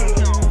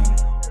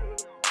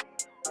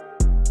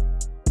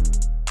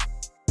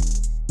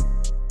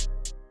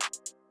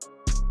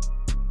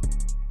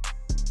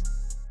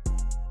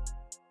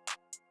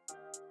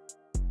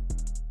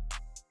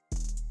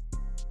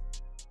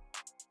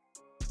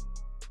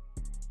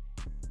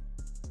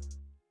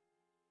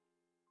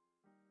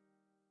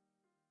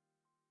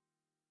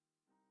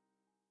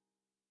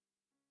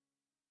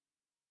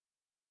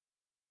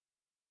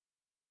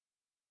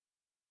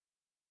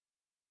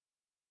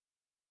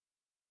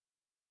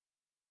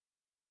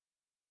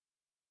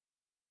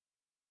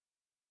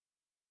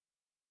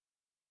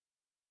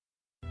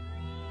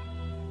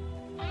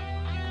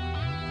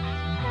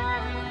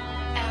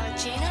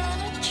 Gina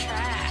on the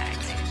track.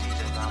 She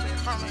just got me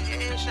from a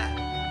headshot.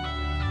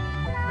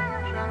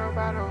 Tryna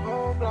buy the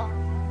whole block.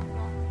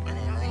 When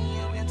they lean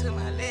up into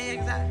my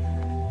legs out.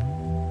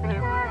 When they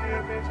lean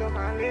up into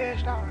my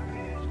legs out.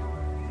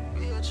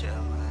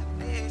 Wheelchair,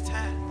 my legs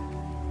tight.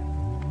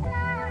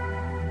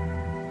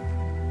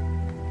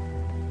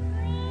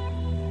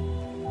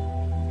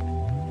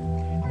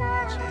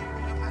 Wheelchair,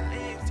 my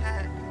legs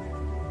tight.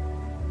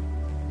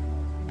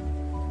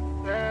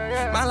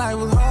 My life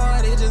was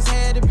hard, it just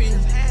had to be.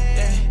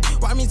 Yeah.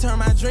 Why me turn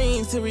my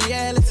dreams to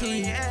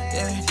reality?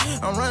 Yeah.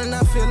 I'm running, I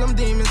feel them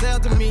demons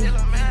after me.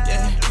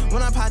 Yeah.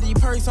 When I pop these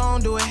perks, I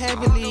don't do it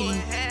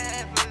happily.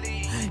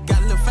 Got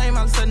a little fame,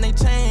 all of a sudden they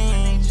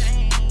change.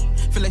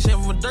 Feel like shit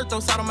with dirt, throw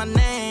salt on my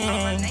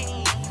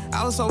name.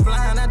 I was so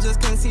blind, I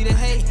just couldn't see the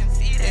hate.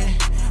 Yeah.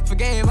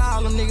 Forgave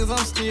all them niggas,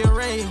 I'm still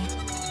raised.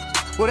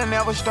 Would've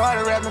never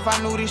started rapping if I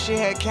knew this shit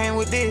had came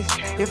with this.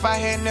 If I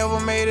had never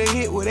made a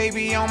hit, would they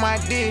be on my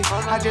dick?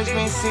 I just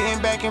been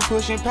sitting back and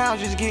pushing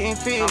pounds, just getting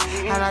fit.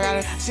 And I got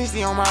a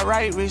 60 on my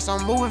right wrist,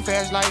 I'm moving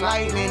fast like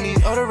lightning.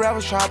 These other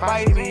rappers try to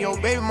bite me, yo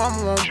baby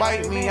mama won't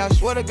bite me. I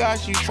swear to God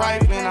she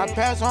trifling, I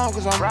pass on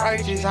cause I'm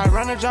righteous. I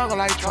run the jungle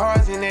like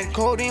Tarzan, that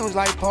codeine was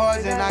like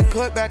poison. I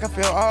cut back, I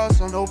feel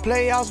awesome, no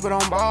playoffs but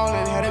I'm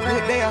ballin'. Had a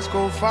good day, I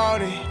scored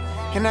 40.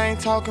 And I ain't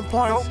talking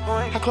points.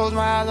 I close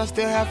my eyes, I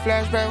still have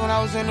flashback when I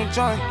was in the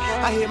joint.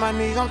 I hit my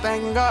knees, I'm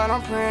thanking God,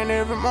 I'm praying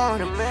every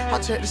morning. I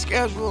check the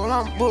schedule,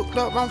 I'm booked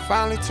up, I'm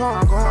finally torn.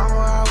 I'm going where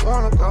I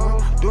wanna go,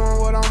 doing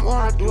what I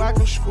wanna do. I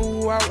can screw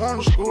who I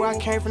wanna screw. I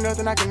came for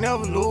nothing, I can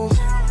never lose.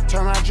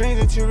 Turn my dreams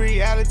into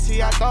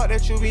reality. I thought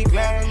that you'd be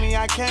glad of me.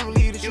 I can't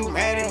believe that you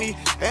mad at me.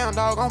 Damn,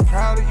 dog, I'm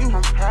proud of you.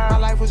 My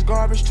life was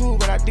garbage too,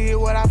 but I did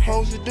what I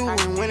supposed to do.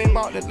 And when they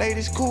bought the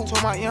latest coupe,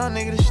 told my young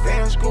nigga to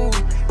stay in school.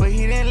 But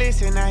he didn't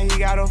listen, now he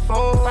got a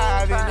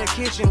 4-5 in the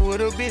kitchen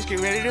with a biscuit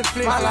ready to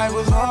flip. My life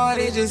was hard,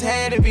 it just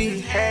had to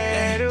be.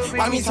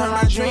 Why me turn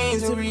my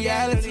dreams to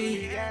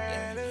reality?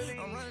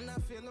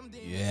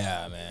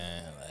 Yeah,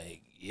 man.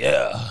 Like,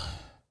 yeah.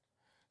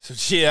 So,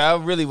 yeah,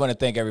 I really want to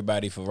thank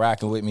everybody for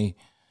rocking with me.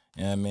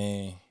 You know what I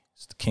mean?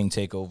 It's the King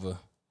Takeover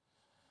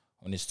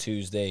on this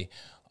Tuesday.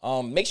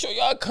 Make sure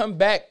y'all come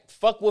back.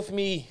 Fuck with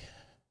me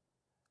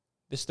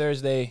this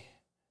Thursday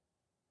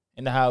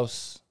in the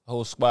house. The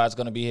whole squad's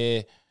going to be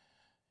here.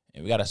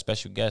 And we got a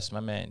special guest. My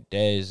man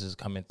Dez is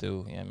coming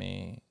through. You know what I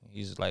mean?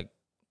 He's like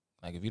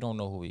if you don't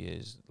know who he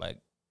is, like,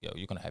 yo,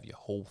 you're going to have your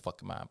whole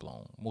fucking mind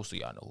blown. Most of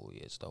y'all know who he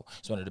is, though.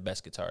 He's one of the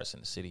best guitarists in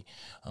the city.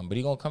 But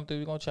he going to come through.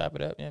 We're going to chop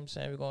it up. You know what I'm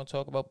saying? We're going to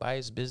talk about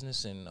bias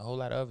business and a whole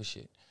lot of other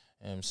shit.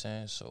 You know what I'm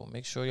saying? So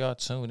make sure y'all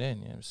tune in.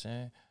 You know what I'm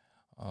saying?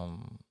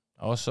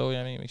 Also, you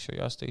know what I mean? Make sure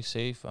y'all stay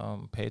safe.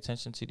 Pay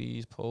attention to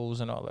these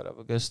polls and all that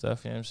other good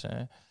stuff. You know what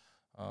I'm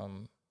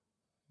saying?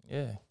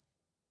 Yeah.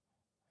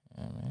 You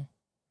know what I mean?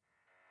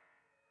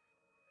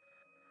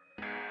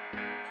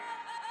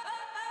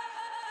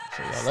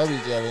 So y'all love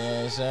each other, you know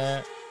what I'm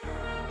saying?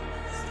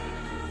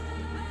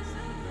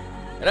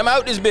 And I'm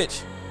out this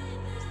bitch.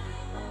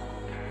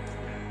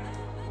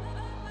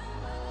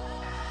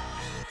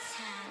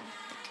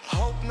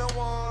 Hope no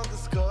one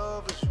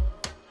discovers you.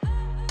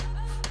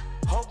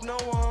 Hope no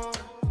one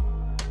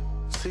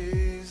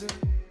sees it.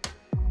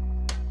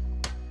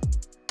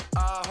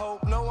 I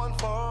hope no one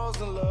falls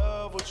in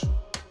love with you.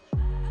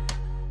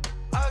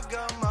 I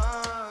got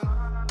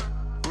mine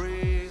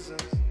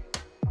reasons.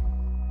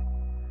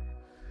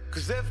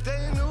 'Cause if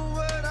they knew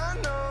what I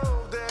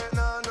know, then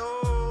I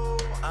know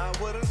I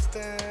wouldn't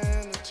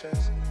stand a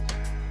chance.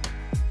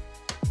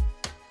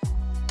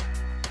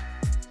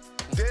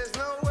 There's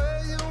no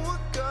way you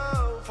would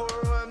go for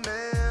a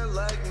man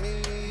like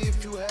me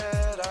if you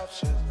had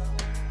options.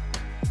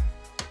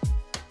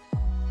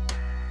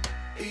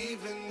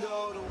 Even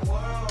though the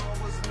world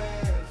was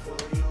meant for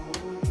you,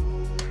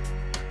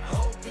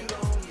 hope you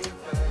don't get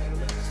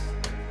famous.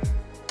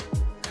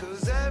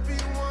 'Cause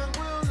everyone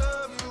will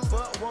love you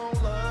but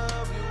won't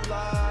love you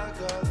like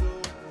I do.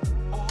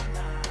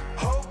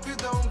 Hope you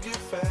don't get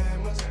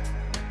famous.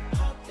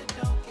 Hope you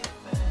don't get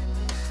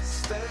famous.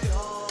 Stay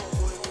home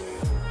with me.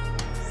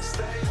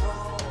 Stay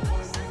home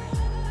with me.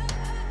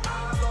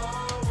 I'll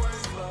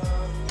always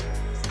love you.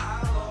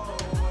 I'll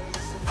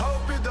always.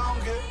 Hope you don't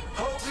get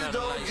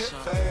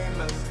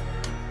famous.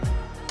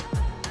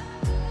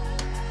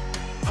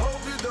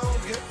 Hope you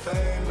don't get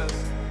famous.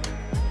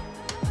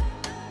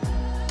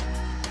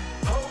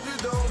 Hope you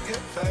don't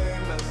get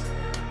famous.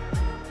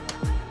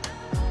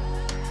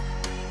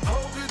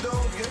 Hope you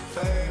don't get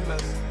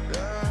famous.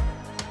 Yeah.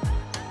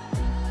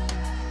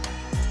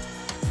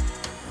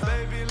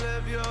 Baby,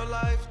 live your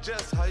life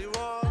just how you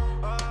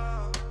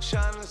are.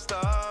 Shining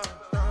star.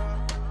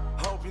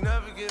 Hope you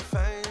never get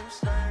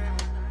famous.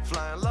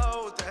 Flying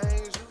low with the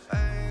angels.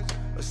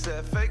 I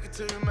said fake it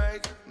till you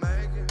make it.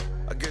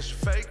 I guess you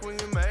fake when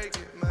you make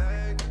it.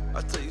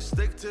 I tell you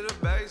stick to the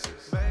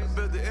basics.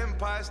 Build the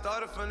empire,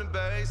 started from the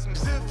basement.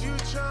 'Cause if you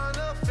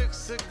tryna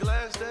fix a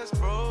glass that's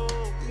broke,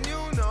 then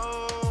you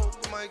know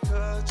it might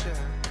cut you.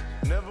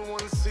 Never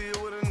wanna see you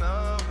with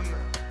another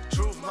man.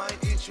 Truth might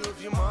eat you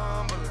if you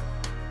mumbling.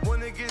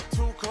 When it get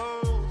too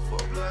cold for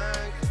a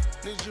blanket,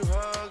 need you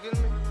hugging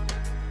me.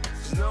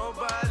 'Cause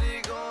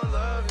nobody gon'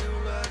 love you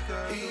like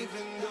I do.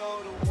 Even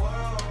though the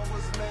world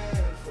was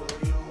meant for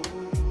you.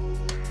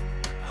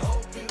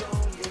 Hope you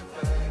don't get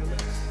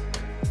famous.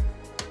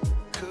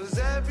 'Cause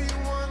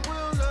everyone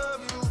will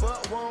love you but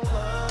won't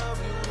love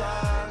you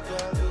like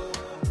I do.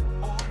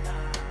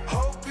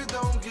 Hope you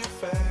don't get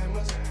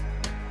famous.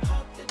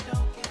 Hope you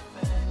don't get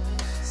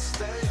famous.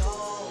 Stay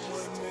home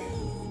with me.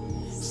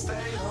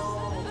 Stay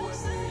home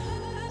with me.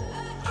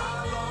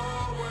 I'll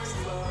always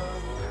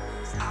love you.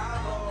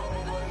 I'll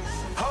always.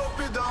 Hope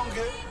you don't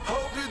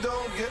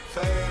get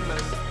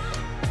famous.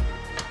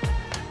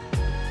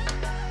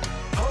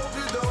 Hope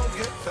you don't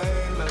get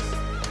famous.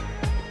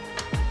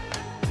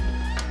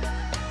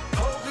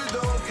 Hope you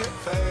don't get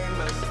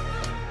famous.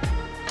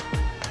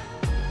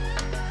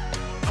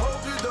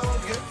 Hope you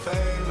don't get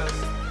famous.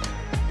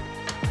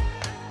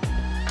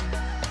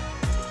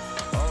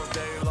 All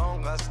day long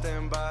I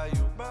stand by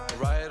you.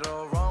 Right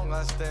or wrong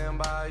I stand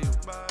by you.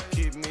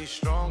 Keep me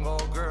strong,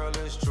 oh girl,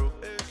 it's true.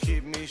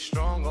 Keep me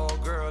strong, oh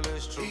girl,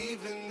 it's true.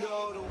 Even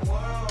though the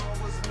world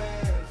was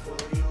meant for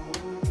you.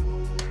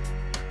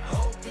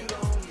 Hope you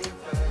don't get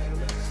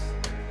famous.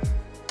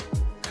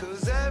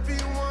 'Cause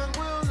everyone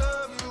will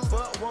love you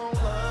but won't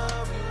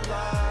love you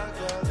like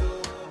I do.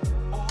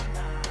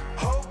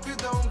 Hope you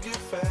don't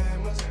get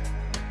famous.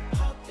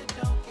 Hope you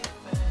don't get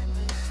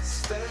famous.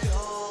 Stay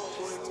home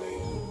with me.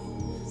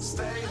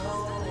 Stay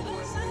home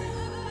with me.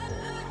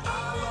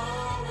 I'll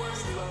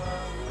always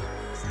love you.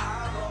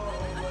 I'll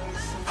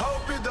always.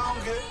 Hope you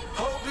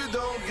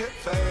don't get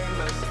famous.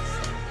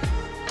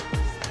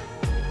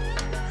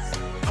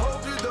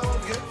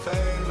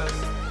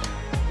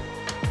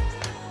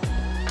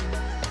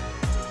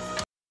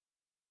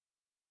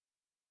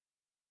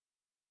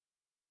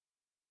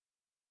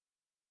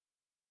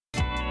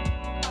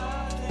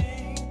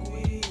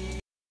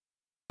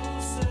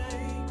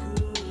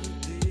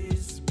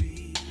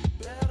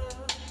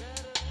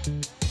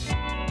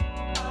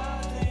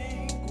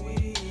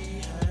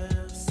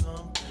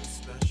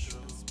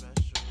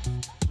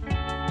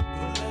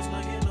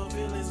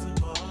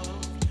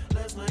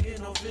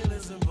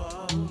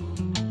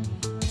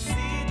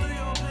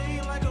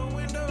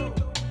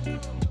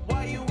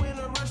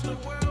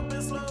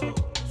 flow.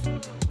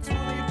 24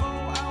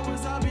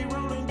 hours I be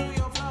rolling through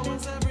your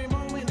flowers. Every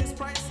moment is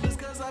priceless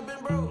cause I've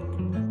been broke.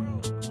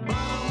 But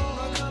I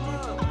wanna come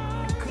up,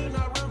 could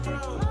not run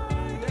from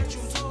that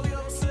you told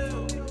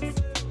yourself.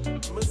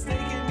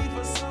 Mistaking me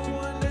for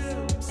someone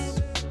else.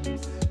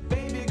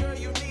 Baby girl,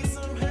 you need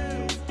some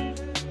help.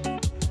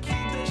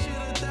 Keep that shit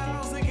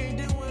 1,000, can't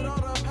deal with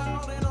all the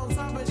pounding on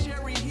top of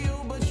Cherry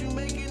Hill, but you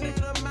making it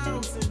a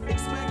mountain.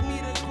 Expect me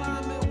to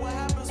climb it, what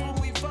happens when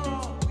we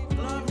fall?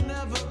 Love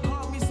never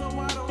caught me, so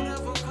I don't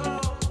ever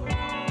call.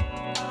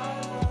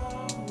 I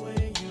love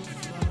when you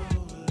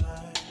flow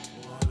like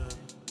water.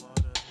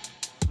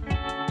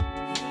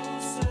 You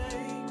say,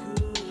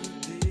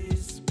 could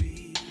this be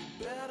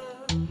better?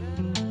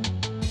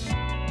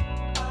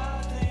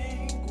 I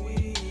think we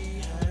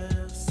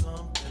have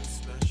something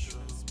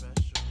special.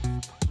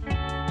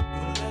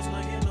 But let's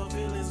not get no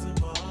feelings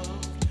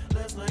involved.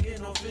 Let's not get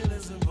no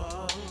feelings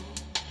involved.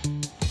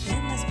 You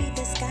must be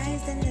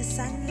disguised in the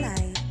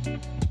sunlight,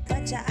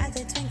 but your eyes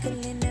are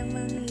twinkling in the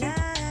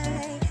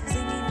moonlight.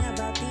 Singing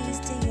about these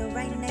till you're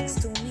right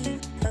next to me.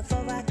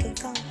 Before I can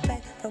come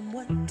back from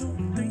 1, 2,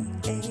 3,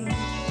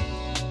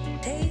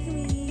 take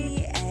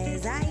me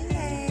as I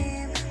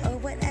am, or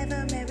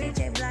whatever Mary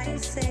J. Blige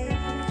said.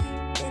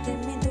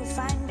 Didn't mean to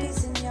find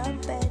peace in your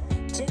bed.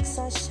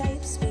 Jigsaw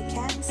shapes we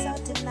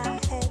cancelled in our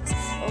heads.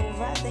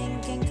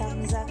 Overthinking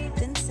comes up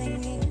then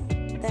singing.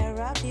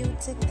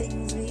 Therapeutic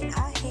things we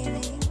are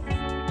hearing.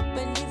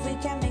 Believe we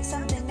can make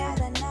something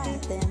out of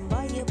nothing.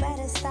 Boy, you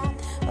better stop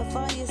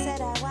before you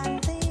said I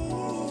want this.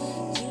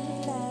 You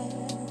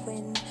love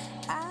when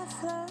I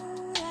flow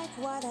like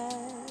water.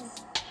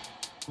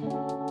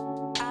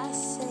 I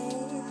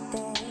said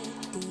that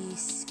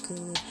this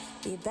could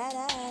be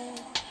better.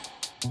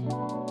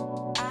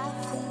 I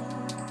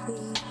think we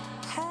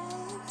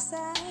have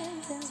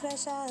something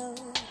special.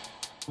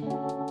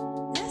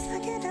 Let's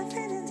not get our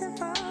feelings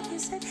involved. You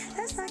said,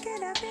 let's not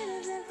get our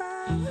feelings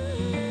involved.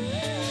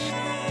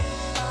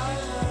 I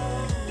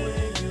love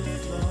when you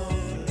flow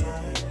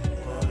like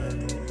water.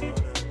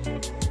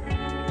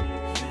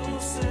 You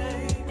say,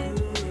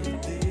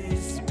 could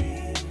this be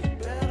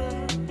better?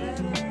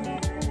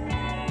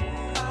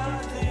 I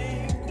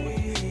think we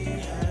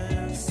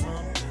have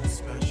something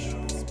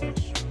special.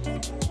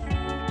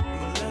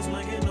 But let's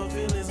not get no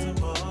feelings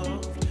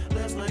involved.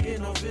 Let's not get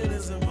no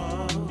feelings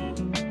involved.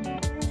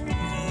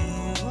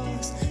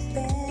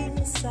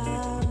 Spend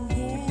some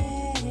in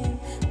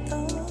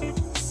those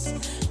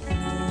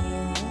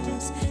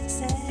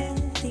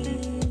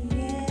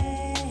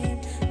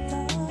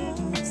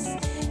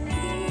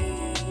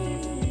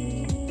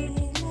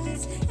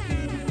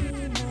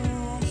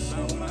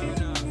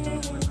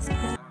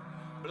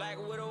Black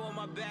Widow on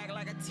my back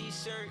like a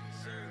t-shirt.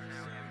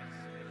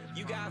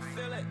 You gotta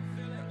feel it.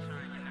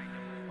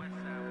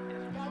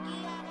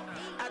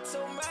 I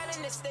told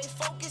Merlin to stay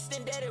focused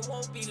and that it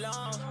won't be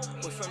long.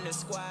 We're from the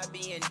squad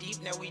being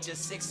deep, now we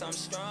just 6, I'm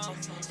strong.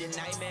 The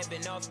nightmare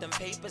been off them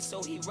papers,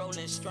 so he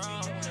rolling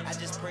strong. I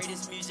just pray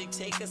this music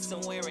take us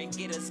somewhere and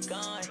get us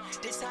gone.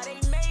 This how they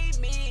made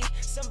me,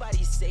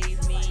 somebody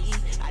save me.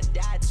 I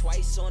died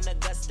twice on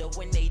Augusta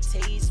when they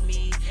tased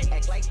me.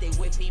 Act like they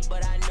with me,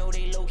 but I know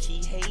they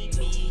low-key hate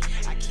me.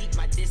 I keep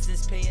my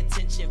distance, pay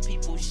attention,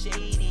 people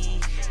shady.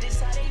 This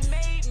how they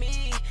made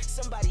me,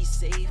 somebody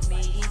save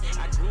me.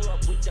 I grew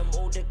up with them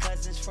older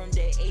cousins from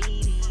the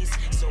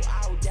 80s, so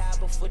I'll die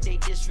before they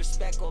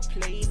disrespect or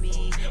play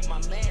me. My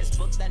man's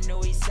booked, I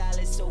know he's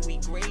solid, so we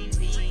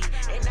gravy.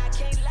 And I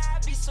can't lie,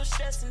 be so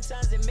stressed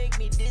sometimes it make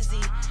me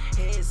dizzy.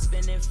 Head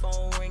spinning,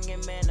 phone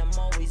ringing, man, I'm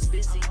always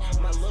busy.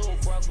 My little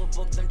brother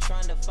booked, I'm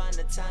trying to find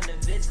the time to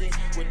visit.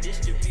 With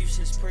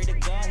distributions, pray to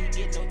God he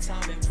get no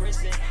time in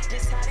prison.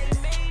 This how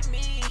they made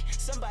me,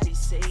 somebody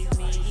save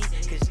me.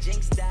 Cause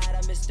Jinx died,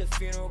 I missed the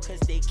funeral cause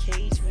they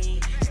caged me.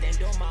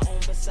 Stand on my own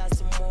beside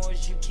some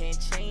Moors, you can't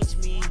change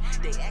me.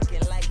 They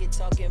acting like it,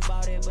 talking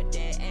about it, but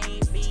that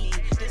ain't me.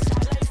 This how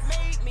life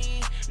made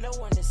me, no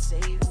one to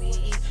save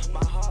me.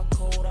 My heart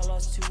cold, I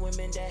lost 2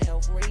 women that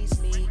helped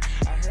raise me.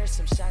 I heard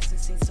some shots and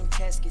seen some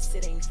caskets,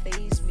 it ain't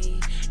phased me.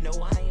 No,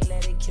 I ain't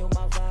let it kill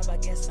my vibe, I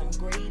guess I'm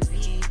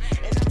gravy.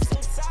 And I'm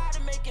so tired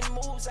of making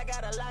moves, I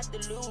got a lot to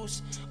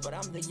lose. But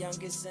I'm the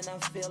youngest and I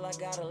feel I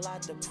got a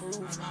lot to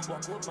prove.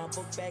 Walk with my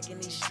book bag in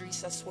these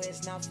streets, I swear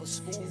it's not for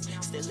school.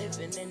 Still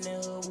living in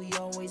the hood, we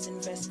always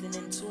investing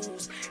in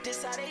tools.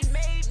 This how they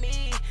made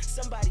me,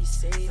 somebody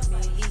save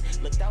me.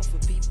 Looked out for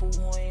people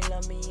who ain't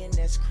love me and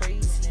that's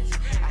crazy.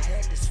 I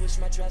had to switch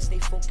my drive, stay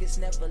focused,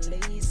 never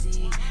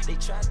lazy. They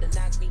tried to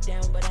knock me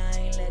down, but I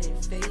ain't let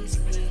it faze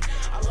me.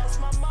 I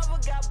lost my mother,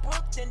 got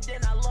booked, and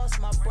then I lost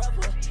my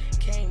brother.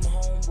 Came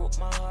home, broke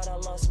my heart, I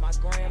lost my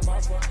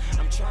grandmother.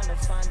 I'm trying to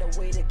find a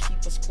way to keep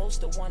us close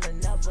to one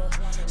another.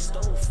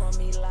 Stole from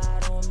me,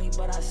 lied on me,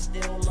 but I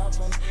still love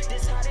them.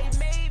 This how they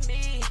made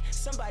me,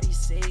 somebody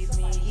save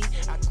me.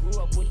 I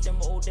grew up with them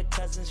older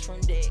cousins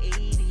from the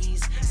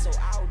 80s, so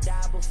I'll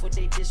die before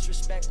they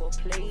disrespect or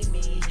play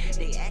me.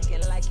 They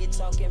acting like it,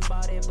 talking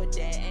about it, but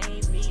that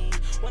ain't me.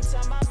 One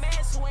time my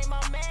mans who ain't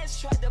my mans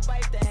tried to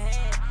bite the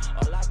hand.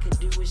 All I could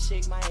do was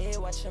shake my head,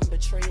 watch him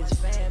betray his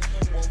fans.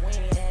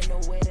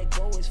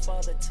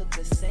 took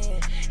a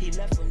sand. He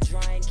left him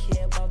dry and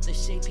care about the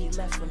shape he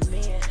left for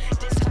man.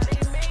 This how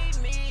they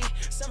made me.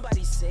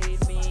 Somebody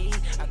save me.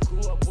 I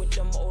grew up with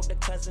them older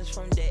cousins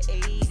from the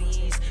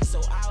 80s,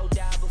 so I'll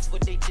die before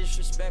they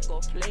disrespect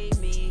or play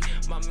me.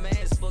 My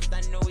man's booked,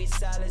 I know he's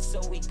solid, so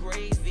we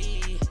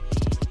gravy.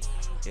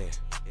 Yeah.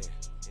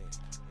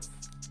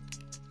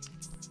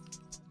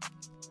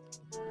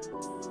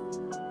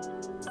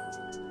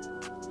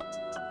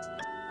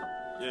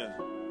 Yeah.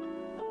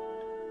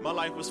 My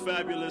life was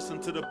fabulous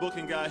until the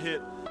booking got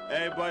hit.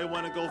 Everybody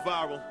wanna go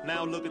viral,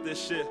 now look at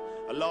this shit.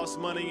 I lost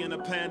money in a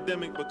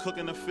pandemic, but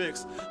cooking a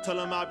fix. Tell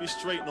them I'll be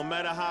straight, no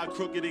matter how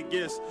crooked it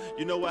gets.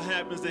 You know what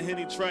happens to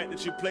any track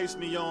that you place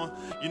me on.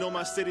 You know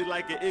my city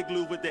like an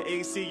igloo with the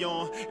AC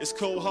on. It's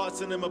cold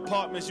hearts in them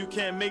apartments, you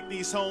can't make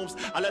these homes.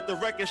 I let the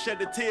record shed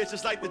the tears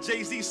just like the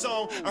Jay-Z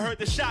song. I heard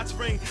the shots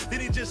ring, then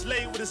he just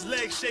laid with his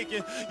legs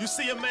shaking. You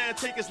see a man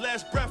take his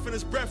last breath and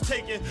his breath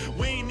taken.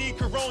 We ain't need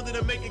Corona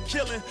to make a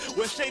killing.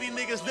 Where shady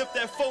niggas lift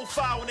that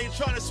 4-5 when they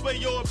trying to sway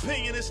your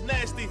opinion, it's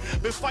nasty.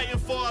 Been fighting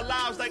for our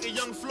lives like a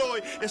young Floyd.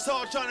 It's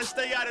hard trying to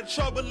stay out of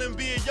trouble and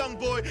be a young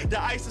boy. The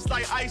ice is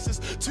like ISIS,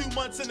 2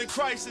 months in the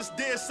crisis.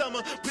 Dear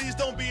summer, please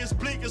don't be as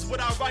bleak as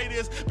what I write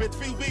is. Been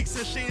 3 weeks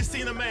since she ain't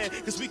seen a man,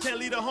 cause we can't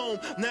leave her home.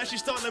 Now she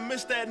starting to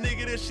miss that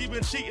nigga that she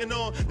been cheating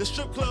on. The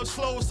strip club's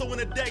closed, so when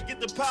the deck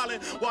get the piling,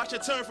 watch her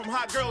turn from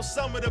hot girl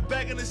summer to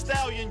Megan Thee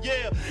Stallion.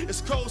 Yeah,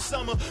 it's cold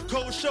summer,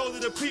 cold shoulder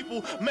to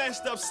people,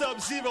 mashed up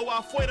Sub-Zero,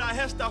 afuera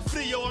está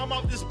frío. I'm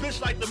out this bitch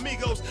like the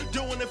Migos,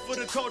 doing it for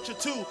the culture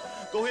too.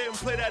 Go ahead and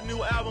play that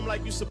new album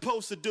like you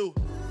supposed to do.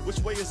 Which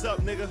way is up,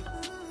 nigga?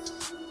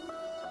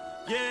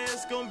 Yeah,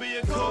 it's gonna be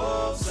a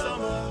cold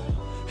summer.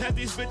 Half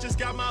these bitches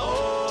got my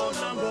old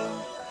number.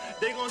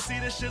 They gon' see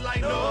this shit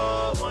like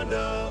no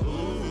wonder.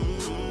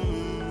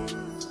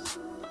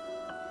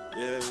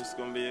 Yeah, it's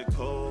gonna be a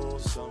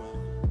cold summer.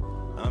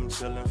 I'm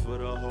chillin' for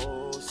the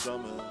whole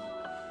summer.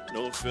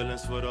 No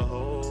feelings for the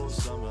whole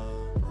summer.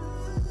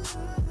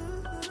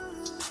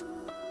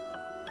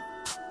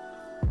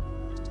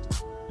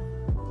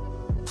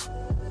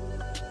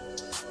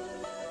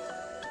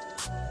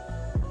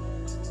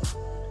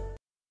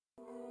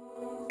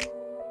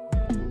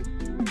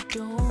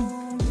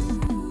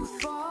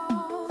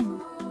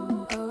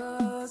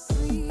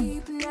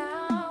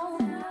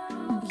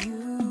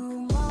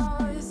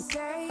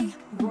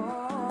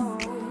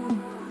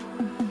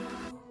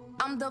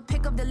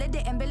 Pick up the lid,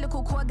 the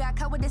umbilical cord got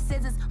cut with the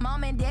scissors.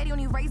 Mom and daddy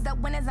only raised up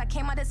winners. I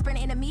came out of sprint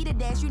in a meter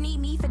dash. You need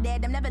me for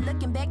that. I'm never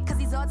looking back, cause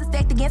these odds are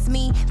stacked against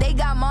me. They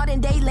got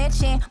modern day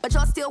lynching, but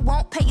y'all still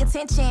won't pay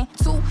attention.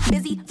 Too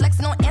busy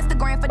flexing on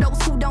Instagram for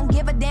those who don't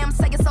give a damn.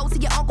 Say your soul to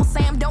your Uncle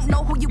Sam. Don't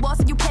know who you are,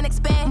 so you can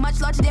expand. Much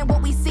larger than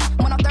what we see.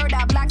 On our third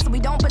eye block, so we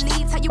don't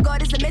believe. Tell you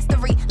God is a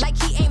mystery. Like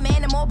he ain't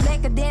man and more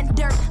blacker than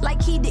dirt.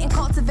 Like he didn't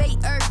cultivate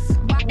earth.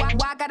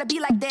 Why gotta be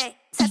like that?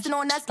 Testing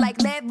on us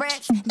like lab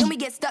rats. Then we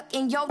get stuck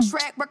in your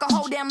track. Work a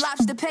whole damn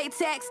lobster to pay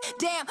tax.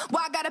 Damn,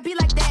 why I gotta be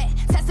like that?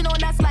 Testing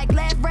on us like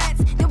lab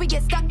rats. Then we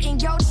get stuck in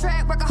your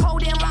track. Work a whole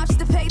damn lobster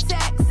to pay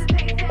tax.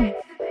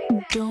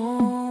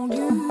 Don't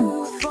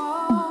you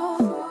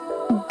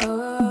fall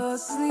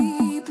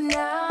asleep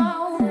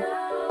now.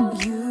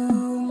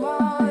 You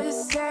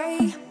must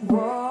say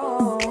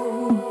whoa.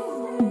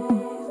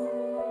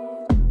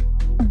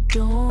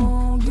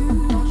 Don't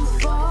you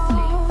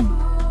fall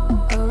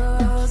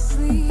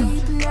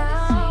asleep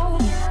now.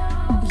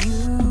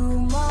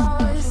 You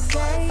must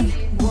say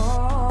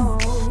whoa.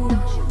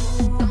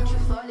 Don't you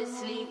fall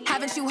asleep.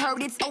 Haven't you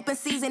heard it's open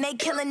season? They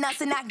killing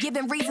us and not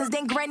giving reasons.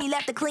 Then granny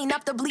left to clean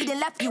up the bleed and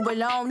left you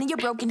alone in your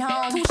broken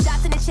home. 2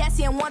 shots in the chest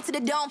and 1 to the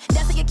dome.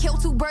 That's how you kill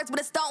 2 birds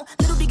with a stone.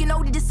 Little do you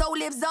know that this soul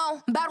lives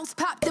on. Bottles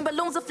popped and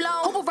balloons are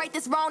flown. Who will right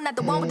this wrong? Not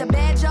the one with the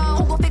bad jaw.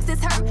 Who gon' fix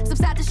this hurt?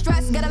 Subside the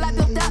stress. Got a lot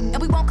built up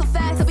and we won't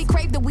confess. So we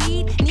crave the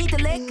weed, need the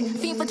lick,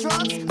 fiend for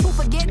drugs. Who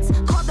forgets?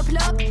 Call the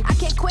plug. I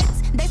can't quit.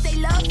 They say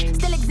love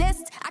still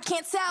exists. I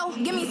can't tell.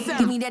 Give me some.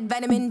 Give me that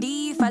vitamin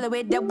D. Follow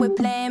it up with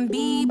plan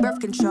B. Birth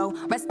control.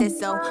 Rest that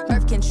soul.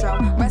 Birth control.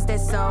 Rest that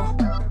soul.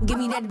 Give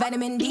me that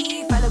vitamin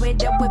D. Follow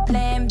it up with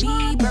plan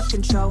B. Birth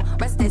control.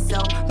 Rest that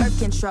soul. Birth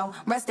control.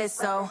 Rest that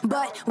soul.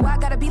 But why I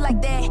gotta be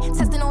like that?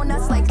 Testing on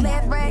us like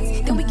lab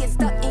rats. Then we get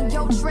stuck in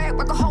your track.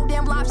 Work a whole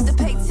damn lobster to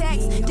pay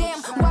tax.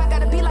 Damn, why I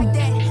gotta be like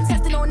that?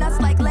 Testing on us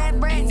like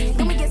lab rats.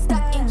 Then we get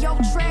stuck in your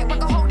track.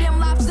 Work a whole damn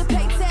lobster to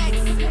pay tax.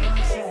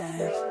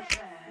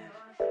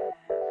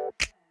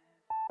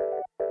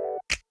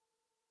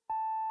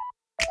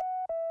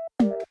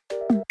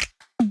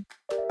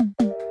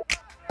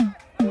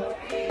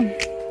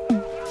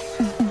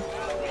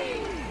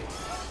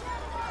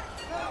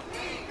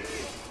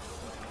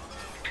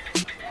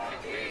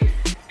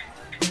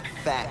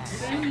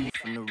 Facts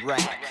from the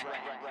rack.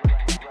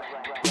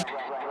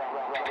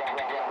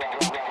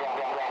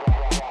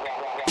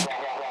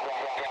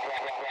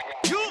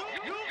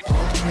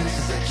 Port-au-Prince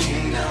is a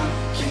kingdom,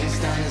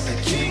 Kingston is a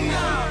kingdom,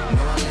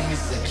 New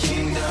Orleans is a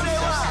kingdom,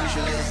 South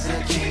Central is a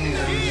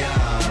kingdom,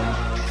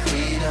 yeah.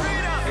 Freedom,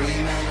 free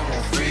man, I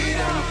want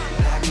freedom.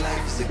 Black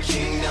life is a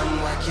kingdom,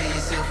 why kill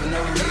yourself for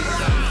no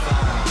reason?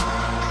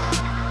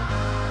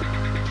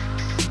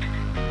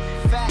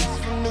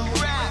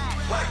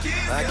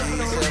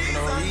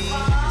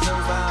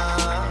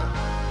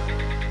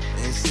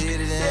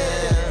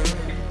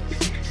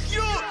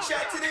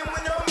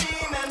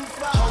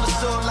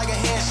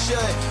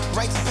 should.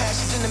 Rights and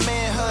passions in the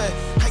manhood.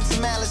 Heights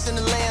and malice in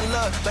the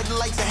landlord. Like the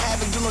lights of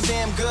heaven, do no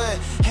damn good.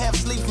 Half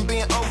sleep from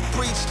being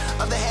over-preached.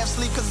 Other half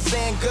sleep cause it's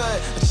damn good.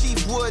 A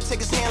chief would take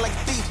his hand like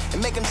a thief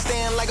and make him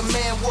stand like a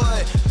man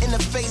would. In the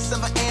face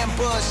of an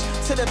ambush,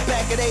 to the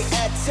back of they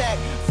attack.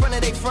 Front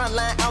of they front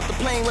line, out the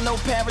plane with no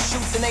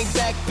parachutes in they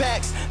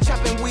backpacks.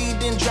 Chopping weed,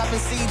 then dropping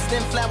seeds,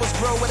 then flowers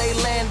grow where they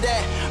land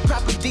at.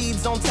 Proper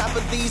deeds on top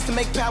of these to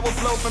make power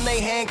flow from they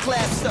hand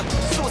clasps.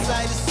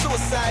 Suicide is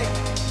suicide.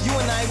 You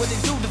and I, what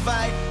they do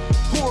divide.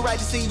 Who will right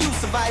to see you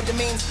survive? That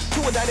means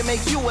who will die to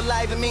make you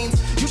alive? It means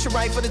you should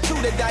write for the two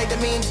that died. That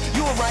means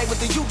you will ride with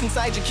the youth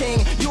inside your king.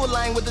 You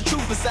align with the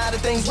truth beside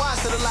of things. Wise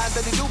to the lies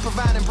that they do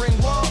provide and bring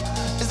war.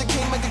 Is the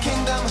king make a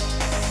kingdom?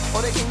 Or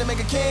the kingdom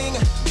make a king?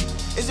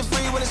 Is it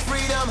free when it's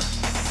freedom?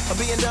 Or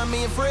being dumb,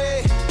 being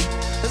free?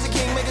 Does the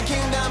king make a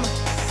kingdom?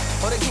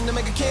 Or the kingdom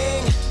make a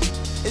king?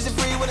 Is it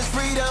free when it's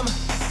freedom?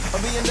 Or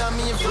being dumb,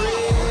 being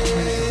free?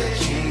 Is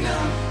a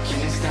kingdom,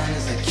 Kingston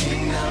is a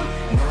kingdom,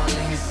 New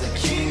Orleans is a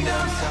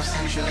kingdom, South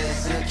Central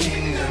is a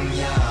kingdom,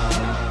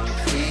 yeah.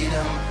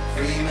 Freedom,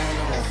 free man,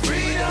 I want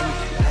freedom.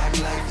 Black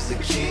life is a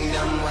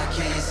kingdom, why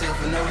kill yourself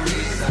for no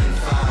reason?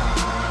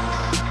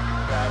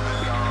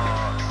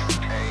 Babylon,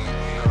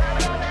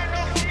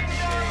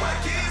 why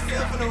kill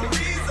yourself for no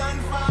reason?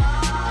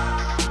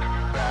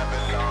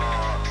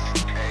 Babylon,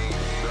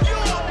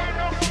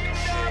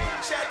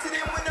 shout to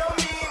them with no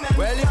meaning.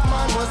 Well, if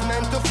man was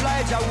meant to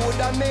fly, Jah would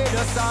have made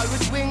us all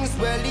with wings.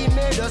 Well, he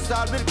made us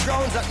all with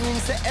crowns. That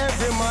means that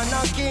every man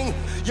a king.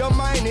 Your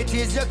mind, it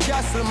is your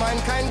castle.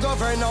 Mankind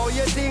govern how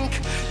you think.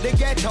 The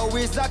ghetto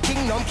is a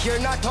kingdom. Care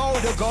not how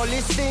the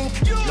gully stink.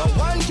 No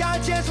one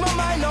can change my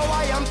mind. Now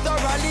I am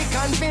thoroughly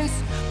convinced.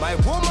 My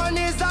woman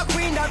is a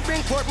queen that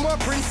bring forth more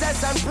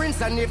princess and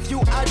prince. And if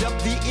you add up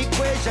the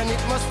equation,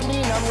 it must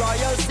mean I'm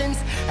royal since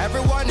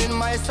everyone in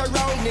my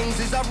surroundings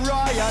is of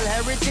royal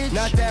heritage.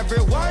 Not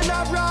everyone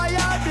of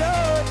royal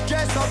blood,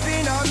 dressed up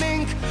in a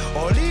mink.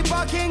 Only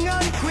a king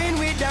and queen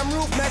with them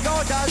roof make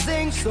out a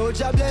zinc. So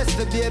Jah bless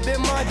the baby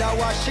mother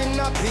washing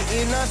up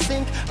in a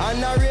sink.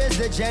 And I raise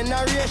the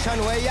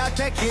generation where you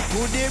take it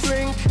to the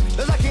brink.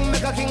 Does a king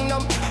make a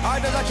kingdom, or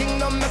does a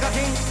kingdom make a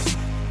king?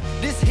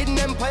 This hidden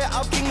empire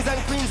of kings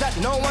and queens that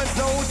no one's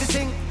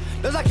noticing.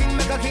 Does a king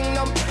make a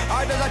kingdom,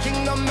 or does a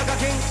kingdom make a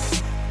king?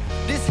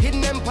 This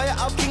hidden empire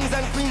of kings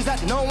and queens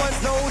that no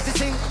one's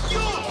noticing.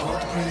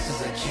 Port-au-Prince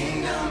is a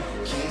kingdom,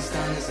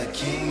 Kingston is a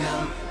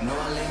kingdom, New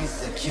Orleans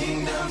is a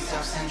kingdom,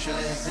 South Central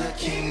is a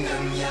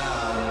kingdom,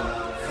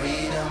 yeah.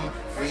 Freedom,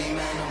 free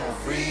man, I want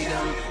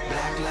freedom.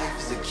 Black life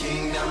is a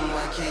kingdom,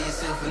 why kill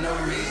yourself for no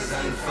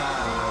reason?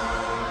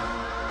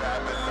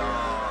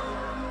 Babylon.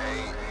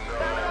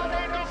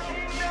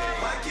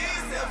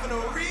 For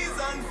no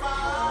reason,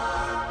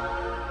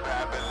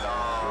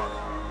 Babylon.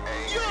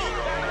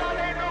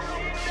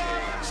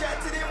 Shout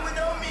to them with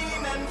no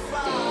meaning,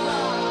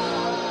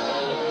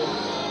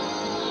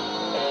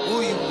 Who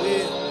you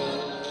with?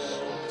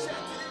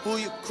 Who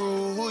you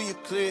crew? Who you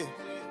clear?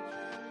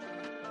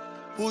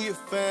 Who you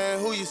fan?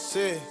 Who you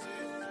sick?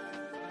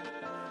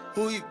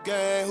 Who you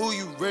gang? Who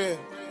you real?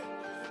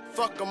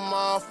 Fuck 'em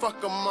all,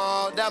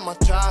 that my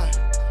tribe.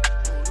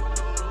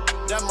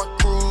 That my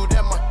crew,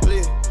 that my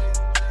clique.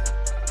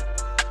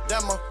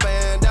 That my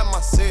fan, that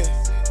my sis.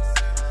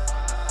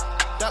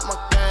 That my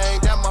gang,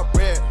 that my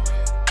rep.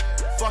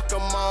 Fuck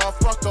 'em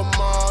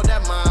all,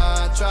 that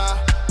my tribe.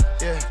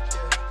 Yeah,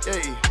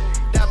 yeah.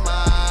 That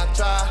my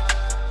tribe.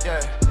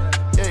 Yeah,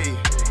 yeah.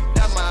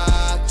 That my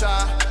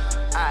tribe.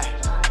 Aye,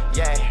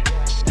 yeah.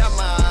 That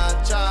my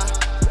tribe.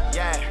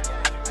 Yeah,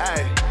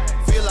 aye.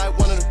 Feel like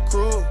one of the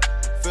crew.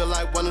 Feel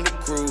like one of the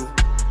crew.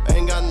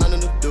 Ain't got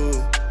nothing to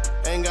do.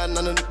 Ain't got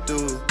nothing to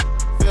do.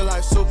 Feel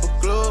like super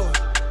glue.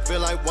 Feel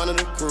like one of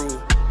the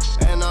crew,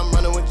 and I'm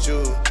running with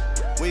you.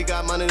 We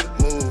got money to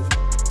move.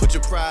 Put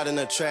your pride in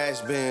the trash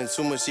bin,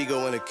 too much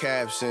ego in the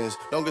captions.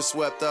 Don't get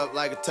swept up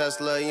like a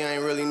Tesla, you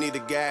ain't really need the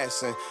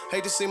gassing.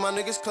 Hate to see my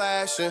niggas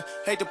clashing,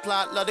 hate the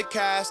plot, love the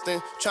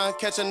casting. Tryna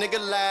catch a nigga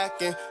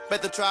lacking,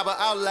 bet the tribe will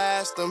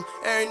outlast them.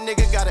 Every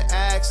nigga got an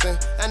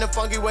accent, and a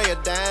funky way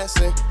of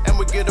dancing. And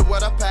we get it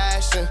with our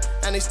passion,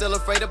 and they still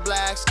afraid of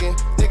black skin.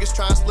 Niggas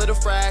tryna split a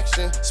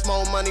fraction,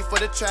 small money for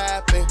the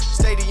trapping.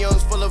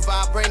 Stadiums full of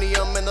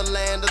vibranium in the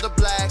land of the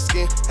black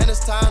skin. And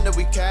it's time that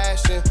we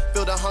cashin',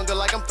 feel the hunger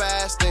like I'm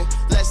fasting.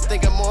 Let's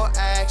think of more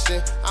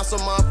action, I'm so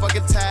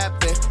motherfucking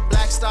tapping.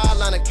 Black Star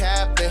line of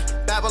captain,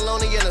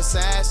 Babylonian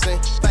assassin.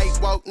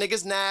 Fake woke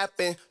niggas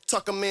napping,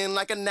 tuck 'em in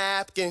like a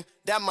napkin.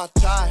 That my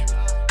type,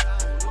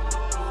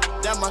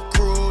 that my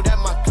crew, that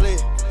my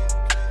clique.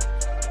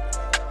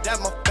 That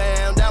my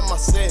fam, that my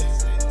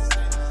sis.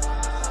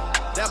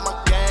 That my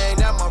gang,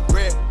 that my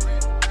rip.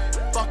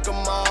 Fuck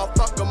 'em all,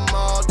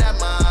 that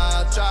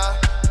my tribe.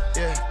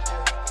 Yeah,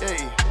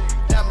 yeah.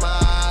 That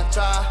my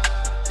tribe.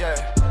 Yeah,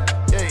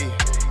 yeah.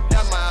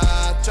 That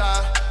my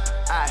tribe.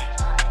 Aye,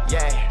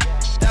 yeah.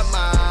 That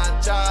my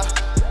tribe.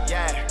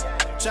 Yeah.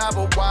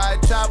 Travel wide,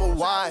 travel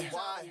wide.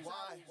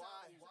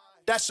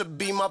 That should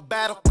be my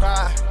battle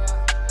cry.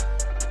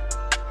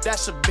 That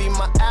should be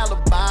my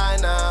alibi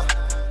now.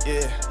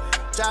 Yeah.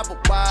 Travel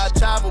wide,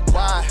 travel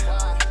wide.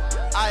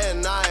 I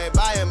and I,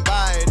 by and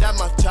by, that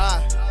my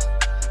child.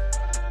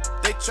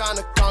 They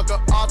tryna conquer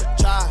all the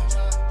tribes.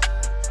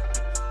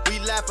 We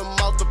laugh and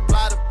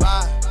multiply the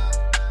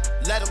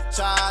vibe. Let them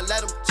try,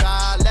 let them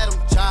try, let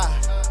them try.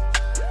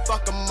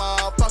 Fuck them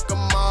all,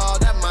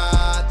 that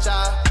my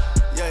child.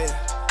 Yeah,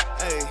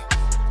 hey,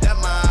 that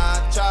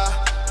my child.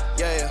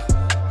 Yeah,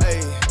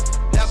 hey,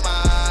 that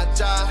my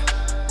child.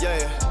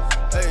 Yeah,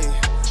 hey,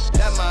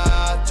 that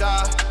my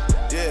child.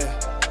 Yeah,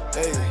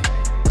 hey.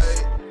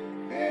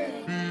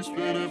 Be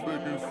steady,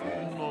 making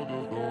food on the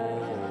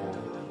door.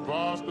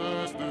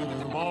 Basta,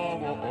 steady,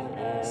 mama.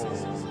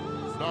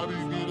 Now we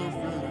get a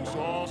finish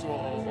also.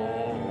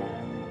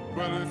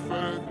 Ready,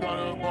 got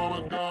a mama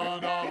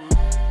gun out.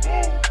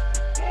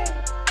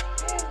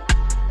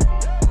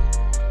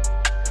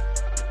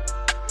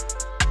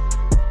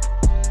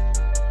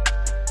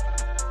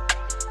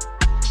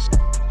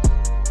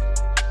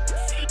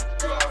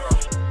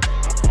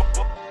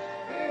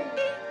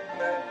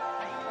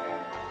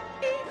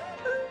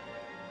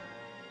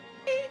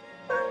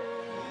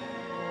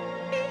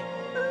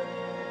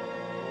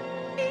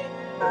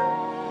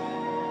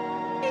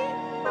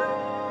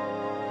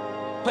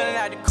 Pulling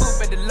out the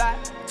coupe at the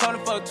lot. Told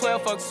him fuck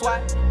 12, fuck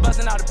SWAT.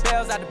 Busting all the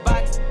bells out the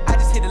box. I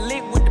just hit a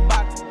lick with the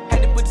box.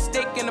 Had to put the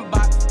stick in the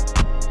box.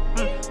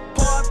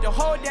 Pour up the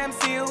whole damn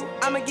seal.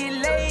 I'ma get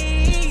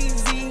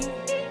lazy.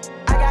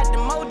 I got the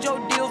mojo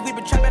deals. We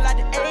been trapping like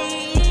the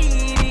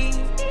 80s.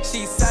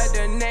 She said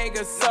the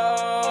nigga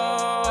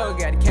so.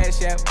 Got the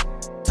cash out.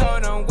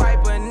 Told him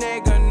wipe a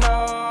nigga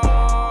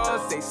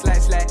no. Say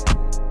slash slash.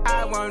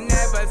 I won't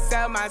never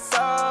sell my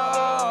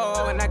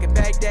soul. And I can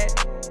back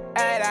that.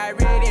 And I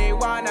really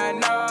wanna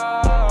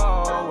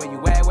know where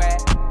you at, where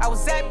I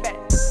was at back,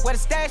 where the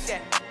stash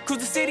at. Cruise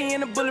the city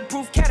in a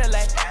bulletproof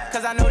Cadillac.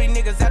 Cause I know these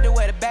niggas out there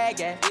where the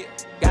bag at.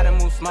 Gotta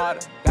move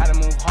smarter, gotta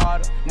move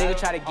harder. Nigga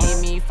try to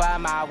give me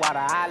 5 mile water.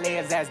 I lay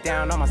his ass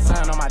down on my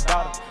son, on my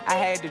daughter. I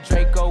had the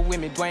Draco with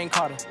me, Dwayne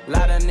Carter.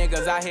 Lot of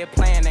niggas out here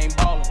playing, ain't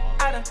ballin'.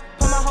 I done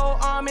put my whole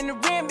arm in the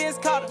rim, Vince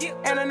Carter.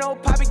 And I know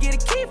Poppy get a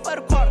key for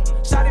the quarter.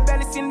 Shawty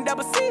barely seen the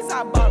double C's,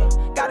 I bought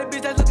her. Got a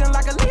bitch that's looking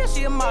like a Leah,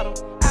 she a model.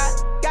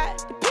 I got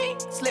the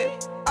pink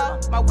slip,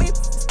 my whip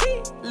is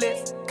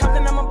keyless.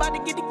 Compton, I'm about to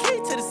get the key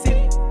to the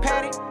city.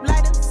 Patty,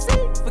 light up the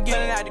seat.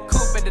 Forgetting out the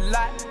coupe at the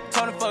lot.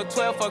 Told him fuck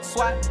 12, fuck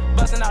SWAT.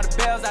 Busting all the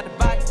bells out the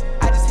box.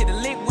 I just hit a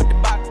lick with the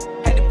box.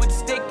 Had to put the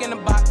stick in the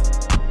box.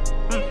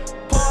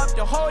 Pour up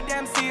the whole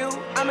damn seal.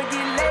 I'ma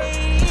get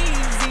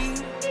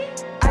lazy.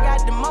 I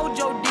got the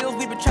mojo deals.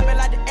 We been trapping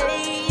like the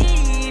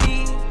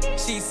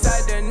 80s. She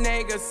said the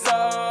nigga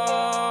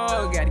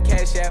so. Got the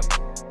cash out.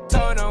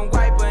 Told him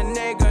wipe a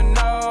nigga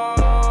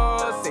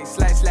no. Say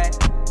slash slash.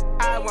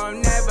 I won't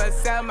never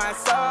sell my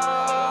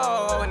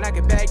soul. And I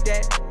can back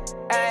that.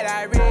 And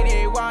I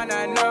really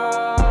wanna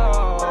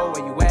know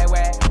where you at,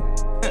 where?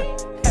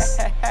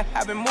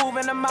 I've been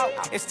moving them out.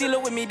 And steal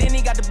it with me, then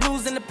he got the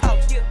blues in the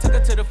pouch. Took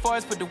her to the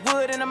forest, put the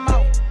wood in the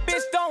mouth.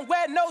 Bitch, don't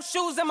wear no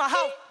shoes in my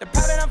house. The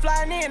private I'm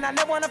flying in, I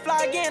never wanna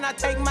fly again. I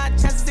take my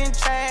chances in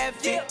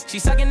traffic. She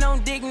sucking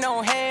on dick,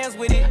 no hands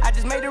with it. I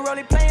just made the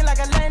rolling plane like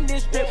a landing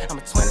strip. I'm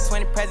a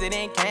 2020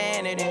 president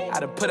candidate. I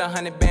done put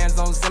 100 bands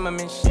on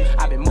Zimmerman shit.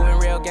 I been moving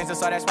real gangster,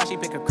 so that's why she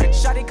pick a crit.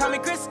 Shawty call me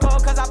Chris Cole,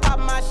 cause I pop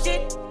my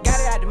shit. Got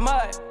it out the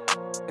mud.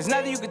 There's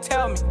nothing you can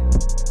tell me.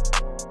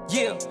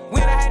 Yeah,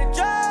 when I had a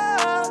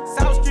job,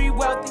 South Street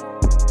wealthy.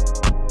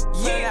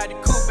 Yeah, out the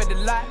coupe at the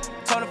lot.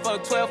 Told him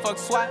fuck 12, fuck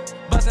SWAT.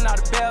 Busting all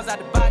the bells out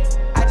the box.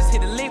 I just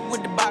hit a lick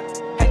with the box.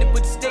 Had to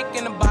put the stick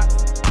in the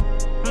box.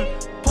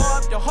 Pour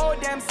up the whole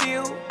damn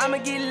seal. I'ma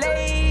get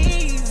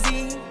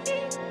lazy.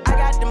 I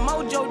got the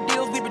mojo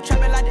deals. We been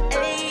trapping like the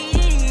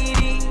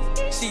 80s.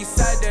 She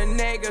said the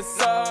nigga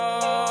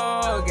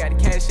so. Got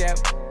the cash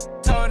out.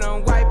 Told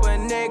him wipe a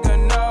nigga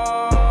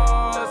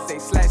no. Say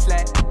slash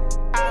slash.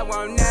 I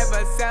won't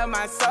never sell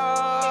my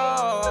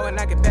soul. And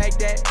I can back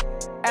that.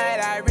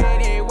 And I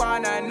really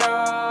wanna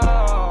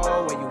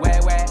know where you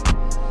at, where?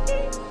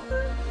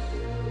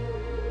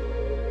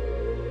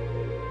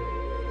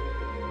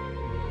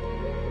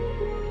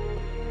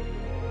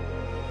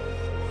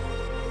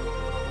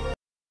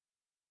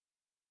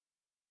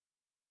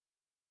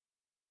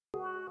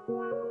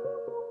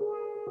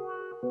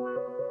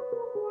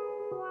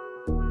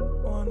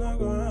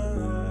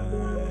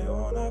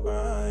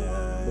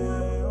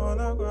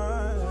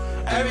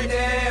 Every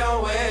day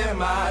I'm with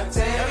my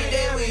team. Every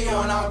day we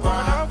on our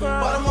grind.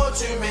 But I'm more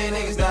too many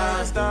niggas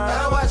dying.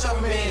 Gotta watch out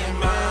for me and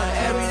mine.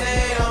 Every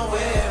day I'm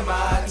with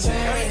my team.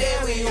 Every day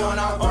we on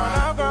our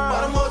grind.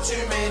 But I'm more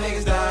too many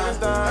niggas dying.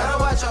 Gotta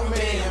watch out for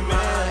me and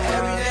mine.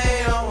 Every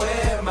day I'm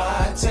with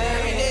my team.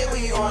 Every day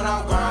we on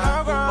our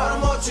grind. But I'm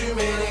more too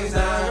many niggas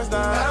dying.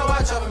 Gotta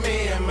watch out for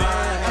me and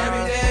mine.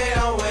 Every day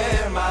I'm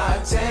with my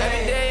team.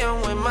 Every day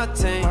I'm with my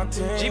team.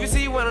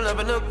 GBC when I'm up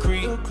in the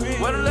creep.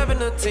 111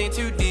 to 10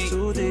 too deep.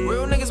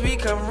 Real niggas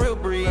become real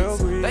breeds.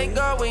 Thank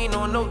God we ain't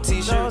on no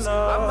t-shirts.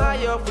 I'm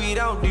high up, we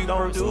don't do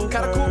perks.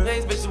 Kinda cool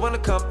names, bitches wanna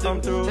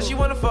come through. Said she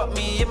wanna fuck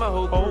me in my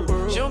whole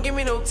crew. She don't give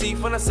me no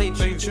teeth when I say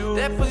true.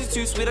 That pussy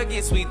too sweet, I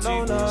get sweet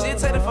too. She'll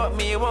tell to fuck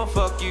me, it won't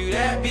fuck you.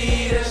 That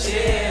be the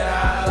shit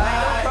I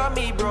like. Don't call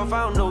me bro if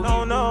I don't know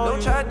you.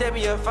 Don't try to dab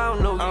me up if I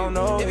don't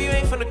know you. If you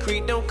ain't from the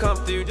creek, don't come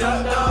through.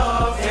 Duck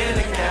off in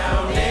the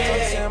county.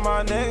 In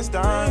my next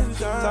dime,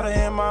 tired of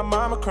hearing my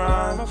mama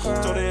crying.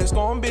 Told her it's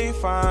gonna be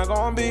fine,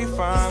 gonna be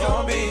fine,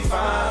 gonna be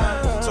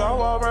fine. So I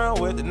walk around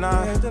with the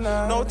nine.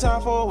 No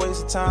time for a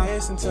waste of time.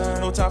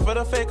 No time for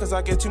the fake, cause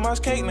I get too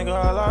much cake, nigga.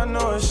 All I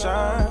know is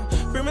shine.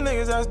 Free me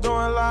niggas that's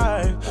doing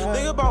life.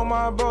 Think about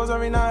my bros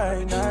every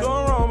night. Doing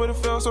wrong, but it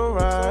feels so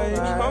right.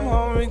 I'm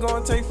home, we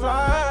gon' take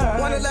flight.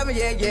 111,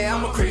 yeah,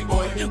 I'm a creep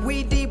boy.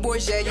 We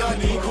D-boys, yeah, y'all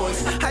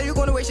decoys. How you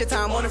gonna waste your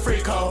time on a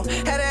free call?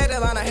 Had the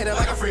line, I hit it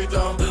like a free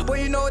throw.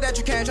 Boy, you know that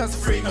you can't trust a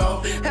free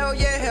go. Hell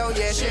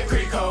yeah, shit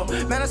creep cold.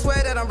 Man, I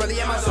swear that I'm really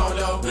in my zone,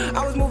 though.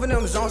 I was moving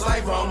them zones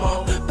like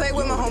Romo. Play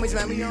with my homies,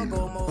 man, we don't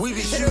go more. We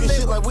be shooting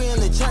shit like we in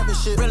the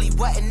championship. Really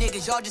wetting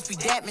niggas, y'all just be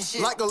dapping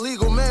shit. Like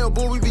illegal mail,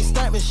 boy, we be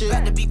stamping shit.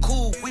 About to be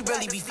cool, we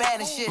really be fat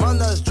and shit. My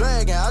nuts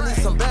dragging, I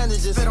need some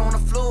bandages. Spit on the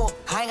floor,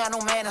 I ain't got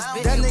no manners,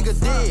 bitch. That nigga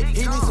dead,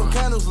 he need some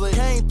candles lit.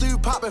 Came through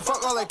popping,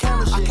 fuck all that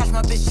camera shit. I catch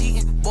my bitch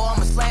cheating, boy,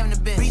 I'ma slam the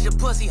bitch. Beat the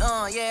pussy,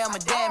 yeah, I'ma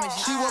damage it.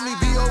 She want me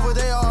be over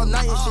there all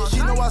night and shit.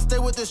 She know I stay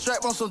with the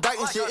strap on some dyke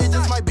and shit. It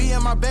just might be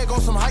in my bag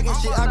on some hiking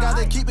shit. I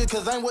gotta keep it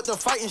cause I ain't with the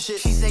fighting shit.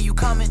 She say you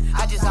coming,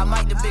 I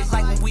mic the bitch.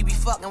 Like when we be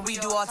fucking, we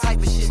do all type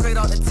of shit. Straight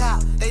off the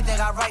top, they think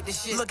I write the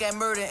shit. Look at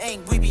Murder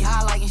Inc., we be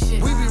highlighting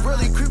shit. We be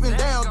really creeping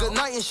down, good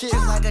night and shit.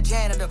 Just like a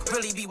janitor,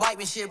 really be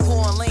wiping shit.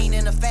 Pouring lean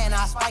in the fan,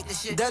 I spike the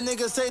shit. That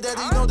nigga say that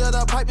he know that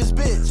I pipe his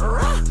bitch.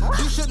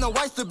 You shouldn't have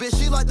wiped the bitch,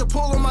 she like to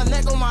pull on my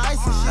neck on my ice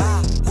and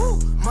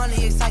shit.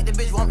 Money excite the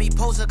bitch, want me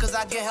poster cause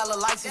I get hella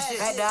likes and shit.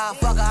 Had to I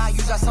fuck her, I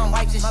use her some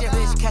wipes and shit.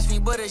 Bitch catch me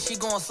with her, she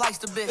gon' slice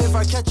the bitch. If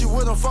I catch you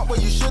with him, fuck where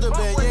you should've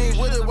been. You ain't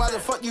with it, why the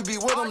fuck you be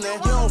with him then?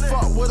 You don't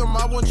fuck with him,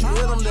 I want you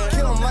hit him then.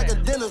 Kill him like a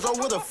dentist or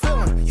with a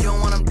feeling. You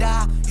don't want him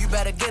die, you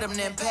better get him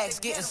then. Packs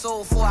getting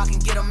sold before I can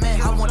get him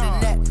in. I want the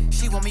net,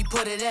 she want me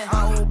put it in.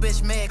 My old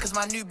bitch mad cause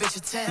my new bitch a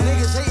 10.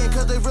 Niggas hating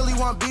cause they really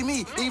want be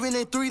me. Even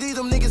in 3D,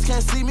 them niggas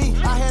can't see me.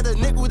 I had a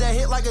nickel that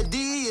hit like a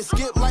DE. It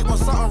skipped like when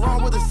something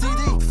wrong with a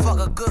CD. Fuck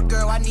a good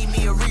girl, I need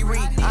me a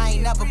reread. I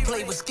ain't never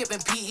played with skipping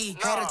PE.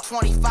 Had a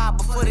 25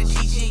 before the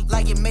GG.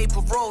 Like it made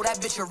parole, that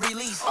bitch a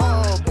release.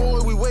 Oh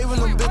boy, we waving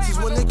them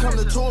bitches. When they come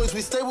to toys,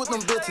 we stay with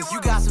them bitches.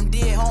 You got some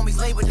dead homies,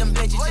 lay with them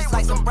bitches. Just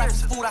like some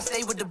breakfast food, I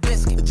stay with the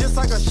biscuit. Just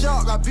like a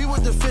shark, I be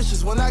with the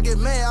fishes. When I get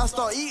mad, I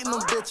start eating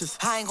them bitches.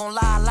 I ain't gon' lie,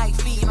 I like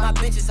feeding my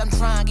bitches. I'm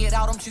trying to get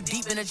out, I'm too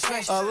deep in the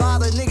trench. A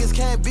lot of niggas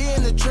can't be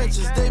in the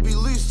trenches. They be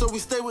loose, so we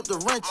stay with the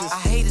wrenches. I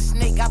hate a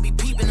snake, I be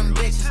peeping them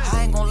bitches.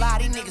 I ain't gon' lie,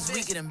 these niggas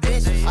weaker than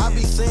bitches. I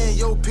be saying,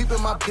 yo,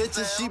 peeping my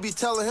bitches. She be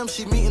telling him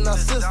she meeting our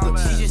sister.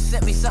 She just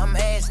sent me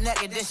something ass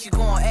naked, then she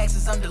gon' ask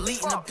us I'm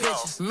deleting the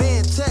pictures. Me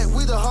and Tech,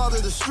 we the heart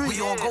of the street. We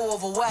gon' go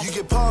over what? You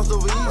get paused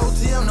over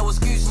EOTM, no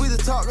excuse. We the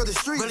talk of the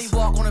streets. Really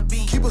walk on the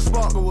beat. Keep a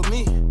sparkle with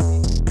me.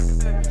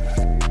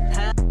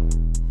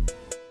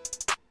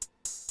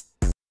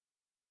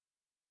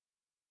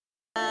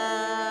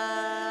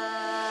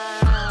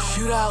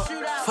 Shootout,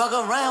 fuck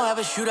around, have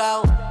a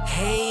shootout.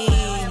 Hey,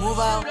 move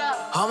out.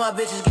 All my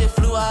bitches get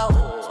flew out.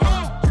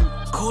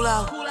 Cool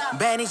out.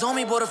 Baddies on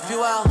me, bought a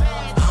few out.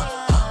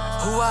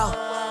 Who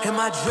out? In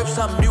my drip,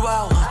 something new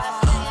out.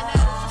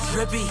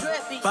 Drippy,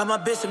 buy my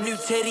bitch some new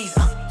titties.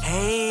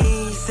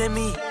 Hey, send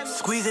me,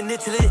 squeezing it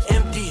till it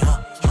empty.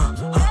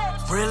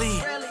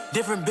 Really,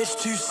 different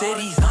bitch, two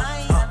cities.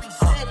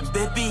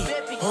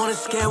 Bippy, on a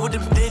scale with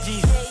them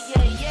digis.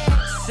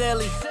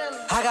 Silly,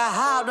 I got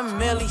high out them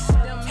millies.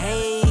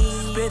 Hey,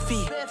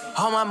 spiffy,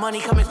 all my money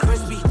coming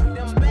crispy.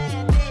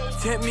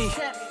 Tempt me,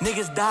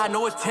 niggas die,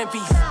 no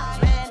attempies.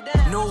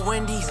 No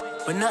Wendy's,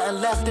 but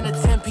nothing left in the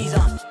tempies.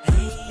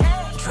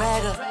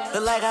 Drag her,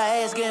 look like her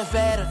ass getting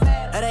fatter.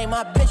 That ain't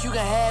my bitch, you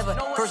can have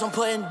her. First I'm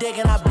putting dick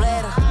in her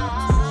bladder.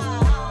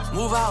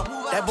 Move out,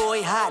 that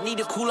boy hot, need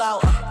to cool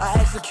out. I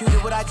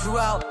executed what I drew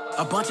out.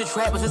 A bunch of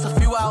trappers, it's a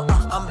few out.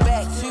 I'm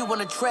back too on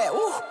the trap,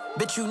 woo.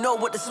 Bitch, you know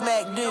what the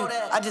smack do.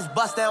 I just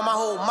bust down my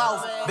whole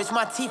mouth. Bitch,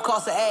 my teeth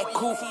cost an act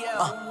cool.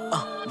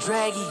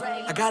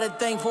 Draggy, I got a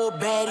thing for a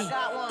baddie,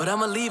 but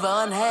I'ma leave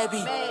her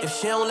unhappy if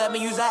she don't let me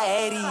use her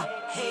addy.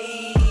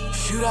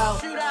 Shootout,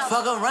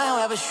 fuck around,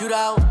 have a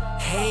shootout.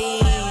 Hey,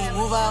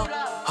 move out.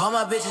 All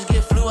my bitches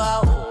get flew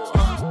out.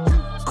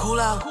 Cool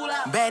out.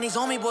 Baddies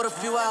on me, bought a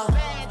few out.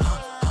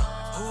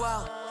 Who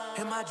out?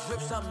 In my drip,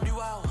 something new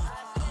out.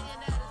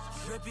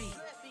 Drippy,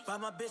 buy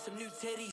my bitch some new titties.